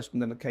journalist,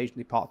 and then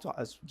occasionally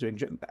as doing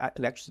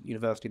lectures at the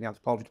university in the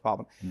anthropology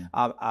department.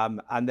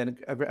 And then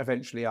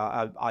eventually,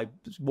 I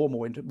was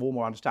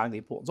more understanding the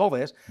importance of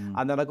it.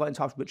 And then I got in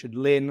touch with Richard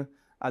Lynn,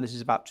 and this is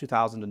about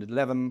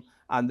 2011.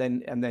 And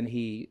then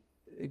he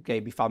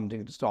gave me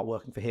funding to start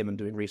working for him and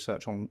doing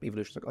research on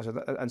evolution.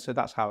 And so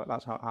that's how it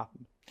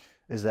happened.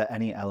 Is there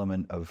any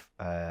element of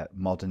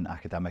modern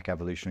academic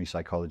evolutionary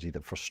psychology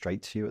that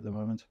frustrates you at the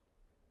moment?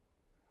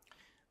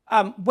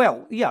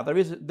 Well, yeah, there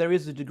is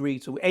a degree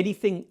to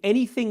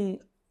anything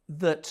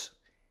that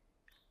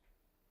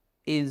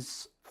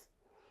is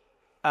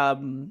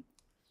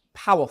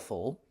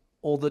powerful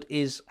or that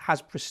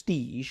has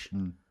prestige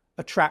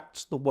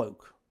attracts the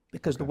woke,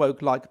 because the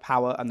woke like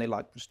power and they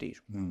like prestige.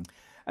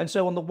 And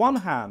so on the one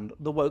hand,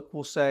 the woke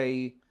will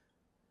say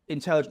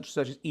intelligence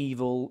research is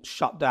evil,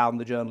 shut down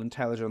the journal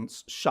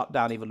Intelligence, shut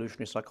down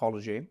evolutionary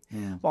psychology.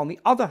 But on the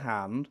other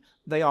hand,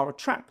 they are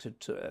attracted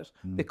to it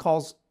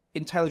because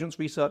intelligence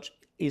research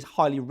is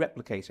highly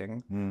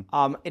replicating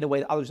in a way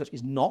that other research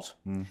is not,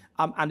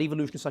 and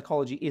evolutionary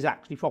psychology is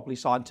actually properly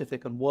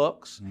scientific and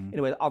works in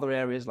a way that other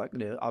areas like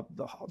the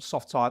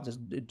soft sciences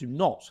do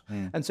not.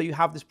 And so you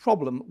have this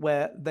problem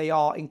where they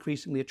are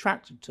increasingly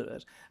attracted to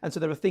it, and so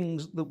there are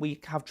things that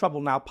we have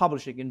trouble now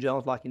publishing in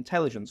journals like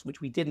Intelligence,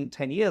 which we didn't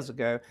 10 years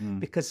ago,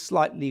 because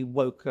slightly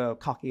woker,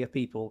 cockier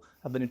people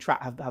have been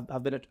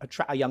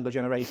a younger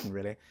generation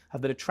really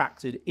have been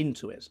attracted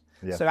into it.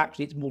 Yeah. So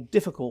actually, it's more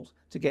difficult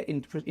to get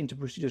into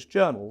prestigious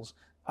journals,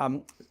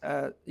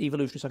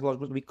 evolutionary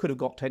psychology, we could have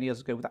got 10 years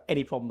ago without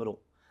any problem at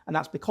all. and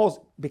that's because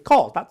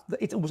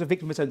it was a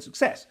victim of its own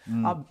success.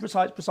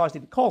 Precisely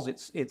because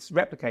it's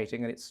replicating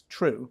and it's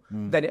true,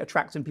 then it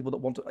attracts in people that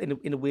want to,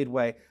 in a weird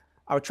way,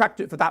 are attracted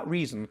to it for that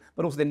reason,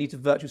 but also they need to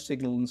virtue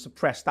signal and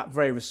suppress that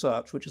very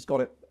research which has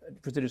got it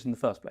prestigious in the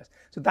first place.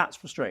 So that's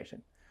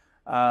frustrating.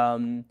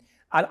 And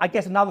I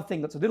guess another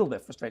thing that's a little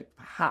bit frustrating,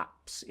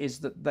 perhaps, is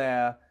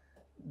that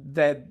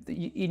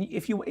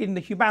if you in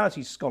the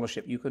humanities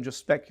scholarship, you can just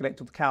speculate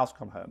till the cows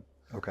come home.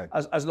 Okay.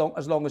 As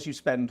long as you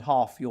spend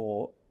half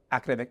your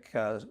academic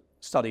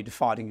study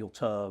defining your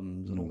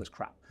terms and all this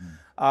crap.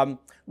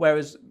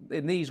 Whereas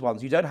in these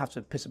ones, you don't have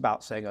to piss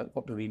about saying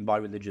what do we mean by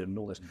religion and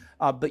all this.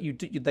 But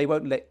they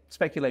won't let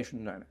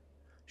speculation. No.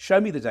 Show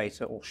me the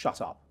data or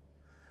shut up.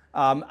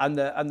 And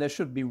there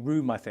should be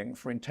room, I think,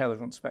 for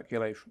intelligent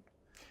speculation.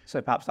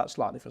 So perhaps that's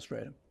slightly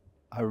frustrating.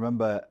 I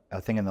remember, I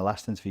think in the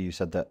last interview you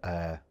said that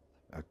a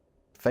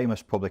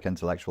famous public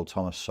intellectual,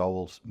 Thomas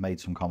Sowell, made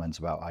some comments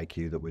about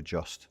IQ that were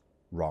just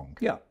wrong.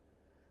 Yeah.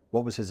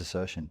 What was his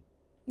assertion?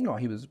 No,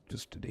 he was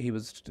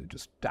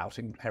just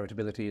doubting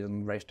heritability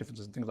and race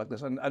differences and things like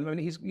this. And I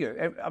mean,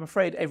 I'm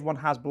afraid everyone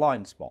has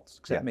blind spots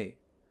except me.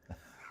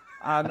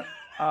 And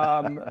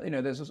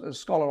there's a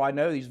scholar I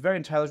know. He's very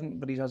intelligent,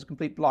 but he has a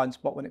complete blind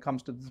spot when it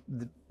comes to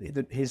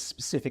his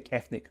specific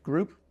ethnic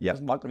group. Yep.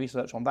 Doesn't like the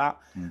research on that.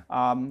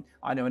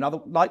 I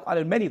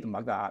know many of them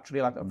like that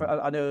actually. I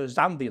know a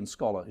Zambian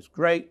scholar who's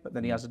great, but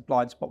then he has a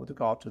blind spot with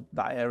regard to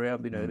that area,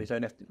 his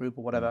own ethnic group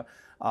or whatever.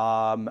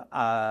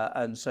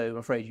 And so I'm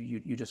afraid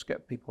you just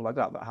get people like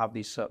that have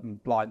these certain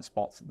blind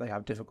spots that they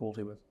have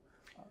difficulty with.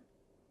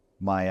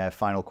 My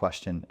final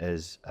question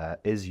is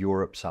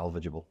Europe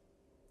salvageable?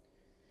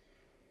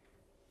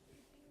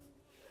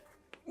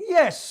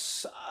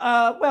 Yes.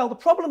 Well, the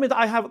problem that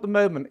I have at the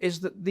moment is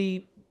that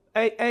the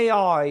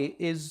AI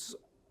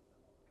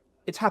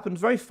it's happened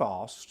very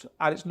fast,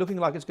 and it's looking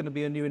like it's going to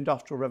be a new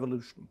industrial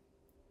revolution.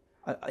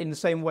 In the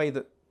same way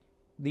that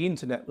the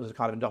internet was a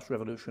kind of industrial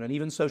revolution, and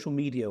even social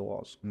media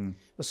was.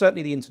 But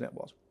certainly the internet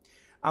was.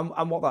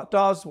 And what that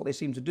does, what they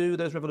seem to do,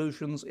 those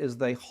revolutions, is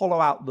they hollow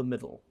out the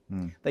middle.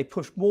 They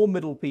push more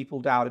middle people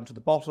down into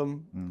the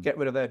bottom, get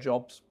rid of their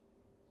jobs,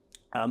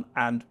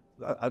 and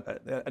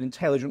an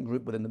intelligent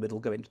group within the middle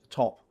go into the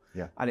top.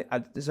 Yeah. And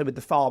so with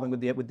the farming,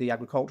 with the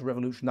agricultural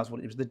revolution, that's what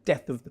it was. The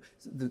death of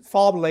the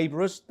farm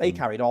labourers, they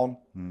carried on.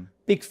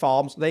 Big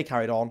farms, they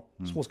carried on.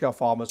 Small-scale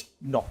farmers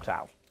knocked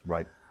out.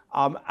 Right.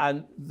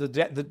 And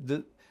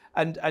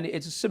and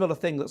it's a similar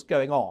thing that's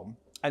going on.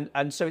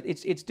 And so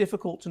it's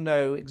difficult to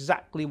know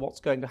exactly what's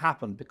going to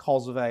happen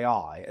because of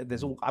AI.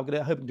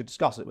 I'm hoping to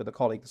discuss it with a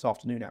colleague this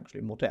afternoon,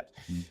 actually, in more depth.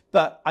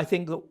 But I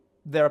think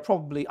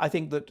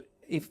that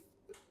if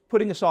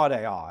putting aside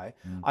AI,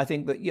 I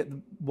think that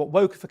what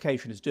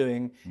wokeification is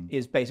doing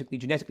is basically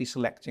genetically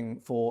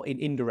selecting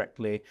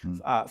indirectly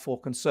for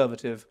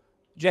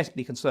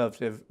genetically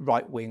conservative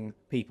right-wing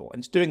people.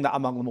 And it's doing that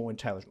among the more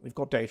intelligent. We've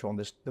got data on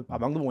this.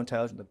 Among the more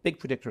intelligent, the big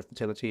predictor of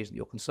fertility is that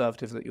you're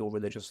conservative, that you're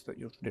religious, that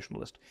you're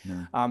traditionalist.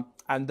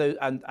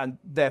 And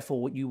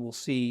therefore you will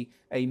see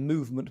a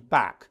movement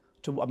back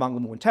among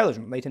the more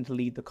intelligent. They tend to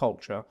lead the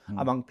culture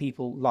among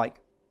people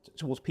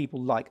towards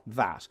people like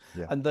that.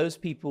 Yeah. And those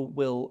people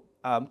will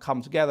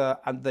come together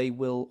and they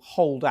will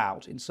hold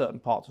out in certain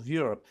parts of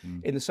Europe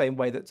in the same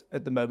way that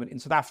at the moment in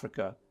South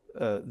Africa,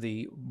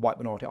 the white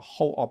minority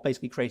are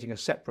basically creating a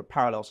separate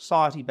parallel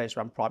society based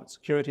around private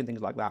security and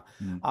things like that,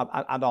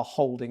 and are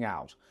holding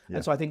out. Yeah.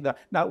 And so I think that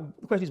now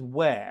the question is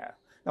where.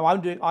 Now I'm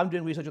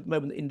doing research at the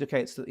moment that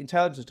indicates that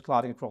intelligence is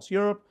declining across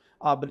Europe,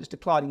 but it's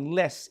declining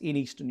less in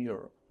Eastern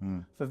Europe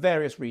for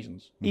various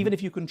reasons. Even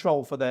if you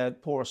control for their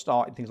poorer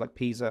start in things like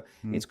Pisa,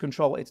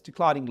 it's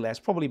declining less,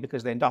 probably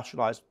because they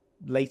industrialized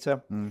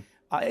later.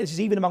 It's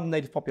even among the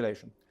native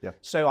population. Yeah.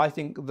 So I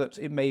think that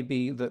it may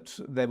be that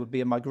there would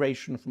be a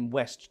migration from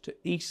west to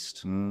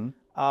east, and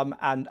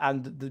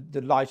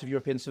the light of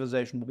European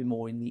civilization will be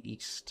more in the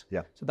east.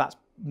 Yeah. So but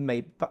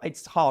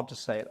it's hard to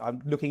say.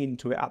 I'm looking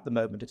into it at the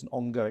moment. It's an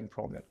ongoing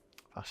project.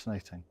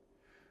 Fascinating.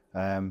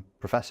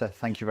 Professor,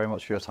 thank you very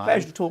much for your time.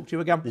 Pleasure to talk to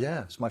you again.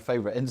 Yeah, it's my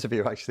favourite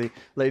interview, actually.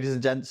 Ladies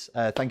and gents,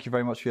 thank you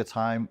very much for your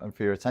time and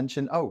for your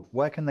attention. Oh,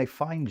 where can they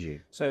find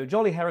you? So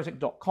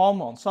jollyheretic.com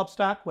on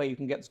Substack, where you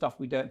can get stuff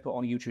we don't put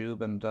on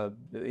YouTube and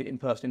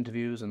in-person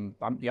interviews and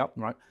I'm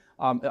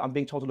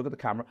being told to look at the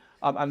camera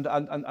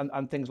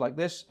and things like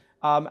this.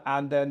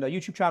 And then a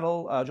YouTube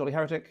channel, Jolly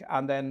Heretic,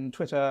 and then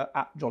Twitter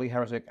 @Jolly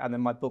Heretic, and then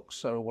my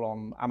books are all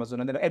on Amazon.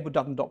 And then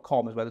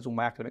edwarddutton.com is where there's all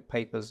my academic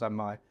papers and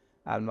my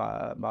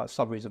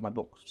summaries of my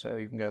books, so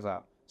you can go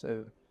there.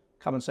 So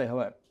come and say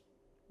hello.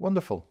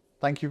 Wonderful.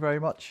 Thank you very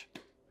much.